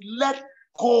must let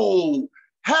go,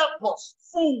 help us,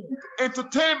 food,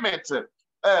 entertainment,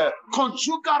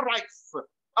 conjugal rights.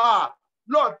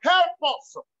 Lord, help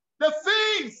us. The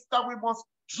things that we must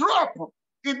drop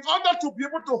in order to be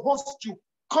able to host you.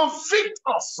 Convict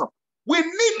us. We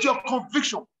need your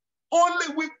conviction. Only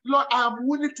we, Lord, I am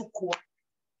willing to cooperate.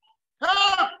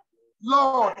 Help,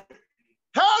 Lord.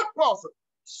 Help us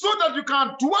so that you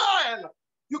can dwell.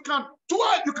 You can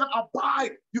dwell, you can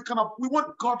abide. We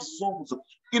want God's zones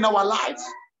in our lives,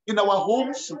 in our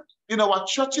homes, in our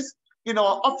churches, in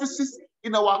our offices,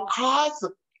 in our cars.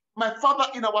 My Father,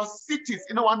 in our cities,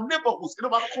 in our neighborhoods, in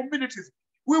our communities.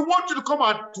 We want you to come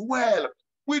and dwell.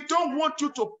 We don't want you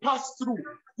to pass through.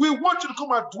 We want you to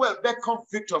come and dwell. They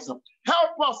convict us.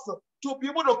 Help us to be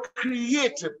able to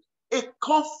create a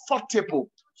comfortable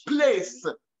place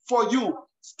for you,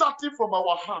 starting from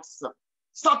our hearts,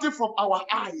 starting from our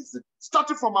eyes,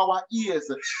 starting from our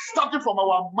ears, starting from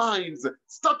our minds,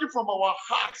 starting from our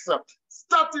hearts,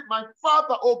 starting, my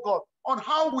Father, oh God, on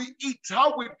how we eat,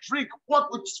 how we drink, what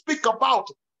we speak about.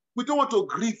 We don't want to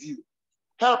grieve you.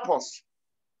 Help us.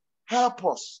 Help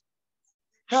us.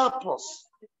 Help us.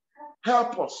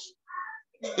 Help us.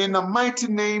 In the mighty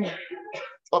name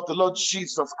of the Lord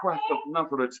Jesus Christ of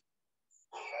Nazareth.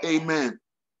 Amen.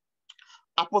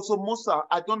 Apostle Musa,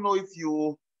 I don't know if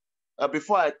you,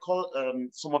 before I call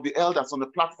some of the elders on the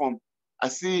platform, I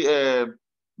see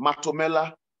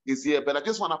Matomela is here, but I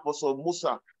just want Apostle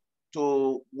Musa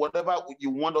to whatever you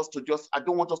want us to just, I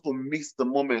don't want us to miss the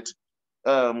moment.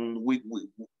 What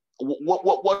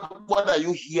are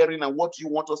you hearing and what do you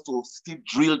want us to still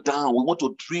drill down? We want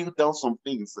to drill down some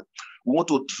things. We want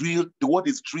to drill, the word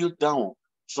is drill down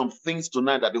some things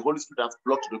tonight that the Holy Spirit has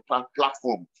brought to the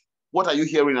platform. What are you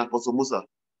hearing, Apostle Musa?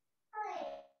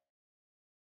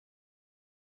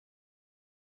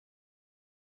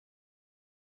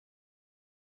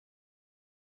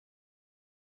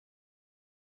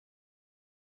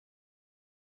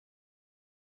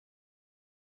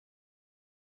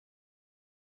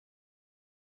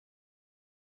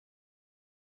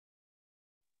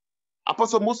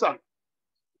 Apostle Musa.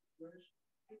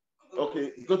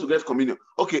 Okay, he's going to get communion.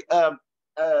 Okay,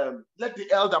 let the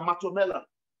elder Matomela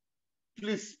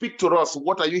please speak to us.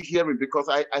 What are you hearing? Because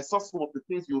I saw some of the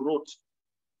things you wrote.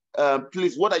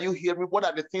 Please, what are you hearing? What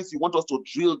are the things you want us to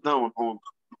drill down on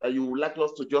that you would like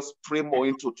us to just pray more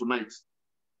into tonight?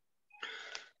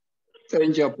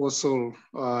 Thank you, Apostle.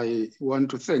 I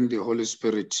want to thank the Holy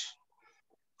Spirit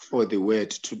for the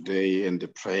word today and the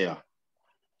prayer,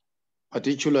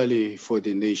 particularly for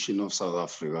the nation of South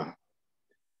Africa.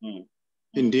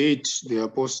 Indeed, the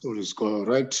Apostle is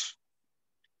correct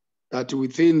that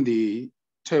within the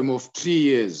term of 3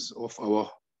 years of our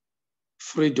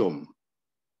freedom,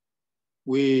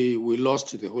 we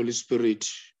lost the Holy Spirit.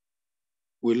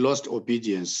 We lost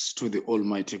obedience to the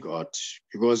Almighty God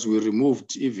because we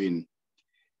removed even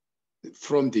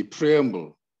from the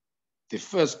preamble, the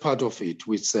first part of it,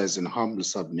 which says in humble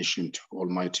submission to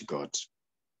Almighty God.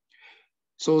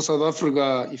 So South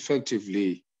Africa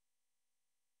effectively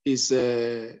is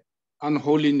an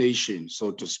unholy nation,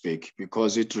 so to speak,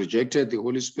 because it rejected the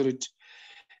Holy Spirit,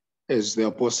 as the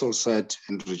apostle said,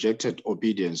 and rejected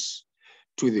obedience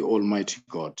to the Almighty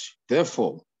God.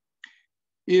 Therefore,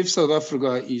 if South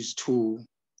Africa is to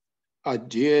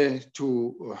adhere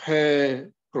to her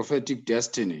prophetic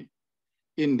destiny,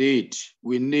 indeed,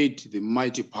 we need the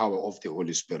mighty power of the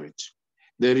Holy Spirit.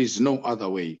 There is no other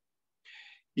way.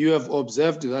 You have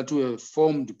observed that we have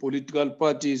formed political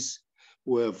parties,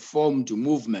 we have formed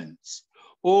movements.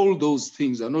 All those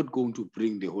things are not going to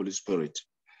bring the Holy Spirit.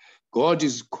 God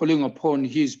is calling upon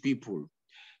his people,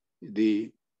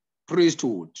 the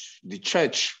priesthood, the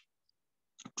church,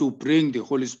 to bring the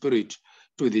Holy Spirit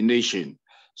to the nation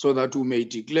so that we may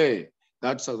declare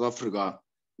that South Africa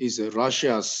is a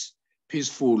righteous,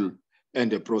 peaceful,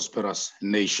 and a prosperous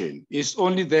nation. It's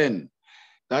only then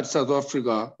that South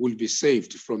Africa will be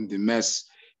saved from the mess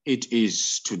it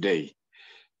is today.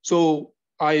 So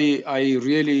I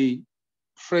really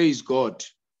praise God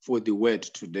for the word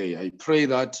today. I pray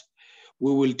that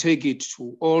we will take it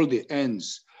to all the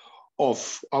ends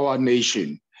of our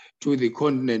nation, to the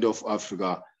continent of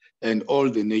Africa and all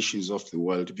the nations of the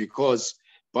world, because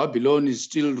Babylon is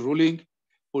still ruling,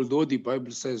 although the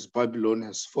Bible says Babylon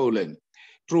has fallen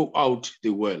throughout the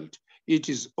world. It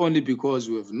is only because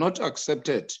we have not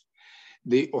accepted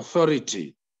the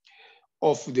authority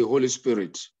of the Holy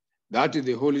Spirit, that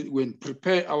we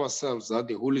prepare ourselves that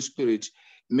the Holy Spirit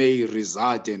may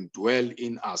reside and dwell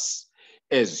in us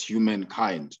as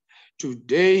humankind.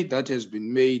 Today, that has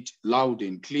been made loud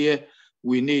and clear.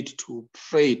 We need to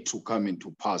pray to come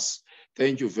into pass.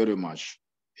 Thank you very much.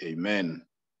 Amen.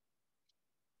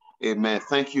 Amen.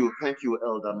 Thank you,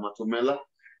 Elder Matomela.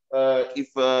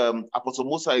 If Apostle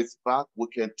Musa is back, we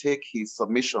can take his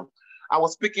submission. I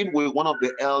was speaking with one of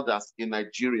the elders in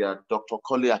Nigeria, Dr.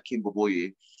 Kole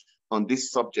Akimboboye, on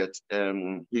this subject.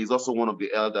 He's also one of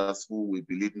the elders who will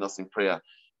be leading us in prayer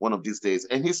one of these days.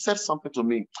 And he said something to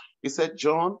me. He said,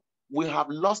 John, we have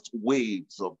lost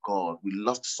waves of God. We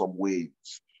lost some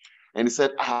waves. And he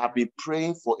said, I have been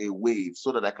praying for a wave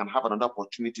so that I can have another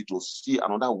opportunity to see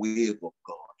another wave of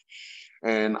God.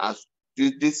 And as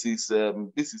this is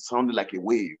sounding like a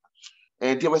wave.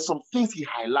 And there were some things he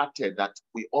highlighted that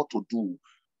we ought to do,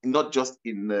 not just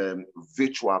in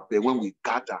virtual, but when we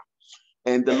gather.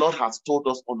 And the Lord has told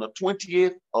us on the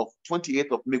 28th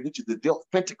of May, which is the day of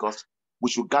Pentecost, we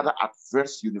should gather at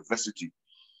Verse University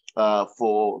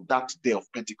for that day of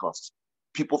Pentecost.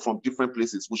 People from different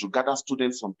places. We should gather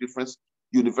students from different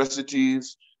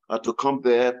universities to come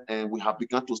there. And we have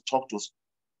begun to talk to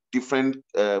different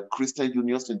Christian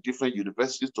unions and different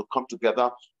universities to come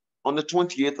together on the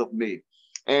 28th of May.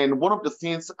 And one of the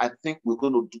things I think we're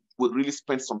going to do, we'll really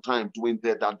spend some time doing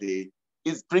there that day,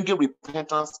 is bringing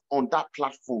repentance on that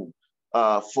platform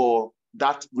for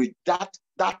that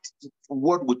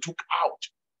word we took out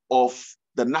of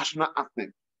the national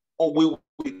anthem. Or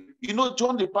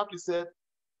John the Baptist said,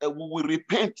 we will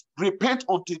repent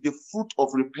until the fruit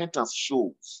of repentance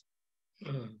shows.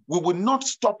 We will not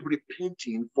stop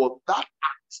repenting for that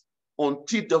act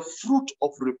until the fruit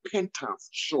of repentance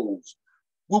shows.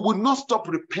 We will not stop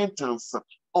repentance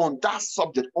on that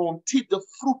subject until the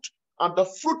fruit, and the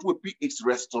fruit will be its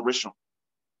restoration.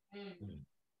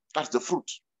 That's the fruit.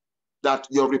 That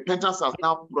your repentance has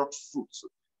now brought fruit.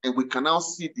 And we can now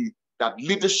see that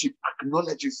leadership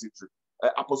acknowledges it.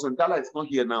 Apostle Ndala is not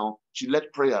here now. She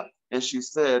led prayer and she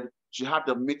said she had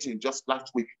a meeting just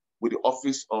last week with the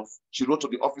office of, she wrote to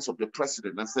the office of the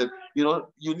president and said, you know,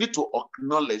 you need to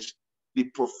acknowledge the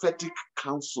prophetic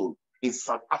council in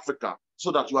South Africa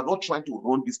so that you are not trying to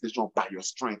run this nation by your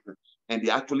strength. And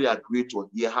they actually agreed to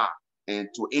hear her and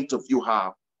to interview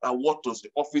her. What does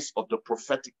the office of the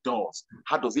prophetic does?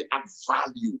 How does it add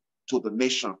value to the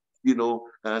nation? You know,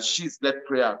 she's led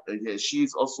prayer.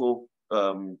 She's also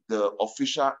the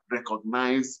official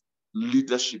recognized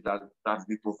leadership that has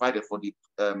been provided for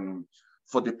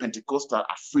the Pentecostal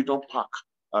at Freedom Park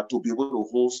to be able to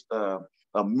host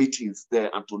meetings there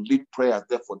and to lead prayers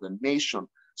there for the nation.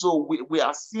 So we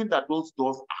are seeing that those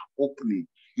doors are opening,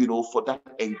 you know, for that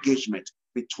engagement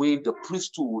between the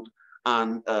priesthood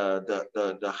and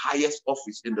the highest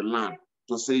office in the land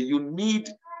to say you need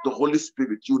the Holy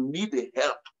Spirit, you need the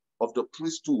help of the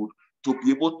priesthood to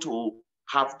be able to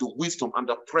have the wisdom and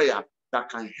the prayer that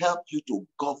can help you to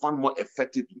govern more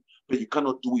effectively, but you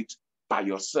cannot do it by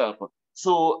yourself.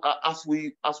 So as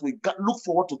we look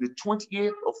forward to the 28th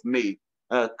of May,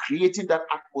 creating that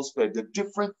atmosphere, the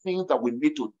different things that we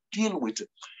need to deal with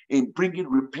in bringing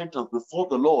repentance before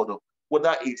the Lord,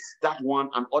 whether it's that one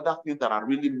and other things that are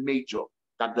really major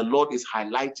that the Lord is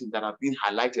highlighting, that have been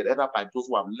highlighted either by those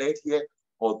who have led here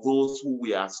or those who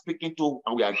we are speaking to,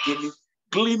 and we are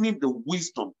gleaning the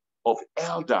wisdom of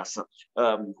elders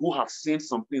who have seen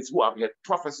some things, who have heard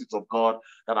prophecies of God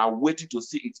that are waiting to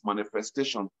see its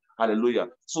manifestation. Hallelujah.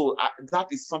 So that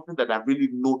is something that I really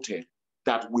noted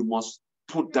that we must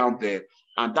put down there.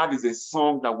 And that is a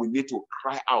song that we need to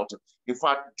cry out. In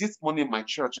fact, this morning in my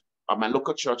church, at my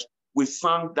local church, we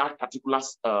sang that particular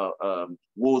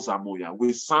Wozamoya.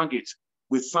 We sang it.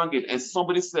 And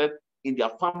somebody said in their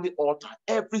family altar,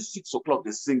 every 6 o'clock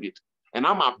they sing it. And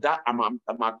I'm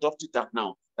adopting that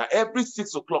now. That every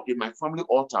 6 o'clock in my family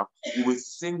altar, we will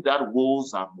sing that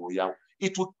Wozamoya.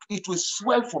 It will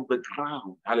swell from the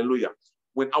ground. Hallelujah.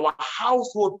 When our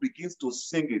household begins to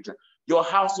sing it, your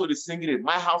household is singing it,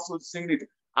 my household is singing it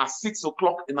at 6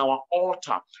 o'clock in our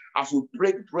altar, as we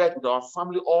break bread with our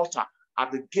family altar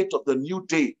at the gate of the new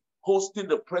day, hosting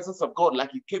the presence of God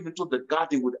like he came into the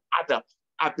garden with Adam.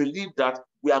 I believe that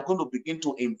we are going to begin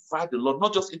to invite the Lord,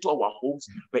 not just into our homes,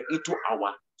 but into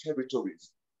our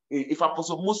territories. If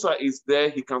Apostle Musa is there,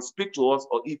 he can speak to us,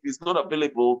 or if he's not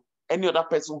available, any other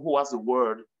person who has a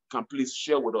word can please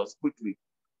share with us quickly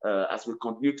as we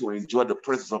continue to enjoy the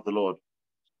presence of the Lord.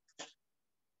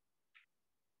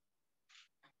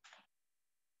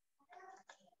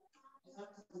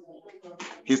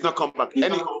 He's not come back.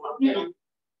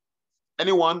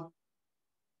 Anyone?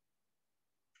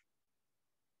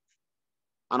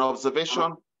 An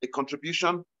observation, a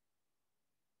contribution,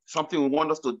 something we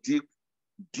want us to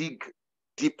dig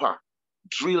deeper,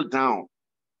 drill down.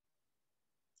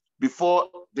 Before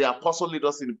the apostle lead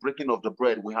us in the breaking of the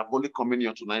bread, we have Holy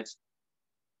Communion tonight.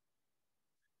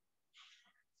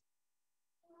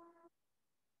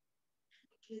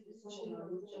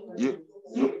 You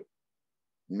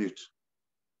mute.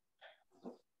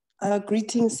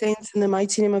 Greetings, saints, in the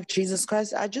mighty name of Jesus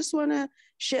Christ. I just want to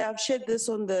share, I've shared this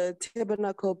on the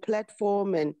Tabernacle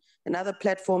platform and other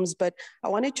platforms, but I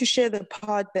wanted to share the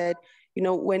part that, you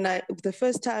know, when the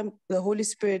first time the Holy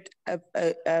Spirit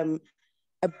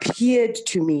appeared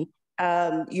to me,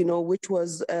 you know, which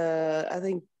was, I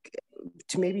think,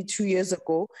 maybe 2 years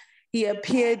ago, he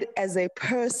appeared as a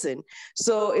person.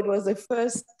 So it was the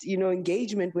first, you know,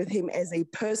 engagement with him as a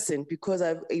person, because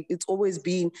it's always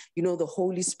been, you know, the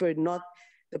Holy Spirit, not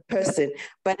the person.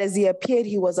 But as he appeared,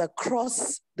 he was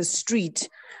across the street,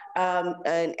 and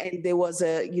there was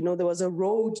a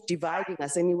road dividing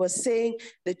us, and he was saying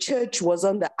the church was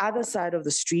on the other side of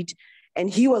the street, and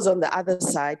he was on the other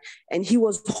side, and he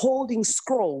was holding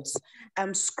scrolls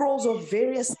of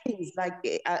various things,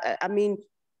 like I mean,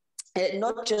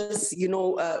 not just, you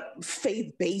know,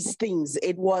 faith-based things.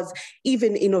 It was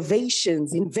even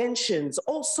innovations, inventions,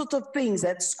 all sorts of things,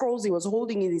 that scrolls he was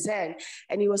holding in his hand.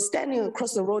 And he was standing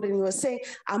across the road and he was saying,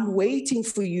 I'm waiting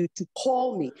for you to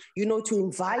call me, you know, to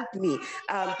invite me,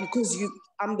 because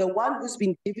I'm the one who's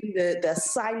been given the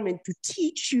assignment to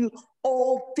teach you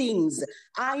all things.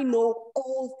 I know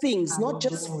all things, not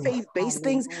just faith-based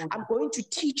things. I'm going to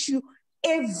teach you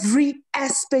every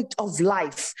aspect of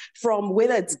life, from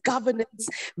whether it's governance,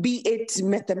 be it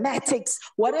mathematics,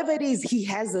 whatever it is, he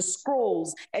has the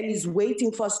scrolls and he's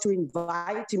waiting for us to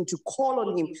invite him, to call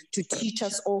on him, to teach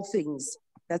us all things.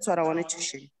 That's what I wanted to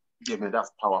share. Yeah, man,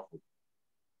 that's powerful.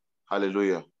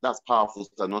 Hallelujah. That's powerful,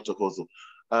 not to hustle.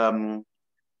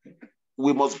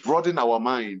 We must broaden our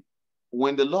mind.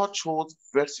 When the Lord chose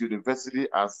Vex University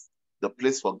as the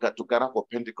place to gather for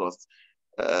Pentecost,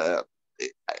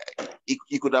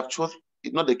 he could have chosen, he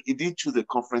didn't choose a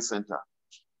conference center.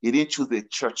 He didn't choose a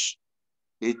church.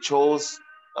 He chose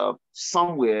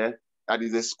somewhere that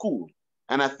is a school.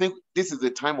 And I think this is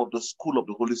the time of the school of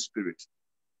the Holy Spirit.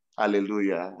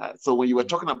 Hallelujah. So when you were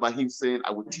talking about him saying,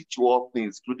 I will teach you all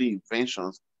things, including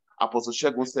inventions, Apostle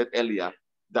Shegun said earlier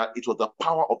that it was the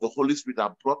power of the Holy Spirit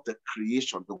that brought the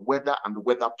creation, the weather and the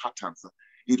weather patterns.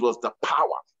 It was the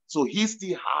power. So he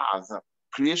still has,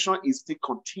 creation is still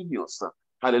continuous.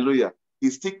 Hallelujah.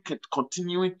 He's still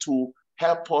continuing to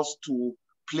help us to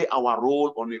play our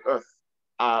role on the earth,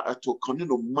 to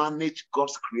continue to manage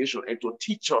God's creation and to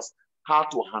teach us how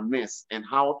to harness and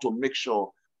how to make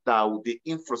sure that the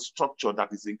infrastructure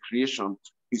that is in creation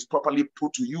is properly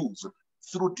put to use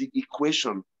through the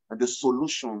equation and the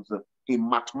solutions in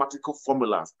mathematical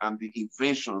formulas and the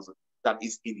inventions that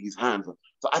is in his hands.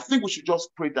 So I think we should just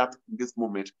pray that in this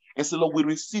moment and say, Lord, we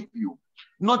receive you,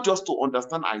 not just to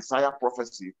understand Isaiah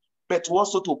prophecy, but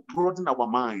also to broaden our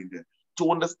mind,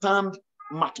 to understand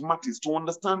mathematics, to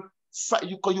understand,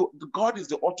 God is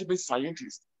the ultimate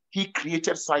scientist. He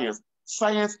created science.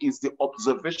 Science is the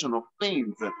observation of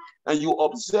things, and you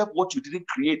observe what you didn't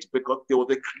create because there was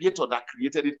a creator that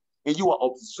created it, and you are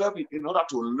observing in order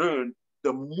to learn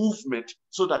the movement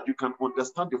so that you can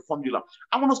understand the formula.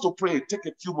 I want us to pray, take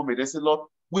a few moments and say, Lord,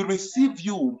 we receive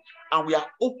you and we are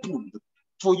opened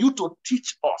for you to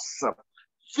teach us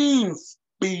things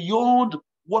beyond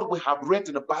what we have read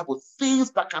in the Bible, things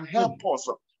that can help us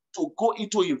to go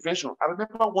into invention. I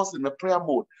remember once in the prayer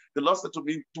mode, the Lord said to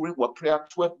me during what prayer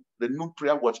 12, the noon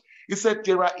prayer watch, he said,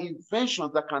 there are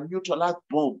inventions that can neutralize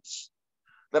bombs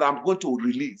that I'm going to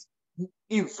release.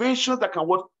 Inventions that can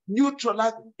what?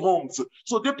 Neutralize bombs.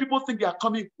 So then people think they are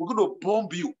coming, we're going to bomb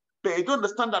you. But they don't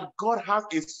understand that God has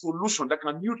a solution that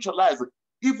can neutralize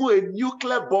even a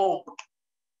nuclear bomb.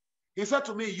 He said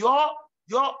to me, your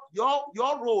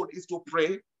role is to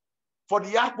pray for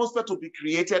the atmosphere to be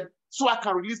created so I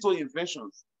can release those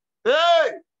inventions.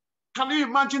 Hey, can you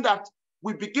imagine that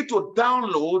we begin to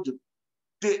download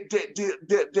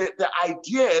the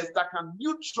ideas that can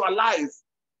neutralize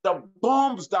the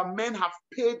bombs that men have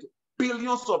paid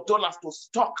billions of dollars to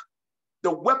stock,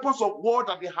 the weapons of war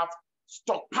that they have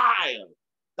stockpiled,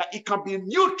 that it can be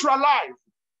neutralized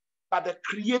by the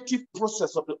creative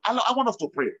process of the. I want us to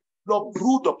pray. Lord,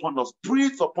 brood upon us,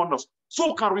 breathe upon us, so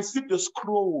we can receive the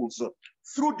scrolls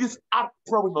through this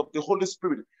outpouring of the Holy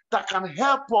Spirit that can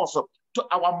help us to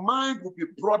our mind will be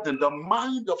broadened, the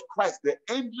mind of Christ, the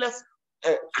endless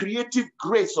creative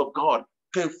grace of God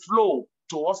can flow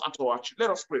to us and to our children.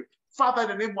 Let us pray. Father, in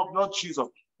the name of Lord Jesus,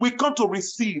 we come to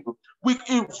receive. We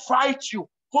invite you,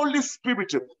 Holy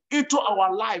Spirit, into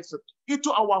our lives,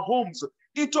 into our homes,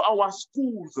 into our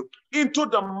schools, into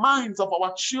the minds of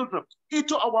our children,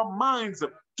 into our minds,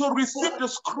 to receive the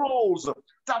scrolls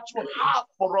that you have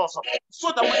for us, so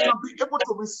that we can be able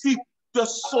to receive the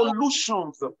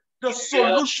solutions,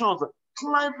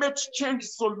 climate change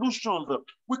solutions.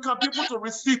 We can be able to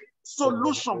receive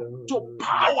solutions to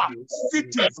power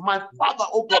cities, my Father,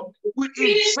 oh God, with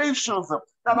inventions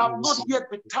that have not yet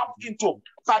been tapped into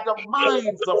by the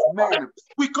minds of men.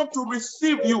 We come to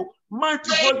receive you,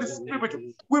 mighty Holy Spirit.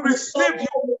 We receive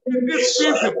you in this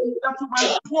season that we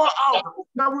might pour out,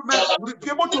 that we might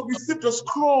be able to receive the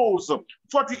scrolls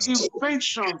for the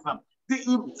inventions,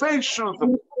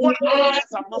 what eyes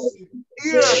have not seen,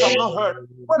 ears have not heard,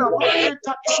 what have not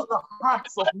entered into the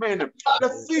hearts of men. The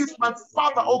things, my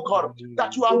Father, oh God,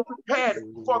 that you have prepared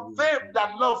for them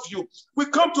that love you. We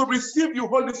come to receive you,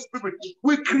 Holy Spirit.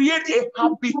 We create a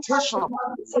habitation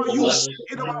for you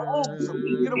in our homes,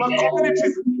 in our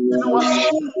communities, in our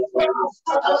schools,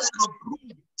 so that you can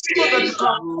bloom, so that you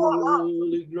can pour out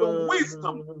the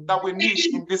wisdom that we need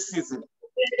in this season.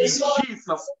 In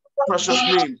Jesus' precious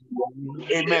name.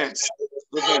 Amen.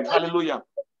 Amen. Hallelujah.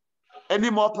 Any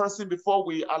more person before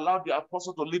we allow the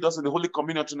apostle to lead us in the Holy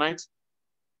Communion tonight?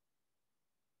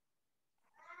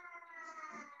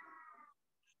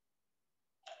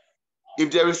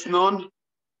 If there is none,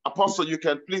 apostle, you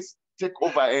can please take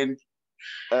over and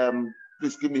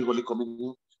please give me Holy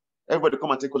Communion. Everybody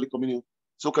come and take Holy Communion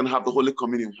so we can have the Holy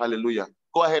Communion. Hallelujah.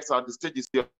 Go ahead, sir. The stage is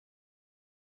here.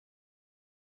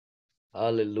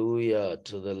 Hallelujah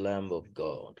to the Lamb of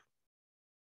God.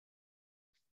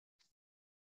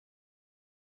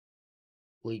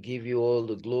 We give you all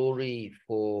the glory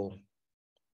for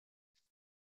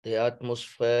the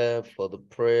atmosphere, for the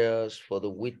prayers, for the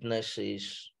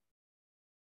witnesses.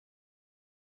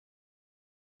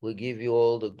 We give you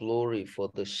all the glory for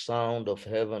the sound of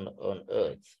heaven on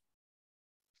earth.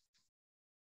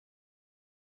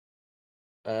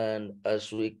 And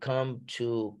as we come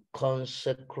to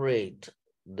consecrate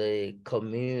the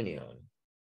communion,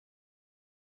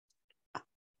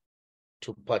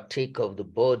 to partake of the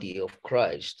body of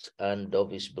Christ and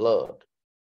of his blood,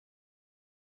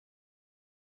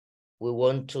 we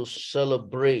want to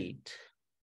celebrate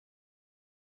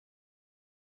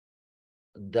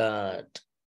that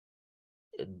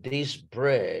this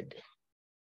bread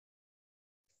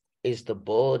is the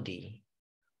body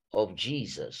of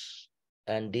Jesus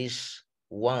and this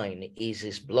wine is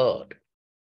his blood.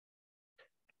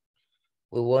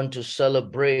 We want to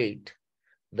celebrate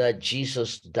that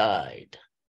Jesus died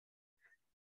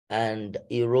and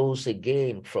he rose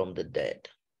again from the dead.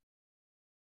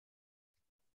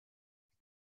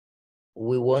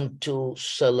 We want to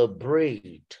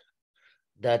celebrate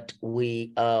that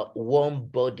we are one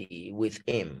body with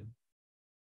him.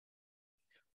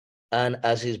 And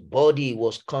as his body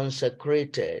was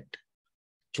consecrated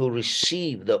to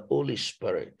receive the Holy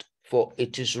Spirit, for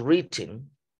it is written,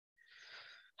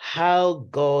 how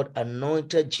God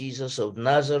anointed Jesus of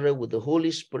Nazareth with the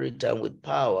Holy Spirit and with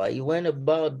power. He went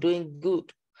about doing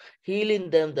good, healing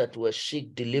them that were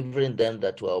sick, delivering them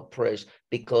that were oppressed,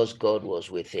 because God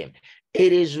was with him.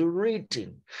 It is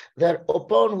written that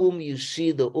upon whom you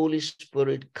see the Holy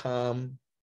Spirit come,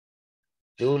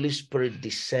 the Holy Spirit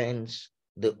descends,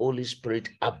 the Holy Spirit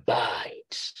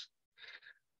abides.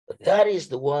 That is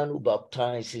the one who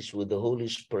baptizes with the Holy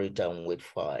Spirit and with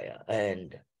fire.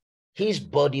 And his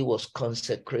body was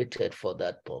consecrated for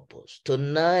that purpose.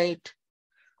 Tonight,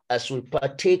 as we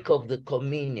partake of the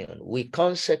communion, we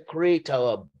consecrate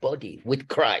our body with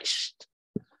Christ,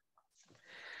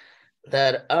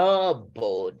 that our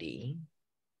body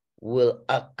will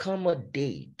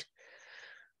accommodate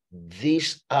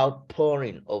this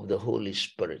outpouring of the Holy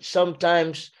Spirit.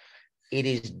 Sometimes it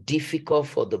is difficult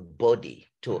for the body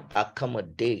to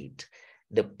accommodate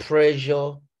the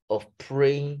pressure of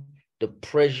praying, the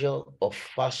pressure of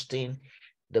fasting,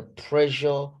 the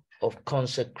pressure of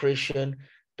consecration,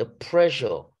 the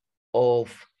pressure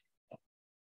of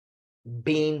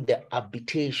being the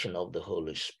habitation of the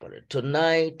Holy Spirit.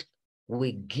 Tonight,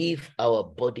 we give our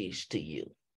bodies to you.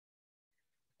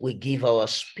 We give our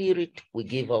spirit, we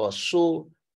give our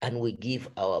soul, and we give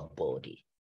our body.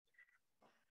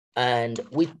 And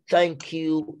we thank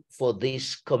you for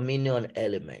this communion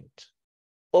element.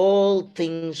 All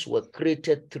things were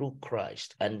created through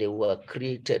Christ, and they were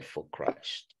created for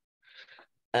Christ.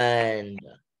 And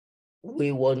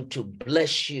we want to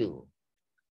bless you,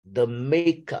 the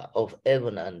maker of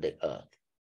heaven and the earth.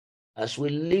 As we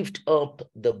lift up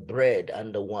the bread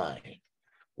and the wine,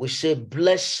 we say,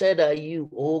 blessed are you,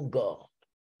 O God,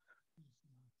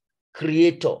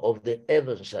 creator of the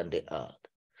heavens and the earth,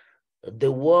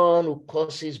 the one who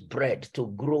causes bread to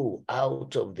grow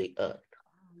out of the earth,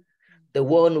 the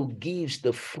one who gives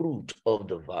the fruit of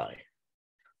the vine,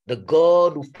 the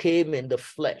God who came in the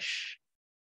flesh,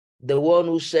 the one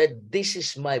who said, this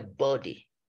is my body,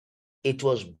 it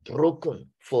was broken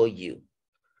for you,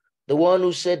 the one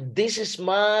who said, this is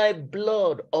my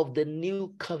blood of the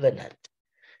new covenant,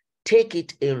 take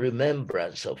it in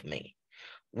remembrance of me.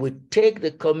 We take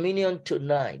the communion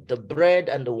tonight, the bread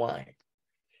and the wine,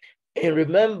 in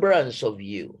remembrance of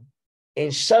you,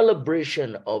 in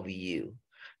celebration of you,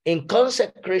 in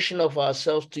consecration of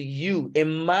ourselves to you,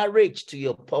 in marriage to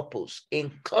your purpose,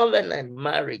 in covenant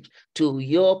marriage to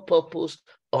your purpose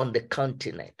on the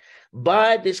continent.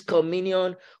 By this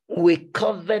communion, we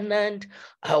covenant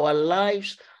our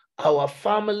lives, our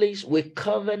families, we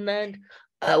covenant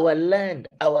our land,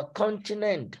 our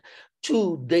continent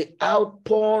to the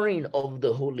outpouring of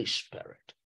the Holy Spirit.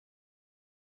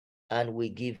 And we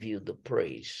give you the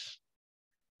praise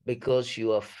because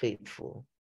you are faithful,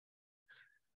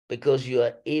 because you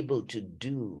are able to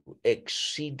do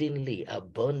exceedingly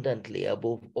abundantly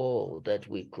above all that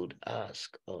we could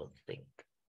ask or think.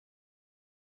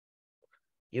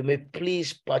 You may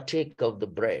please partake of the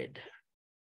bread,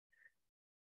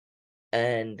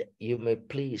 and you may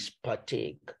please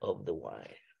partake of the wine.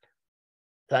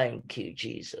 Thank you,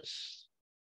 Jesus.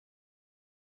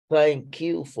 Thank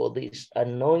you for this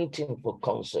anointing for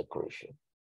consecration.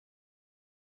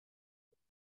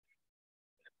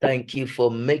 Thank you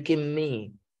for making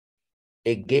me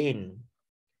again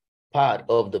part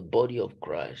of the body of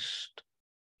Christ.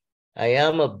 I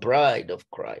am a bride of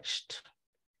Christ.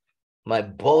 My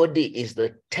body is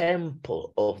the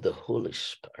temple of the Holy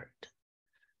Spirit.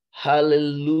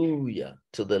 Hallelujah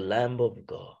to the Lamb of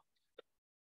God.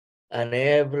 And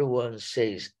everyone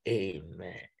says,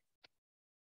 Amen.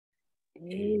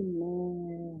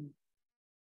 Amen.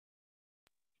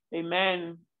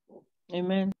 Amen.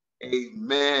 Amen.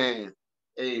 Amen.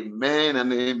 Amen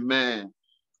and amen.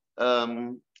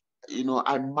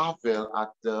 I marvel at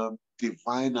the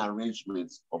divine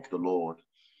arrangements of the Lord,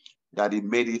 that he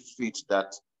made it fit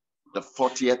that the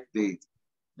 40th day,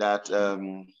 that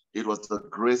it was the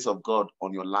grace of God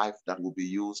on your life that will be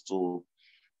used to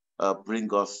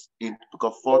bring us in,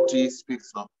 because 40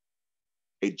 speaks of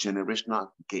a generational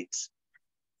gate.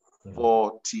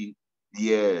 40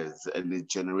 years and the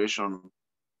generation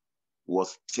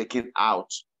was taken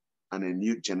out and a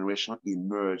new generation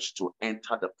emerged to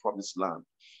enter the promised land.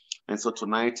 And so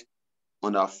tonight,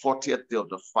 on our 40th day of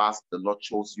the fast, the Lord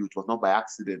chose you. It was not by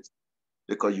accident,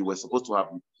 because you were supposed to have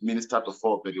ministered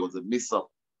before, but it was a mix-up.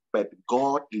 But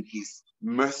God, in his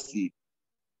mercy,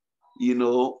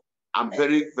 I'm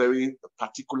very, very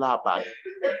particular about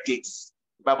dates.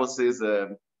 The Bible says,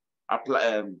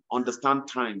 understand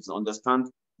times, understand.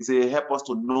 He said, help us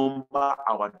to number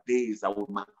our days that we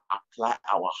might apply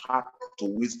our heart to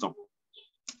wisdom.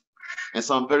 And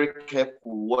so I'm very careful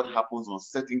what happens on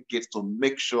certain gates to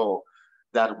make sure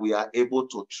that we are able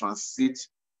to transit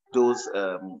those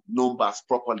numbers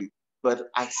properly. But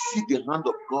I see the hand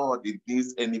of God in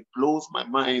this, and it blows my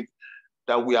mind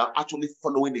that we are actually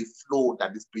following a flow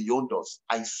that is beyond us.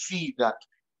 I see that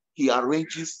he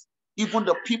arranges even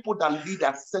the people that lead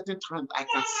at certain times. I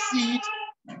can see it,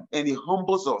 and he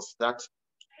humbles us that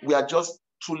we are just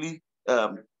truly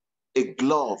a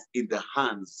glove in the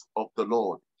hands of the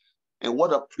Lord. And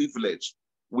what a privilege.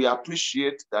 We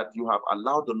appreciate that you have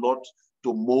allowed the Lord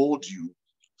to mold you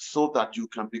so that you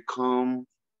can become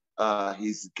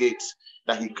his gate,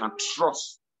 that he can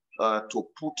trust to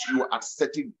put you at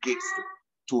certain gates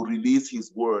to release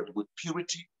his word with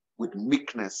purity, with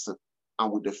meekness,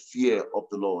 and with the fear of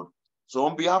the Lord. So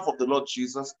on behalf of the Lord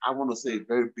Jesus, I want to say a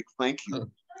very big thank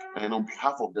you. And on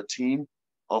behalf of the team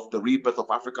of the Rebirth of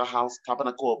Africa House,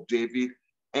 Tabernacle of David,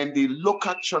 and the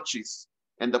local churches,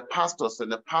 and the pastors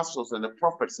and the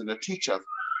prophets and the teachers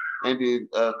and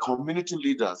the community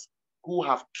leaders who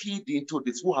have keyed into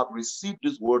this, who have received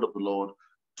this word of the Lord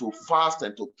to fast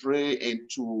and to pray and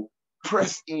to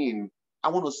press in. I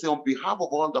want to say on behalf of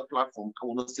all the platform, I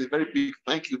want to say a very big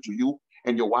thank you to you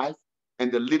and your wife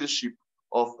and the leadership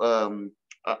of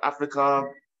Africa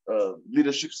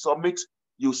Leadership Summit.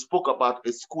 You spoke about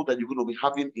a school that you're going to be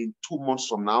having in 2 months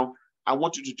from now. I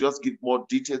want you to just give more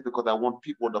details, because I want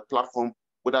people on the platform,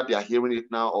 whether they are hearing it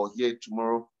now or hear it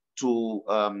tomorrow, to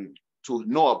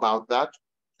know about that.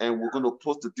 And we're going to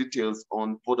post the details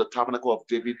on both the Tabernacle of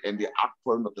David and the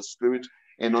outpouring of the Spirit,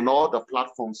 and on all the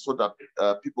platforms, so that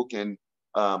people can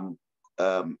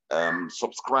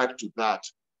subscribe to that.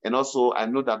 And also, I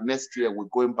know that next year we're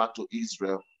going back to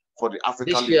Israel for the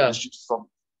African Leadership Summit.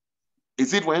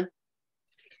 Is it when?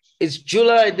 It's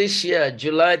July this year,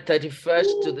 July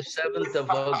 31st to the 7th of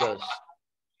August.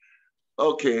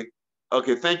 Okay.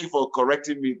 Thank you for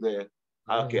correcting me there.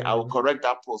 Okay, I will correct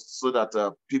that post so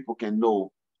that people can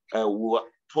know. We'll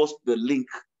post the link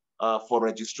for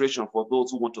registration for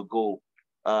those who want to go,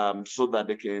 so that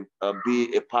they can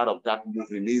be a part of that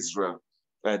move in Israel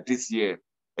this year.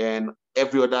 And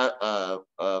every other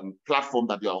platform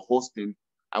that you are hosting,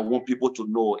 I want people to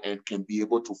know and can be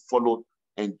able to follow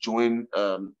and join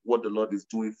what the Lord is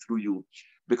doing through you.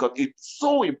 Because it's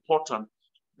so important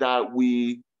that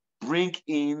we bring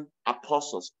in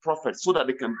apostles, prophets, so that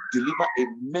they can deliver a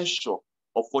measure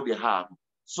of what they have,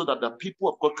 so that the people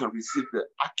of God can receive the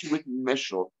accurate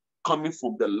measure coming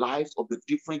from the lives of the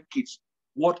different gifts,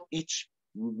 what each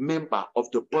member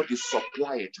of the body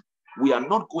supplied. We are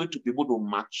not going to be able to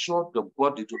mature the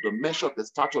body to the measure of the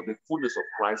stature of the fullness of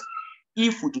Christ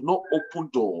if we do not open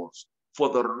doors for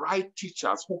the right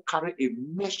teachers who carry a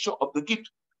measure of the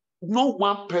gift. No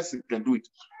one person can do it.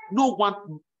 No one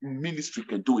ministry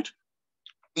can do it.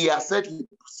 He has said, he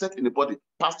set in the body,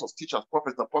 pastors, teachers,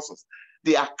 prophets, apostles.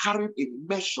 They are carrying a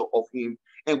measure of him,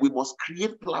 and we must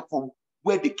create a platform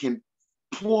where they can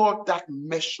pour that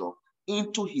measure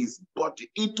into his body,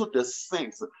 into the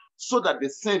saints, so that the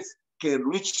saints can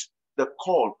reach the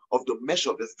call of the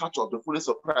measure of the stature of the fullness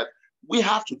of Christ. We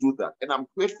have to do that. And I'm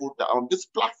grateful that on this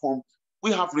platform,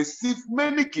 we have received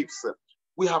many gifts.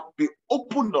 We have been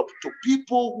opened up to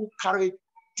people who carry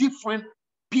different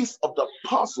pieces of the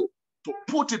puzzle to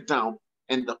put it down,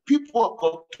 and the people of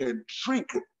God can drink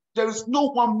There is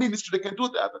no one ministry that can do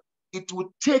that. It would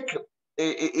take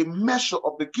a measure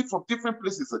of the gift from different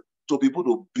places to be able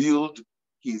to build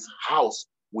his house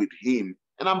with him.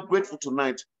 And I'm grateful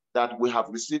tonight that we have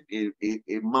received a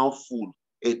mouthful,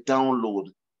 a download,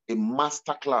 a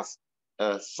masterclass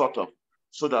sort of,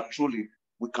 so that truly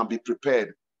we can be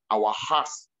prepared. Our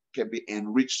hearts can be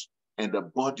enriched and the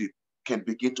body can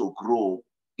begin to grow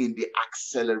in the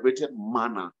accelerated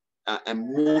manner and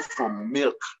move from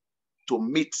milk to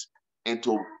meat and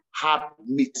to hard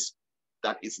meat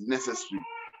that is necessary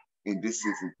in this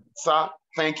season. Sir,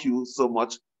 thank you so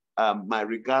much. My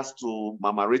regards to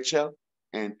Mama Rachel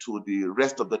and to the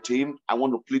rest of the team. I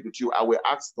want to plead with you. I will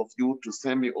ask of you to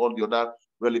send me all the other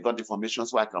relevant information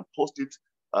so I can post it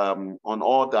on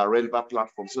all the relevant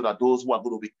platforms so that those who are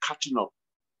going to be catching up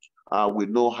will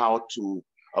know how to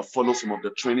follow some of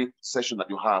the training session that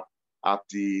you have at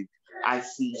the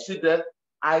IC. You see that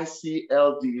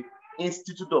ICLD,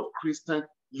 Institute of Christian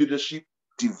Leadership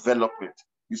Development.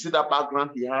 You see that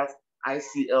background he has,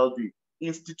 ICLD,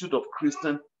 Institute of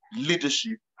Christian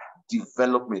Leadership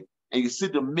Development. And you see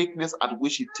the meekness at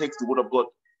which he takes the word of God,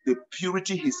 the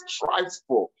purity he strives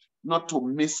for, not to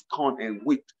miss corn and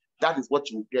wheat. That is what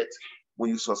you get when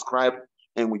you subscribe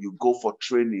and when you go for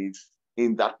training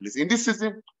in that place. In this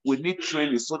season, we need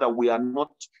training so that we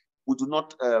do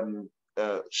not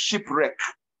shipwreck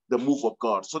the move of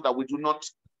God, so that we do not,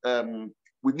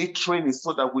 we need training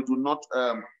so that we do not,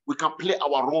 we can play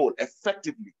our role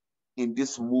effectively in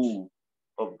this move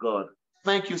of God.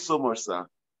 Thank you so much, sir.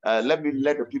 Let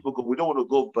the people go. We don't want to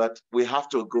go, but we have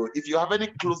to go. If you have any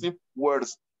closing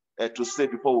words to say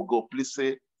before we go, please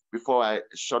say before I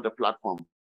shut the platform.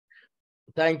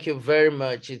 Thank you very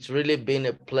much. It's really been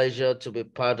a pleasure to be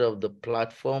part of the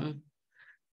platform,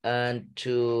 and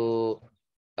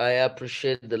I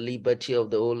appreciate the liberty of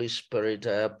the Holy Spirit.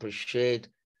 I appreciate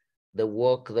the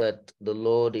work that the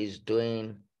Lord is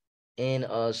doing in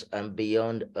us and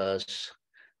beyond us.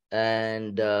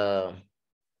 And I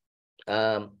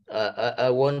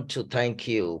want to thank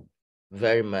you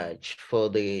very much for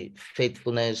the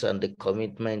faithfulness and the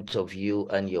commitment of you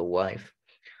and your wife.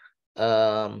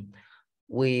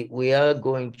 We are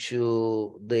going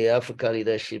to the Africa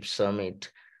Leadership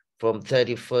Summit from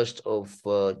 31st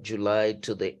of July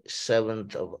to the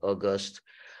 7th of August.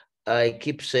 I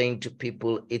keep saying to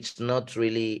people, it's not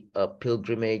really a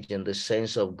pilgrimage in the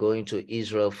sense of going to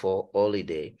Israel for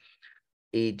holiday.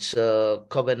 It's a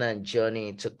covenant journey.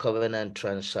 It's a covenant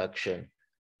transaction.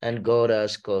 And God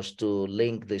asks us to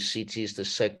link the cities, the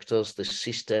sectors, the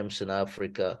systems in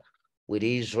Africa with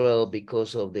Israel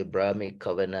because of the Abrahamic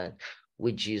covenant,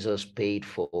 which Jesus paid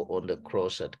for on the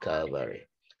cross at Calvary.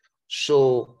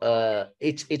 So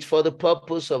it's for the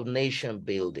purpose of nation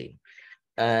building.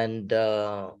 And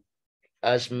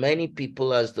as many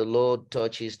people as the Lord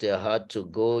touches their heart to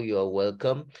go, you are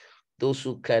welcome. Those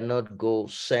who cannot go,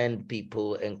 send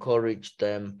people, encourage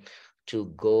them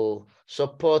to go,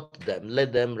 support them,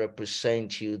 let them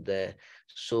represent you there,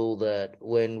 so that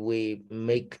when we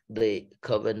make the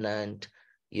covenant,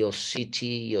 your city,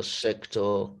 your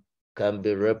sector can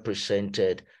be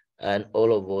represented, and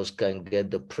all of us can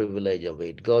get the privilege of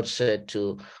it. God said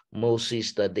to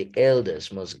Moses that the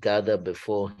elders must gather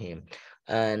before him.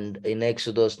 And in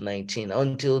Exodus 19,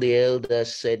 until the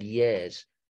elders said yes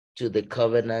to the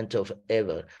covenant of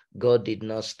ever, God did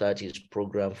not start his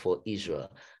program for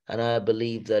Israel. And I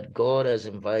believe that God has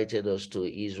invited us to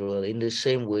Israel in the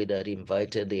same way that he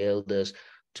invited the elders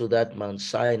to that Mount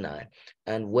Sinai.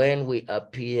 And when we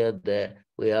appear there,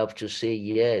 we have to say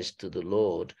yes to the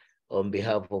Lord on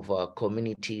behalf of our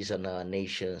communities and our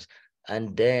nations.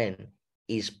 And then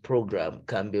his program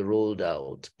can be rolled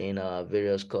out in our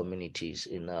various communities,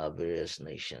 in our various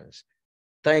nations.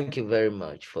 Thank you very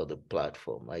much for the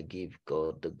platform. I give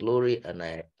God the glory and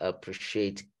I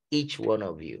appreciate each one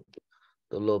of you.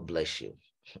 The Lord bless you.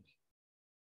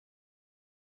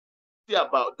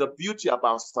 The beauty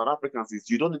about South Africans is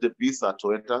you don't need a visa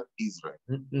to enter Israel.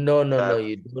 No,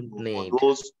 you don't need. For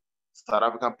those South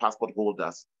African passport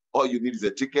holders, all you need is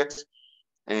a ticket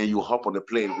and you hop on a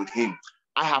plane with him.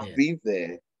 I have been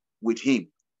there with him.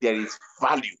 There is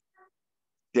value.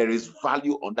 There is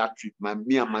value on that trip.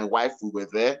 Me and my wife, we were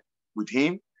there with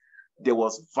him. There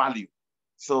was value.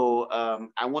 So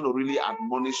I want to really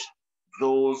admonish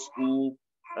those who,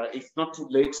 it's not too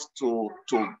late to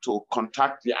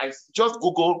contact the IC. Just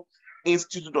Google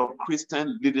Institute of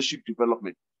Christian Leadership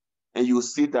Development, and you'll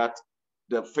see that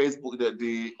the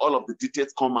Facebook, all of the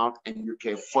details come out, and you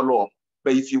can follow up.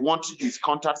 But if you want his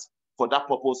contacts for that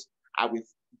purpose, I will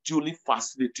duly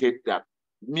facilitate that.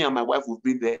 Me and my wife have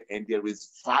been there, and there is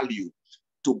value.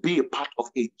 to be a part of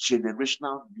a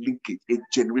generational linkage, a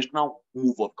generational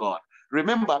move of God.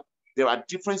 Remember, there are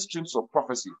different streams of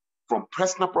prophecy, from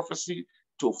personal prophecy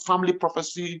to family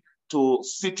prophecy to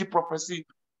city prophecy.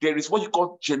 There is what you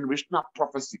call generational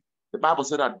prophecy. The Bible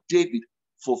said that David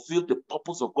fulfilled the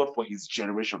purpose of God for his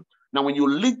generation. Now, when you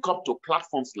link up to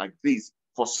platforms like this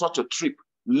for such a trip,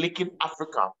 linking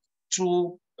Africa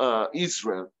to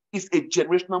Israel, is a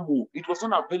generational move. It was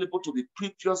not available to the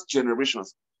previous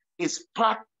generations. It's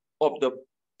part of the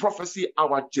prophecy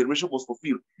our generation was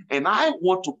fulfilled. And I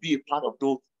want to be a part of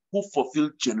those who fulfill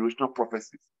generational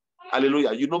prophecies.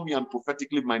 Hallelujah. You know me, I'm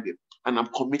prophetically minded and I'm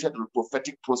committed to the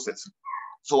prophetic process.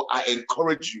 So I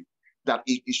encourage you that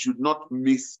you should not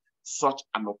miss such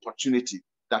an opportunity,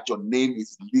 that your name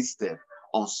is listed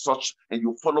on such, and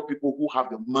you follow people who have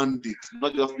the mandate,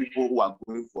 not just people who are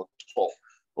going for talk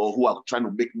or who are trying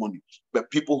to make money, but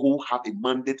people who have a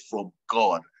mandate from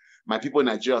God. My people in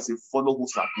Nigeria say, follow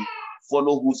who's happy,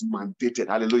 follow who's mandated.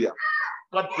 Hallelujah.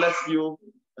 God bless you.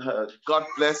 God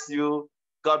bless you.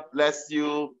 God bless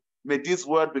you. May this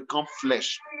word become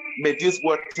flesh. May this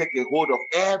word take a hold of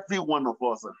every one of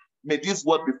us. May this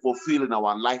word be fulfilled in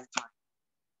our lifetime.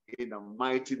 In the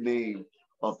mighty name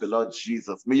of the Lord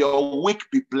Jesus. May your week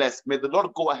be blessed. May the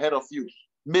Lord go ahead of you.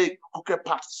 May crooked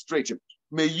path straight.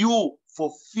 May you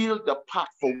fulfill the path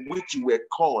for which you were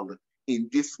called in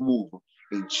this move.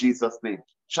 In Jesus' name.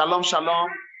 Shalom, shalom.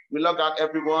 We love God,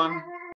 everyone.